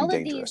 or it could be dangerous. All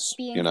of these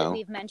beings that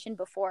we've mentioned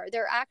before,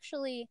 they're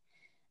actually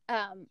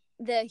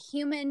the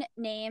human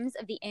names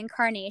of the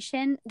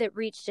incarnation that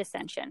reached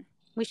ascension.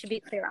 We should be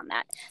clear on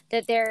that.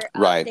 That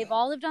they've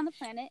all lived on the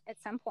planet at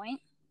some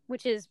point,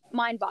 which is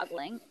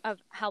mind-boggling of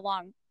how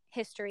long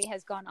history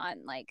has gone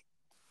on, like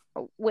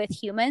with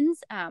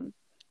humans.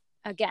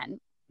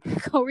 Again,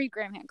 go read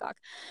Graham Hancock.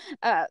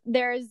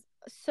 There's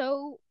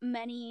so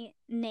many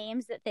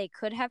names that they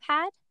could have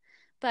had,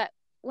 but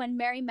when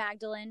Mary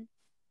Magdalene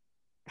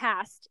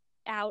passed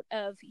out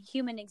of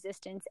human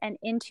existence and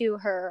into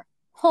her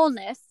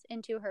wholeness,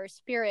 into her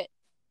spirit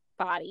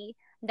body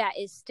that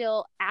is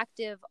still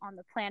active on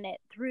the planet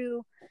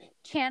through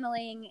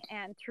channeling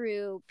and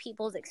through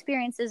people's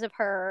experiences of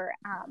her,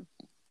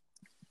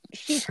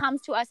 she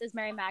comes to us as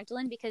Mary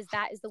Magdalene because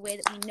that is the way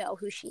that we know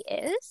who she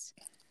is.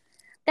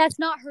 That's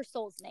not her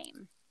soul's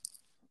name.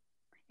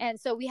 And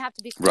so we have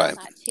to be clear on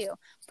that too.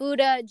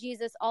 Buddha,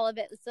 Jesus, all of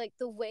it, it's like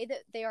the way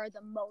that they are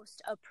the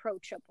most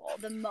approachable,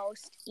 the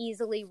most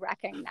easily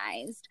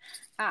recognized,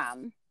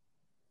 and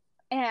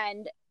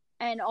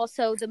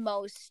also the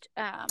most,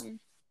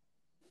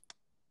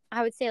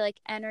 I would say, like,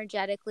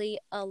 energetically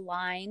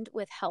aligned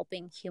with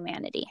helping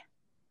humanity.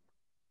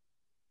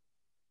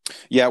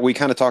 Yeah, we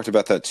kind of talked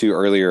about that too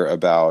earlier,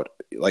 about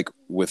like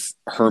with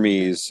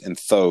Hermes and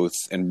Thoth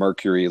and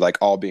Mercury, like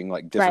all being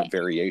like different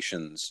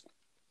variations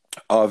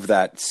of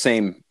that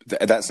same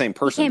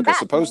person, because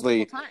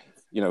supposedly,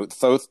 you know,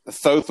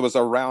 Thoth was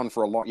around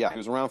for a long, he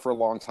was around for a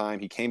long time.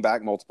 He came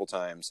back multiple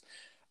times.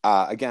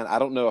 Again, I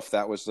don't know if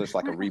that was just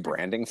like a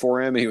rebranding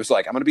for him. He was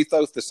like, I'm going to be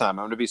Thoth this time.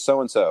 I'm going to be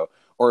so-and-so.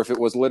 Or if it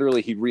was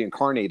literally he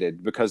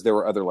reincarnated because there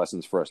were other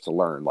lessons for us to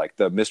learn. Like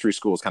the mystery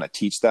schools kind of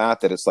teach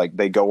that it's like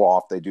they go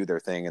off, they do their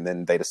thing, and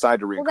then they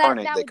decide to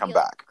reincarnate, that they come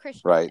back.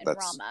 Krishna, right?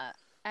 That's Rama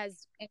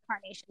as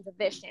incarnations of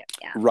Vishnu.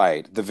 Yeah.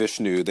 Right. The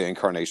Vishnu, the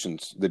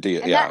incarnations, the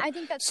deity. I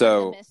think that's one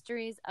of the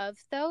mysteries of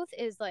Thoth,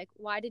 is like,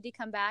 why did he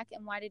come back,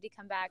 and why did he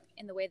come back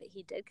in the way that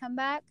he did come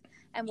back?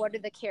 And what are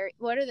the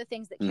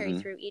things that carry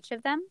through each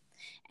of them?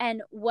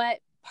 And what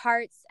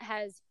parts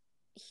has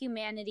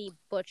humanity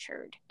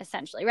butchered,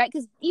 essentially, right?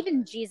 Because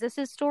even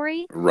Jesus's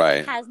story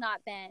has not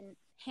been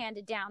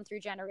handed down through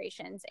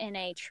generations in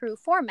a true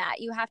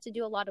format. You have to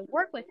do a lot of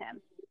work with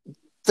him.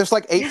 There's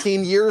like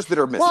 18 years that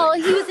are missing. Well,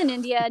 he was in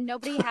India.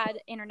 Nobody had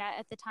internet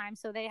at the time,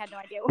 so they had no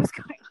idea what was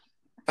going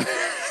on.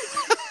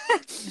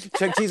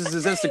 Check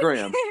Jesus'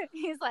 Instagram.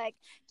 He's like,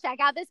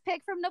 check out this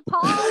pic from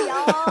Nepal,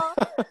 y'all.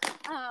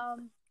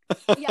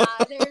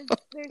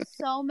 There's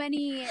so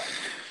many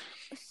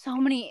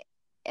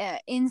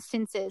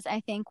instances, I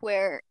think,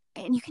 where,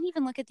 and you can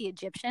even look at the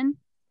Egyptian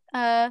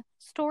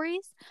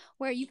stories,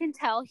 where you can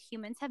tell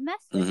humans have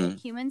messed with it.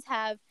 Humans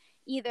have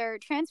either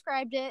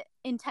transcribed it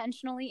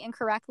intentionally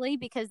incorrectly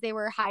because they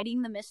were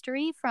hiding the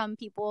mystery from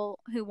people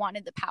who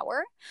wanted the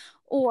power,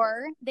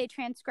 or they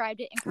transcribed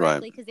it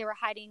incorrectly because they were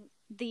hiding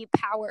the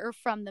power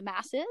from the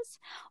masses,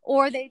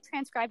 or they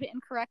transcribed it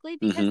incorrectly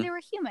because they were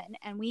human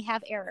and we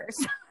have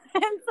errors.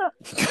 And so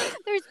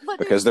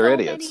because they're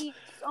idiots.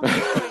 So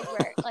many stories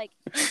where, like,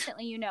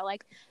 instantly, you know,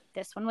 like,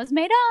 this one was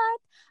made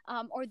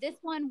up, or this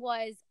one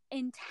was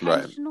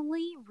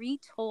intentionally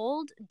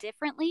retold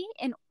differently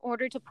in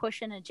order to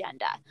push an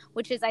agenda,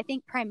 which is, I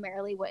think,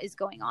 primarily what is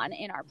going on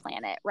in our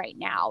planet right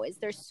now. Is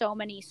there's so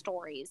many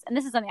stories, and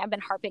this is something I've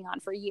been harping on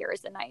for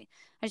years, and I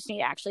just need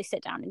to actually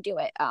sit down and do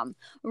it.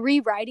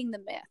 Rewriting the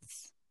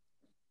myths,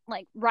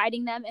 like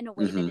writing them in a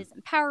way that is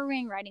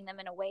empowering, writing them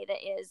in a way that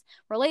is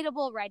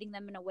relatable, writing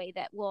them in a way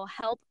that will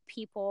help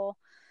people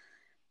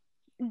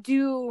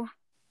do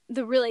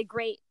the really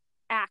great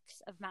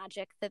acts of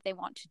magic that they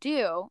want to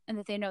do and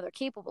that they know they're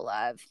capable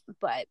of,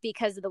 but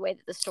because of the way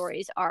that the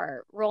stories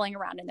are rolling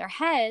around in their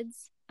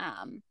heads,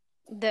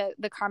 the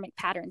karmic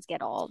patterns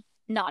get all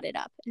knotted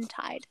up and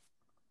tied.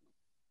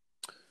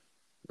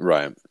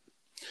 Right.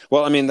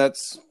 Well, I mean,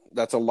 that's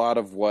a lot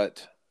of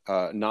what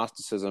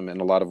Gnosticism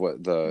and a lot of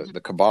what the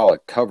Kabbalah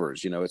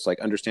covers. You know, it's like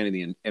understanding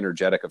the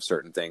energetic of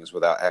certain things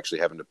without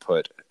actually having to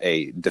put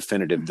a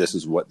definitive this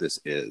is what this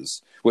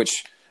is,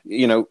 which,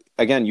 you know,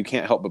 again, you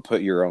can't help but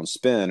put your own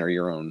spin or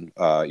your own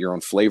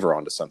flavor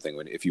onto something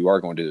if you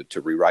are going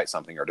to rewrite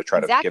something or to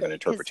try to give an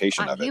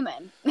interpretation of it.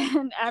 Human.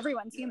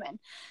 Everyone's human.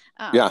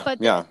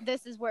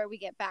 This is where we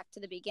get back to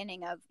the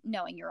beginning of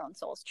knowing your own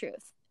soul's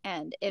truth.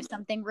 And if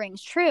something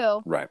rings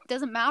true, it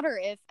doesn't matter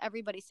if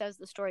everybody says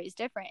the story is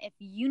different. If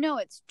you know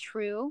it's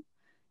true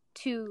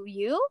to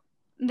you,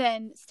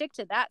 then stick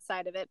to that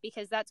side of it,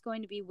 because that's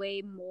going to be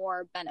way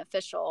more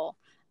beneficial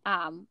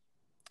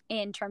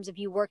in terms of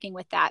you working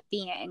with that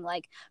being.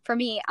 Like, for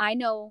me, I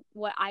know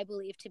what I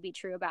believe to be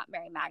true about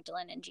Mary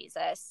Magdalene and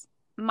Jesus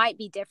might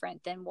be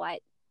different than what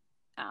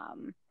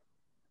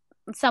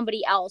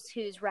somebody else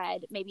who's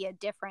read maybe a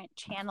different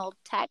channeled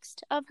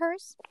text of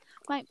hers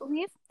might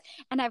believe.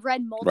 And I've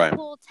read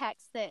multiple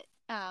texts that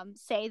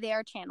say they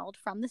are channeled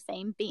from the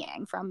same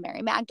being, from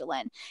Mary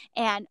Magdalene,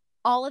 and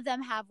all of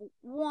them have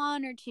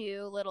one or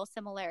two little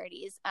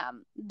similarities.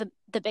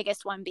 The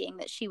biggest one being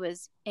that she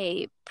was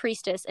a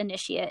priestess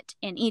initiate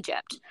in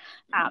Egypt.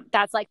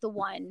 That's like the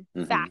one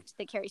fact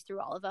that carries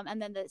through all of them.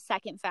 And then the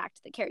second fact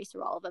that carries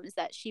through all of them is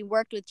that she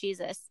worked with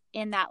Jesus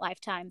in that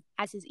lifetime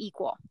as his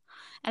equal.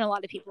 And a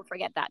lot of people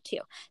forget that too.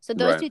 So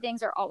those two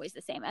things are always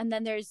the same. And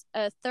then there's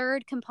a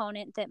third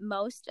component that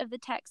most of the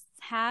texts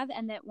have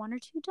and that one or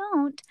two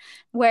don't,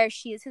 where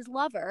she is his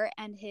lover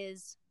and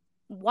his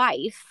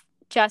wife,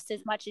 just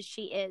as much as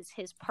she is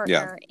his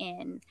partner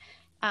in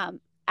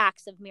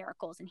acts of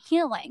miracles and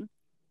healing.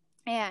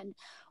 And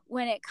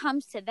when it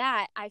comes to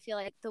that, I feel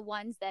like the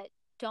ones that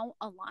don't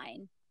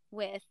align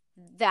with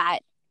that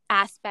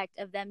aspect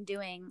of them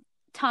doing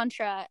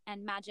tantra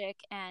and magic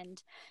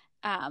and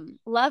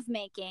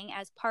lovemaking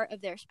as part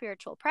of their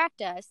spiritual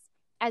practice,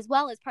 as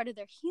well as part of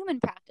their human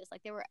practice,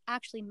 like they were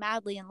actually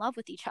madly in love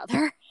with each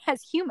other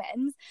as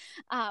humans,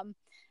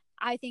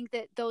 I think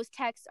that those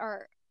texts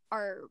are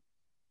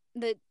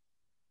the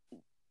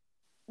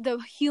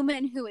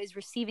human who is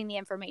receiving the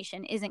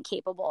information isn't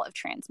capable of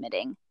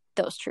transmitting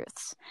those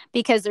truths,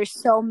 because there's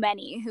so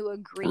many who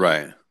agree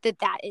Right.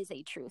 that is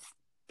a truth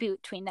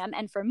between them.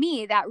 And for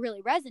me, that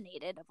really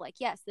resonated of like,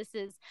 yes, this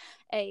is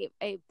a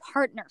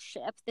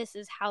partnership. This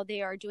is how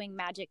they are doing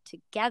magic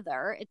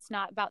together. It's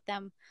not about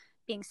them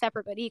being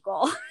separate but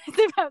equal.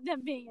 It's about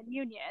them being in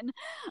union.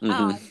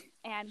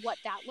 And what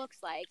that looks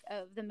like,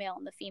 of the male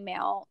and the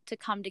female to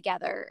come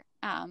together,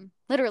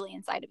 literally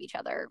inside of each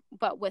other,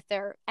 but with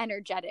their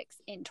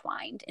energetics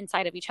entwined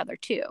inside of each other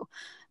too.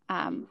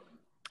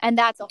 And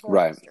that's a whole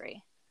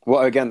history. Well,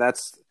 again,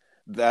 that's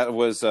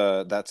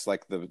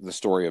like the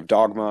story of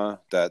Dogma.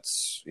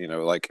 That's,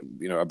 like,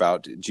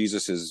 about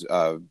Jesus's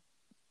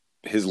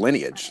his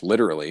lineage,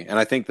 literally. And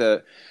I think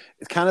that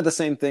it's kind of the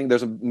same thing.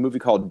 There's a movie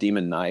called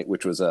Demon Knight,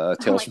 which was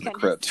Tales from the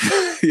Crypt,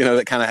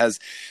 that kind of has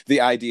the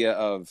idea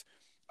of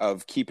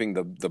keeping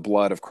the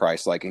blood of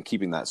Christ, like, and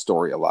keeping that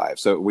story alive.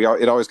 So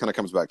it always kind of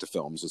comes back to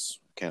films. Just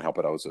can't help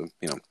it. I was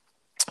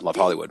love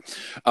Hollywood.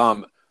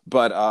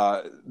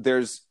 But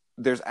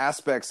there's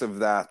aspects of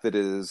that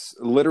is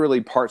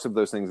literally parts of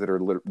those things that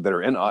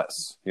are in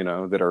us,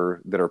 that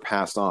are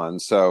passed on.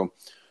 So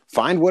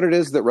find what it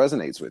is that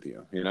resonates with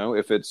you.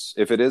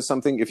 If it is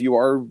something, if you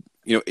are,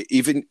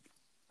 even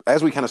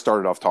as we kind of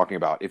started off talking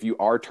about, if you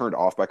are turned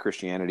off by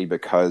Christianity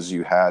because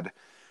you had,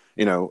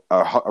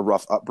 a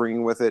rough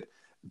upbringing with it,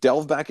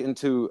 delve back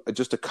into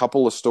just a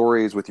couple of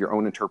stories with your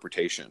own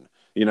interpretation,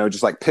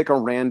 just like pick a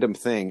random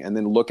thing and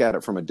then look at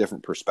it from a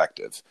different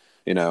perspective,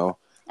 And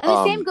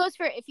the same goes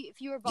for if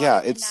you were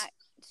brought in that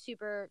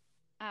super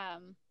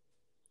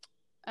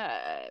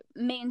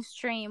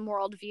mainstream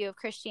worldview of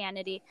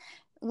Christianity.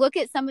 Look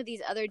at some of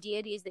these other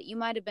deities that you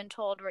might have been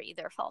told were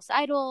either false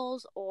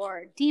idols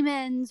or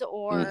demons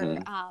or,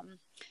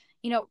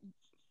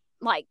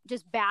 like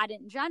just bad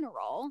in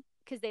general,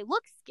 because they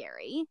look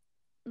scary.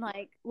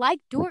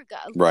 Like Durga.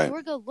 Right.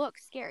 Durga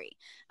looks scary.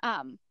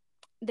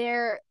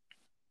 They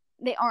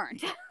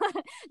aren't.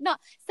 No,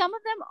 some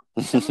of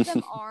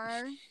them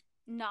are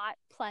not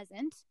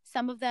pleasant.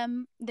 Some of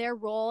them, their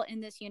role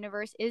in this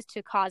universe is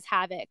to cause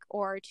havoc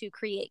or to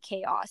create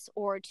chaos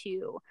or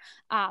to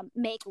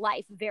make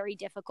life very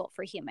difficult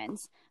for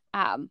humans.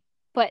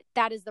 But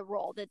that is the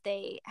role that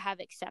they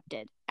have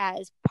accepted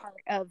as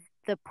part of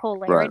the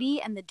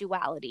polarity and the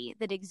duality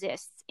that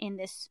exists in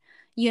this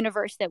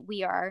universe that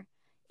we are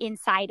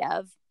inside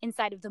of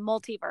the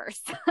multiverse.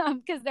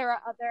 Because there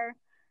are other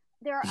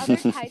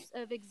types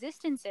of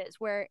existences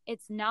where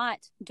it's not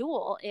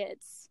dual,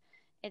 it's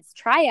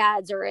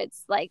triads, or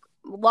it's like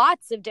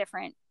lots of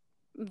different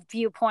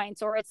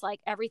viewpoints, or it's like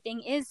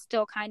everything is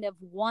still kind of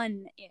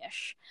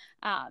one-ish,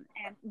 and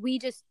we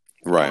just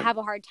have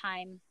a hard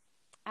time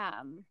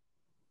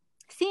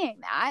seeing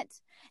that.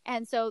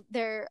 And so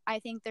I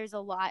think there's a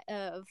lot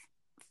of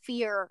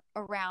fear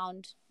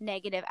around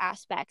negative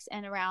aspects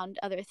and around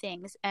other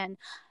things, and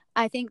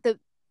I think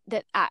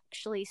that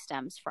actually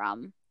stems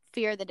from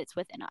fear that it's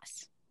within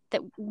us,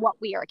 that what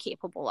we are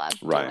capable of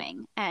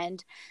doing.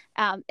 And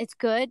it's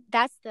good.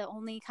 That's the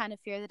only kind of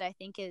fear that I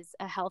think is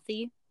a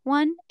healthy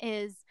one,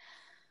 is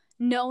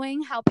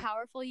knowing how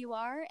powerful you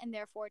are and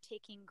therefore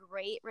taking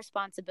great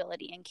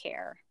responsibility and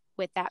care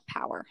with that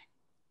power.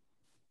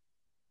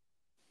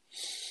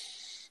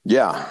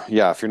 Yeah.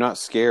 If you're not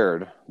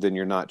scared, then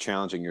you're not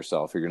challenging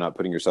yourself, or you're not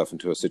putting yourself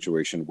into a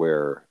situation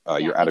where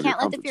you're out of your comfort zone. You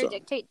can't let the fear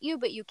dictate you,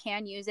 but you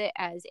can use it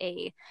as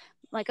a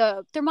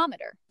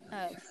thermometer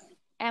of,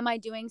 am I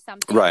doing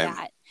something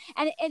that,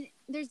 and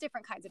there's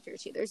different kinds of fear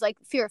too. There's like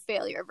fear of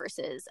failure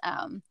versus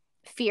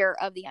fear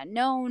of the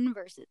unknown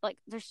versus, like,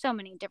 there's so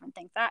many different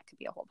things. That could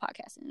be a whole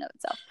podcast in and of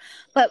itself.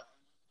 But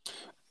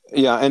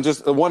yeah, and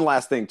just one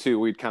last thing too,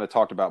 we'd kind of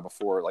talked about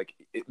before, like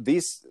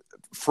these,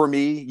 for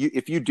me,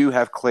 if you do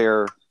have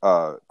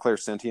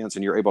clairsentience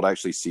and you're able to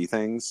actually see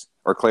things,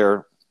 or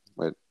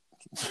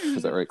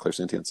is that right?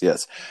 Clairsentience,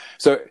 yes.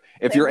 So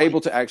if you're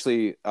able to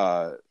actually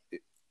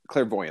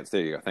clairvoyance,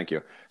 there you go, thank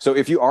you. So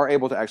if you are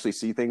able to actually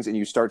see things and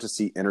you start to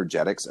see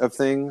energetics of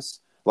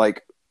things,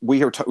 like like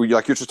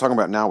you're just talking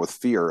about now with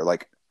fear,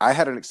 like I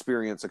had an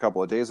experience a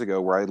couple of days ago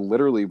where I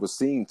literally was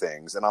seeing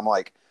things and I'm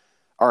like,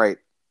 all right,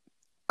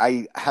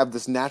 I have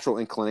this natural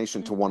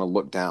inclination to want to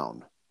look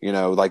down,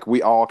 like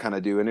we all kind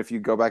of do. And if you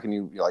go back and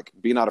you like,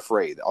 be not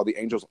afraid. All the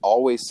angels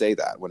always say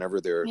that whenever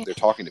they're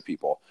talking to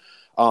people.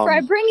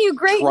 I bring you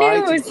great try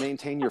news. To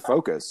maintain your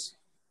focus.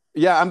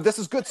 Yeah, this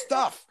is good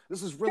stuff.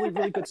 This is really,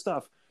 really good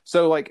stuff.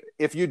 So like,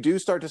 if you do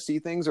start to see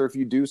things, or if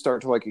you do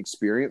start to like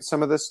experience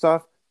some of this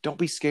stuff, don't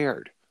be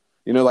scared.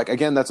 Like,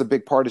 again, that's a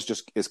big part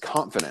is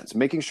confidence,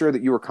 making sure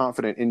that you are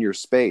confident in your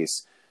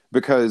space,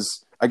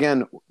 because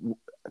again,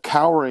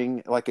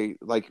 cowering like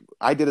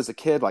I did as a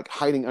kid, like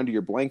hiding under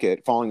your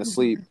blanket, falling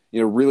asleep,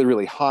 really,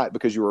 really hot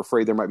because you were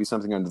afraid there might be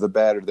something under the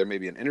bed, or there may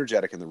be an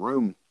energetic in the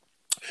room.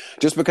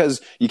 Just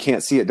because you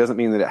can't see it doesn't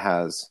mean that it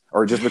has,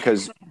 or just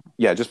because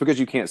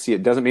you can't see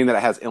it doesn't mean that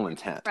it has ill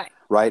intent,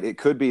 right? It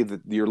could be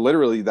that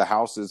the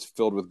house is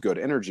filled with good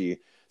energy.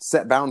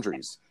 Set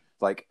boundaries.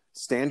 Like,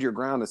 stand your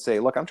ground and say,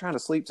 look, I'm trying to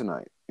sleep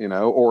tonight,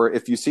 or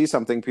if you see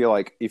something, feel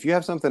like, if you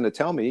have something to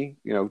tell me,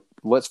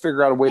 let's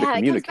figure out a way to It comes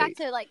back communicate.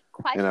 to like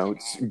question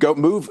it. Go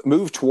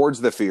move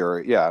towards the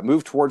fear. Yeah.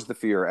 Move towards the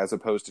fear as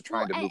opposed to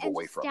trying to move and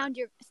away just from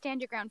it.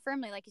 stand your ground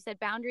firmly, like you said,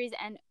 boundaries.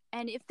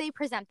 And if they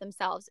present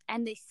themselves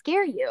and they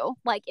scare you,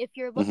 like if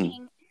you're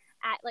looking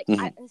at like,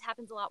 this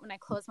happens a lot when I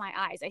close my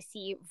eyes. I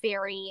see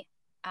very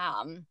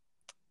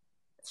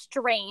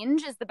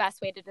strange is the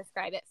best way to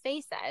describe it.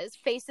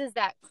 Faces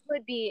that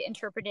could be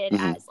interpreted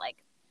as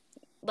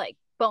like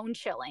bone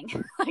chilling,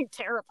 like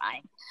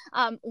terrifying,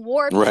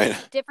 warped, right.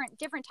 different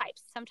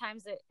types.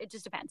 Sometimes it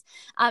just depends.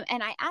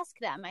 And I ask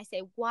them, I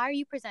say, why are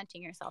you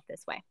presenting yourself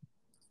this way?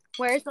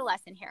 Where's the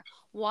lesson here?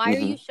 Why are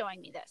you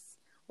showing me this?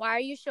 Why are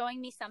you showing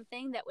me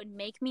something that would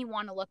make me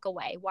want to look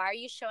away? Why are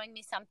you showing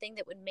me something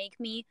that would make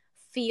me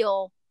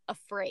feel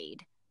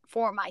afraid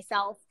for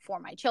myself, for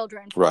my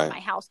children, for my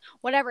house,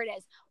 whatever it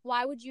is?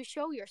 Why would you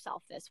show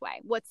yourself this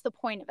way? What's the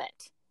point of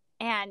it?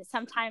 And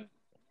sometimes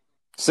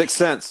Sixth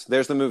Sense.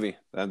 There's the movie.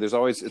 It's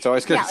always good.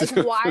 Yeah,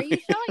 like, why are you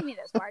showing me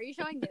this? Why are you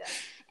showing me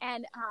this?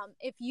 And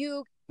if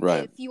you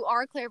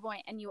are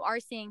clairvoyant and you are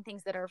seeing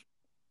things that are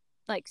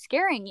like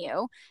scaring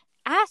you,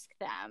 ask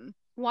them,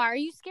 why are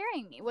you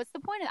scaring me? What's the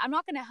point of it? I'm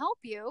not going to help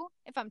you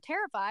if I'm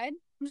terrified.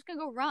 I'm just going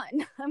to go run.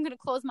 I'm going to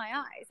close my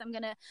eyes. I'm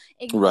going to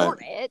ignore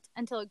it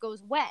until it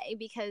goes away,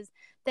 because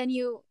then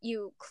you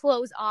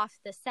close off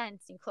the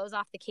sense, you close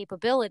off the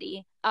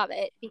capability of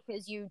it,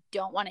 because you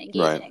don't want to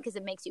engage in it because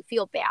it makes you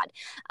feel bad.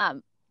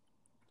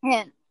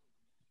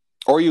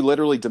 Or you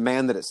literally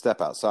demand that it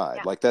step outside.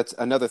 Yeah. Like that's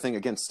another thing.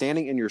 Again,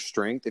 standing in your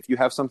strength. If you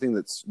have something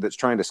that's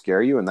trying to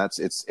scare you, and that's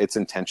its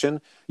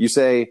intention, you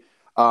say,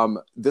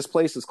 this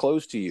place is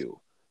closed to you.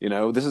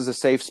 This is a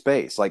safe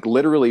space. Like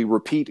literally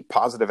repeat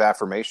positive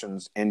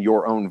affirmations in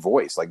your own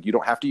voice. Like you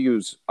don't have to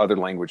use other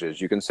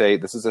languages. You can say,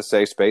 this is a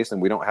safe space and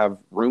we don't have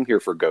room here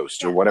for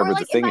ghosts or whatever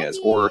the thing is.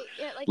 Or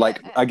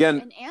again,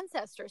 an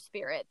ancestor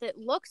spirit that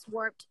looks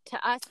warped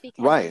to us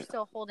because we're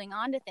still holding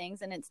on to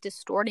things and it's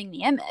distorting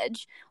the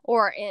image,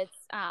 or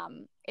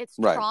it's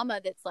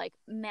trauma that's like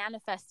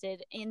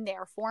manifested in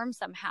their form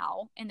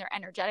somehow, in their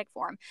energetic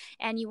form.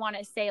 And you want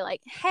to say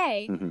like,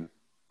 hey,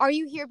 are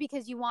you here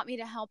because you want me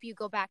to help you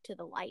go back to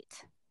the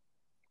light?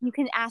 You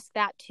can ask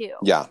that too.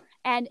 Yeah.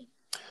 And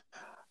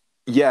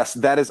yes,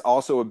 that is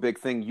also a big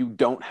thing. You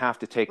don't have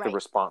to take the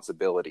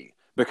responsibility,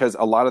 because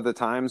a lot of the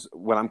times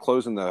when I'm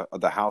closing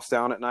the house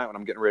down at night, when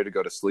I'm getting ready to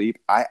go to sleep,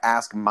 I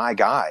ask my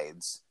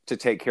guides to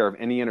take care of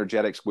any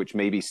energetics which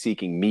may be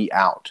seeking me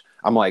out.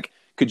 I'm like,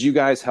 could you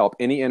guys help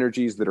any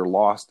energies that are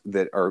lost,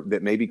 that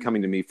may be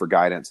coming to me for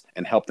guidance,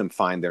 and help them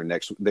find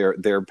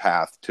their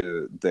path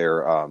to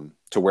their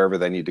to wherever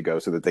they need to go,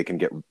 so that they can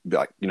get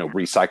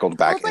recycled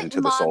back into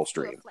the soul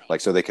stream,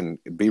 like so they can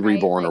be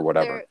reborn or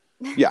whatever.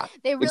 Yeah,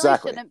 they really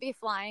shouldn't be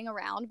flying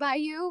around by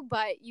you,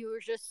 but you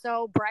were just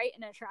so bright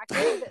and attractive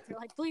that they're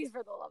like, please,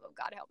 for the love of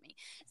God, help me.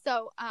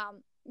 So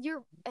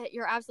you're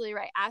absolutely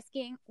right.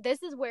 Asking,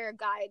 this is where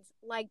guides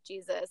like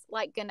Jesus,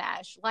 like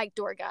Ganesh, like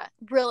Durga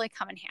really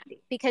come in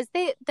handy, because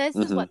this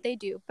is what they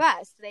do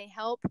best. They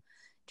help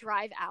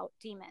drive out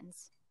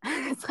demons.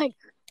 It's like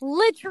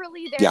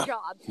literally their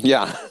job.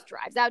 Yeah. Jesus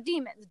drives out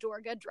demons.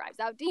 Durga drives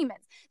out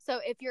demons. So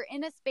if you're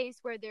in a space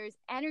where there's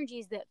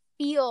energies that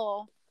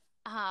feel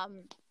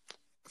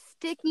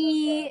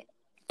sticky,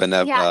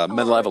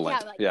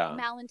 malevolent,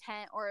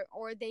 malintent,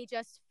 or they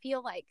just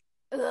feel like,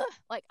 ugh,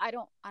 like I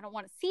don't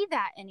want to see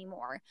that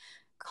anymore,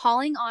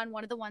 calling on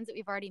one of the ones that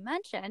we've already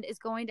mentioned is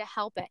going to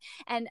help it.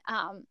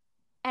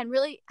 And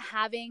really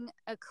having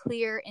a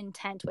clear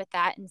intent with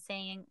that, and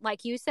saying,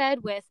 like you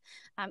said, with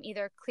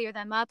either clear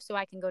them up so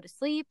I can go to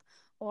sleep,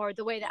 or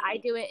the way that I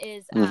do it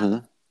is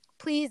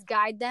please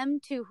guide them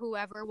to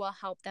whoever will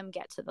help them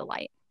get to the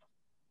light.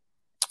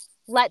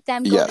 Let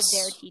them go to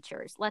their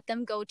teachers. Let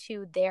them go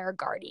to their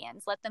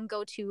guardians. Let them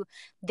go to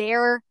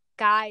their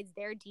guides,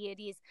 their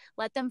deities.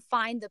 Let them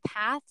find the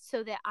path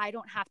so that I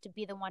don't have to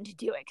be the one to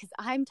do it, because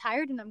I'm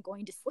tired and I'm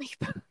going to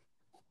sleep.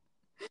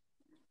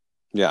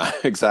 Yeah,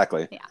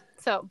 exactly. Yeah.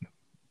 So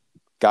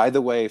guide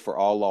the way for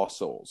all lost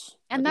souls.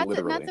 And that's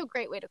a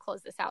great way to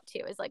close this out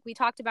too, is like we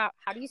talked about,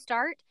 how do you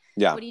start?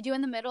 Yeah. What do you do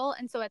in the middle?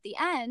 And so at the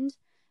end,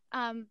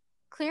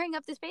 clearing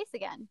up the space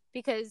again,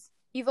 because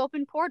you've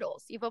opened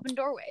portals, you've opened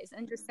doorways,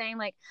 and just saying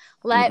like,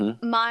 let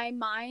my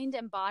mind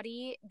and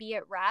body be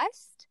at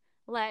rest.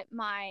 Let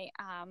my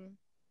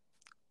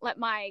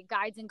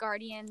guides and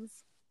guardians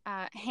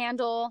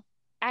handle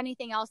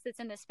anything else that's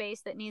in this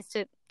space that needs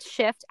to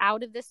shift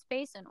out of this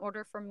space in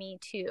order for me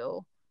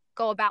to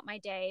go about my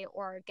day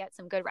or get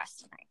some good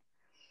rest tonight.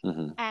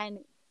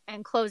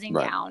 And closing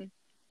down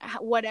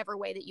whatever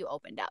way that you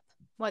opened up,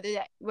 whether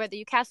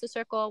you cast a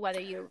circle,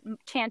 whether you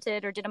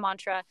chanted or did a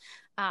mantra,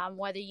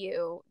 whether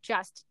you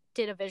just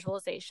did a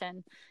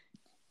visualization,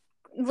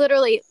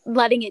 literally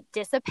letting it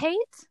dissipate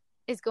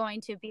is going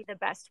to be the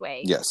best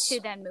way to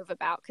then move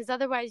about, because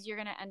otherwise you're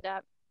going to end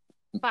up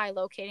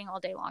bilocating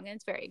all day long, and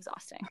it's very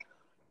exhausting.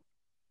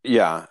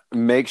 Yeah.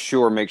 Make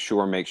sure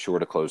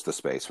to close the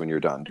space when you're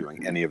done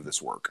doing any of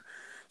this work.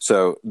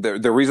 So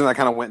the reason I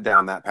kind of went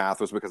down that path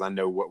was because I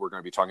know what we're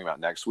going to be talking about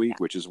next Yeah. week,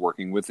 which is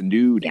working with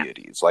new Yeah.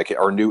 deities, like,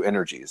 or new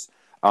energies.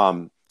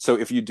 So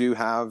if you do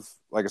have,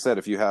 like I said,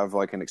 if you have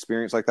like an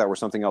experience like that where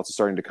something else is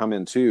starting to come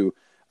in too,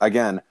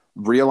 again,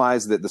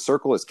 realize that the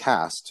circle is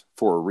cast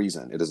for a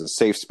reason. It is a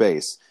safe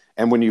space.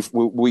 And when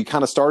we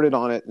kind of started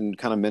on it and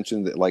kind of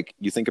mentioned that, like,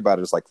 you think about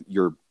it as like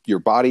your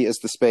body is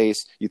the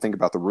space, you think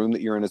about the room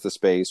that you're in as the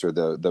space, or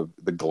the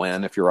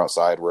glen if you're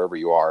outside, wherever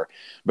you are.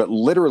 But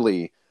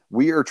literally,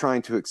 we are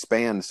trying to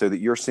expand so that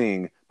you're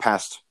seeing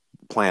past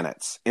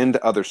planets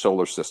into other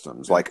solar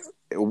systems,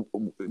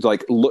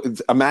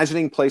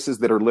 imagining places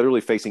that are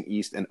literally facing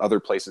east and other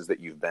places that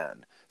you've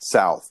been,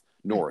 south,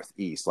 north,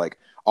 east, like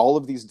all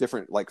of these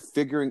different, like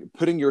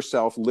putting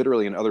yourself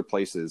literally in other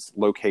places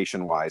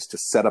location wise to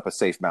set up a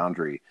safe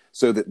boundary,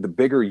 so that the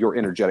bigger your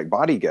energetic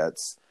body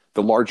gets,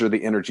 the larger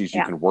the energies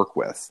you Yeah. can work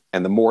with,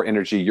 and the more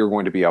energy you're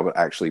going to be able to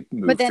actually But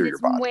move then through your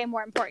it's body. way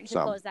more important to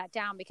So close that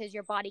down, because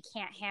your body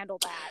can't handle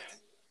that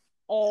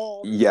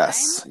all the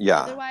yes, time.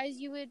 yeah, Otherwise,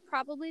 you would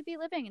probably be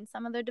living in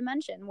some other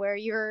dimension where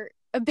you're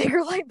a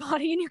bigger light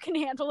body and you can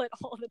handle it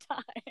all the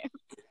time.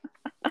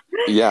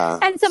 yeah,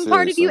 And some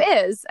part of you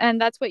seriously. is, and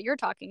that's what you're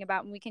talking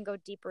about, and we can go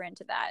deeper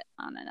into that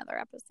on another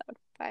episode.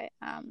 But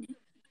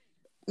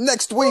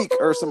Next week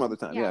or some other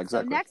time. yeah, Yeah, so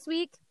exactly. next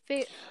week,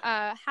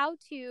 how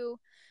to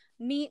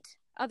meet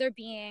other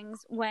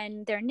beings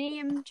when their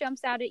name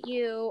jumps out at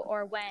you,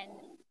 or when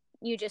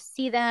you just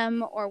see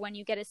them, or when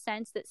you get a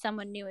sense that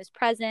someone new is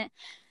present,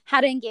 how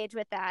to engage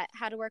with that,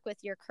 how to work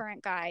with your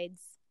current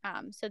guides,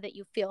 so that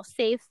you feel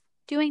safe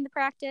doing the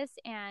practice,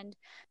 and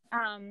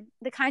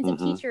the kinds of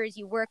teachers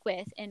you work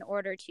with in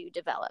order to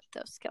develop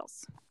those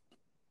skills.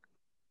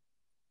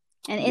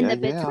 And in the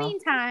between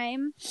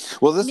time,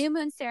 well, this new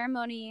moon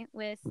ceremony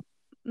with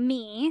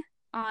me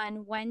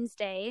on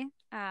Wednesday.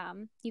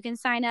 You can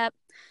sign up.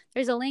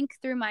 There's a link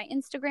through my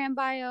Instagram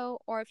bio,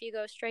 or if you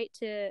go straight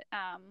to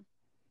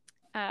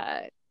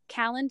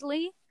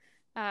Calendly,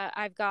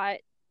 I've got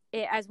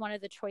it as one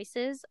of the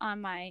choices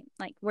on my,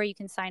 like, where you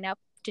can sign up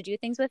to do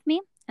things with me,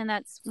 and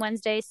that's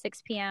Wednesday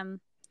 6 p.m.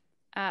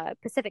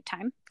 Pacific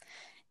time,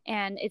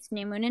 and it's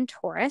new moon in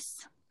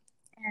Taurus.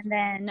 And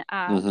then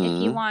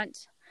if you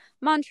want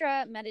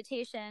mantra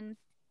meditation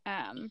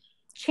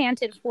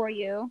chanted for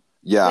you,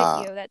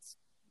 with you, that's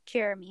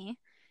Jeremy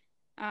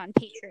on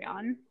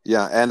Patreon.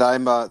 Yeah, and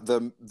I'm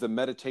the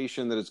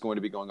meditation that is going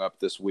to be going up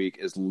this week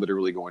is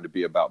literally going to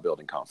be about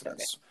building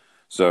confidence. Okay.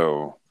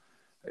 So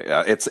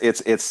yeah,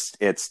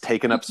 it's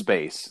taking up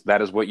space.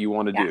 That is what you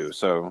want to do.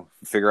 So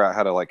figure out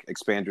how to, like,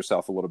 expand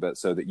yourself a little bit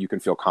so that you can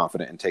feel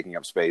confident in taking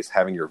up space,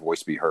 having your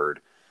voice be heard,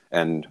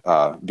 and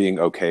being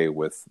okay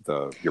with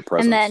your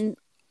presence. And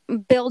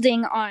then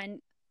building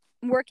on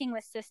working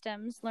with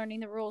systems,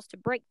 learning the rules to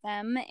break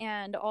them,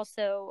 and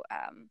also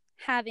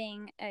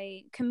having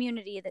a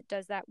community that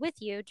does that with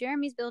you.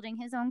 Jeremy's building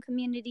his own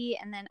community,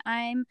 and then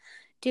I'm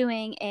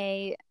doing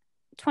a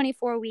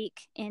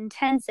 24-week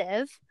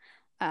intensive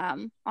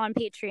on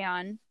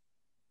Patreon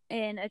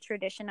in a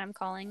tradition I'm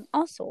calling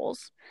All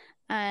Souls.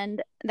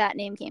 And that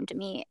name came to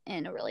me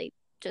in a really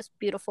just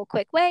beautiful,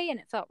 quick way, and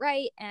it felt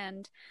right.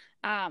 And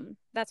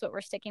that's what we're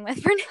sticking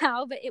with for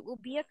now, but it will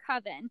be a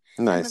coven.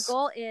 Nice. And the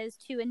goal is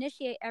to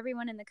initiate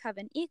everyone in the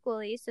coven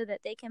equally, so that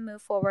they can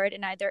move forward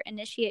and either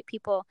initiate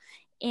people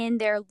in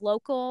their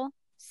local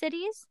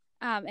cities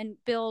and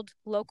build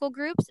local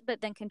groups,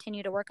 but then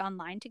continue to work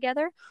online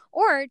together,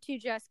 or to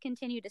just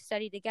continue to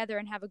study together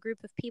and have a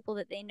group of people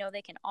that they know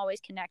they can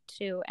always connect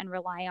to and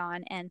rely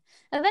on, and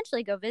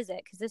eventually go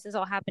visit, because this is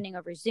all happening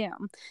over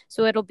Zoom.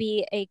 So it'll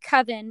be a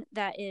coven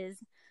that is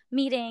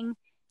meeting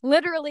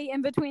literally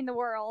in between the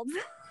worlds.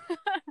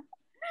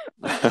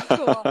 Which is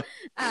cool.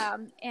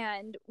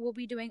 And we'll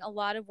be doing a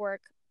lot of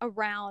work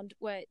around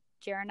what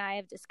Jared and I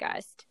have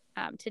discussed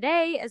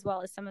today, as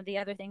well as some of the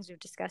other things we've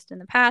discussed in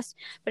the past.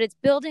 But it's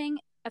building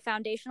a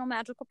foundational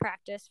magical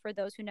practice for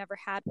those who never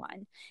had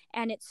one,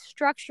 and it's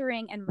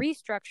structuring and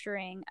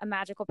restructuring a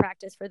magical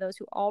practice for those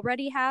who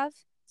already have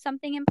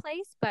something in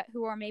place, but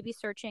who are maybe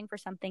searching for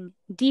something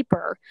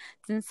deeper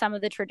than some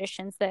of the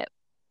traditions that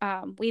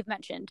we've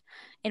mentioned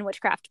in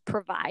witchcraft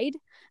provide,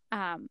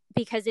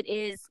 because it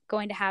is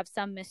going to have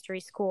some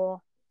mystery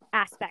school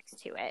aspects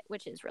to it,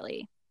 which is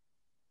really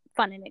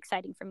fun and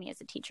exciting for me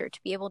as a teacher to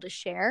be able to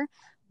share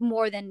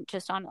more than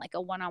just on like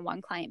a one-on-one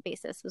client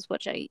basis, is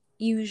what I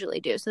usually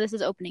do. So this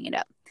is opening it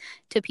up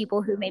to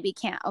people who maybe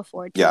can't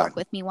afford to work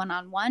with me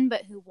one-on-one,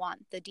 but who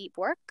want the deep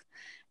work.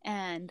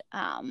 And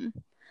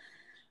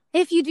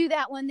if you do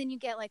that one, then you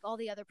get like all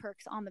the other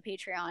perks on the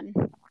Patreon.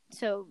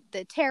 So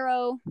the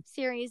tarot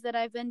series that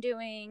I've been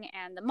doing,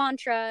 and the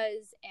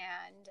mantras,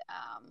 and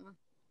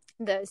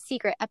the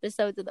secret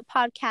episodes of the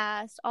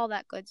podcast, all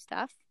that good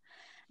stuff.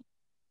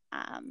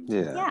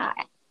 Yeah.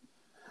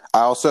 I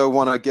also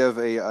want to give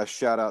a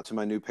shout out to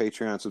my new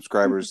Patreon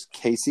subscribers,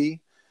 Casey,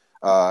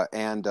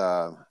 and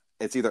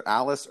it's either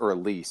Alice or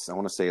Elise. I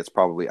want to say it's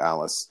probably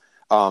Alice.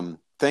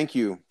 Thank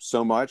you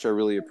so much. I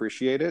really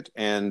appreciate it.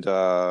 And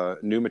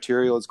new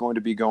material is going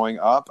to be going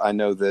up. I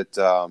know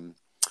that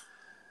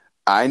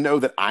I know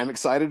that I'm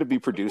excited to be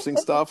producing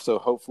stuff, so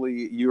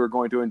hopefully you are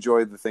going to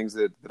enjoy the things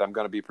that I'm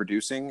going to be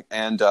producing.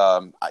 And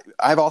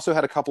I've also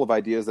had a couple of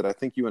ideas that I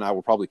think you and I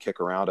will probably kick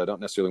around. I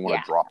don't necessarily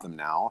want to drop them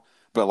now,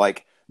 but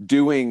like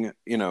doing,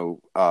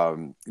 doing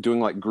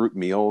like group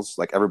meals,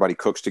 like everybody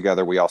cooks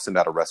together. We all send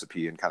out a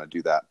recipe and kind of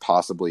do that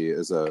possibly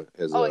as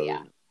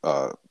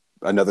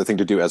another thing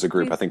to do as a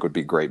group. I think would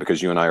be great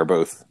because you and I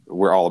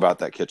we're all about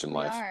that kitchen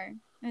life. We are.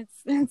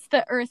 It's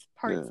the earth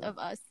parts of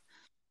us.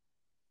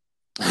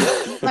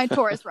 My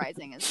Taurus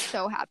rising is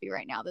so happy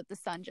right now that the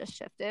sun just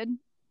shifted.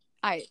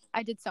 I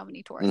did so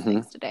many Taurus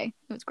things today.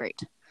 It was great.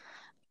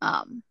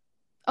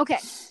 Okay.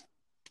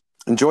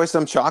 Enjoy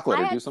some chocolate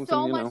or do something.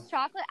 So much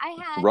chocolate. I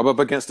had rub up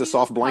against a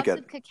soft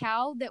blanket. Cups of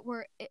cacao that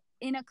were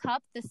in a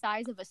cup the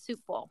size of a soup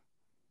bowl.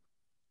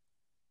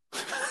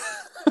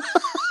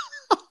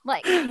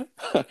 Like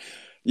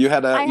you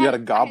had a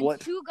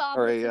goblet. I had 2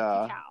 goblets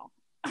of cacao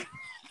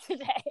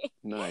today.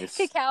 Nice.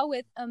 Cacao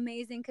with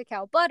amazing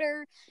cacao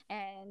butter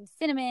and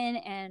cinnamon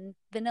and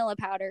vanilla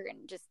powder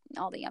and just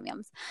all the yum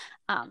yums.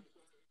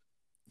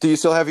 Do you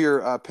still have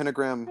your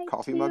pentagram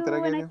coffee mug that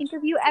I gave you? I think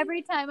of you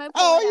every time I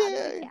pull it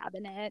out of the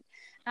cabinet.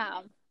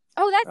 That's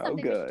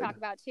something we should talk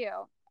about too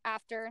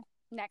after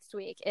next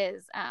week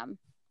is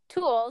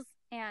tools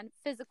and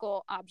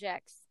physical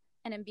objects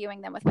and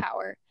imbuing them with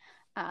power.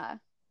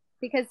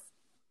 Because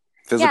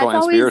physical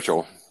and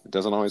spiritual. It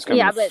doesn't always come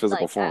in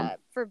physical form.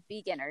 For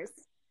beginners.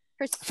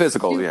 For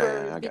physical,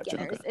 I got you.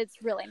 Okay.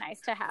 It's really nice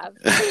to have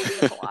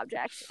physical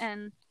objects.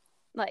 And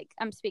like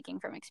I'm speaking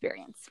from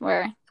experience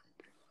where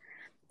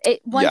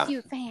once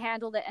you've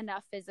handled it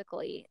enough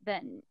physically,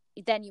 then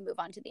you move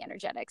on to the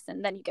energetics,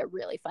 and then you get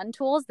really fun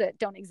tools that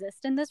don't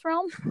exist in this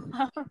realm.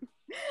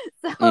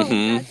 That's when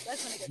it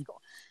gets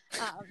cool.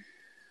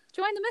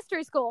 Join the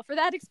mystery school for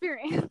that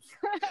experience.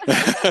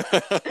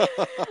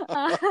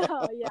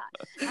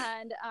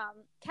 And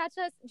catch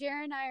us.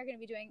 Jared and I are going to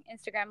be doing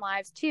Instagram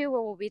lives too,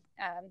 where we'll be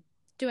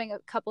doing a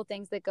couple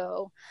things that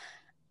go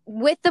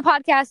with the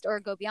podcast or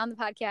go beyond the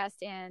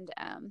podcast, and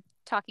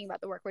talking about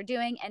the work we're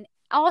doing. And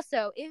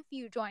also, if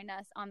you join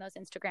us on those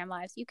Instagram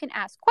lives, you can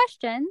ask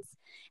questions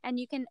and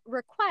you can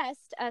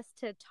request us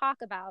to talk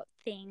about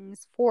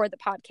things for the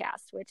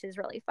podcast, which is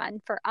really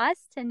fun for us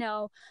to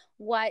know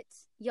what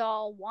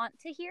y'all want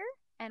to hear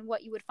and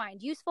what you would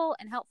find useful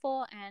and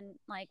helpful, and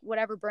like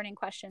whatever burning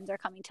questions are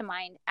coming to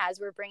mind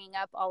as we're bringing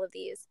up all of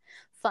these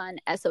fun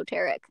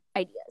esoteric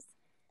ideas.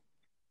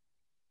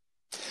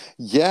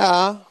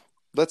 Yeah,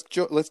 let's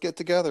get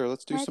together.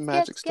 Let's do some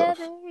magic stuff.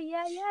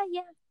 Yeah.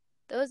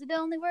 Those are the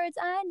only words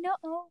I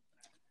know.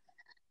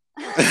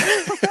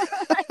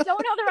 I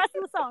don't know the rest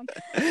of the song,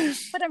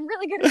 but I'm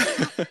really good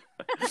at it.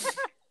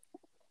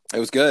 It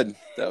was good.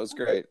 That was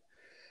great.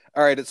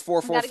 All right, it's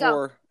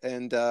 4:44,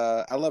 and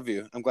I love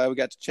you. I'm glad we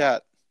got to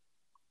chat.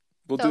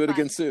 We'll do it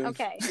again soon.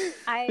 Okay.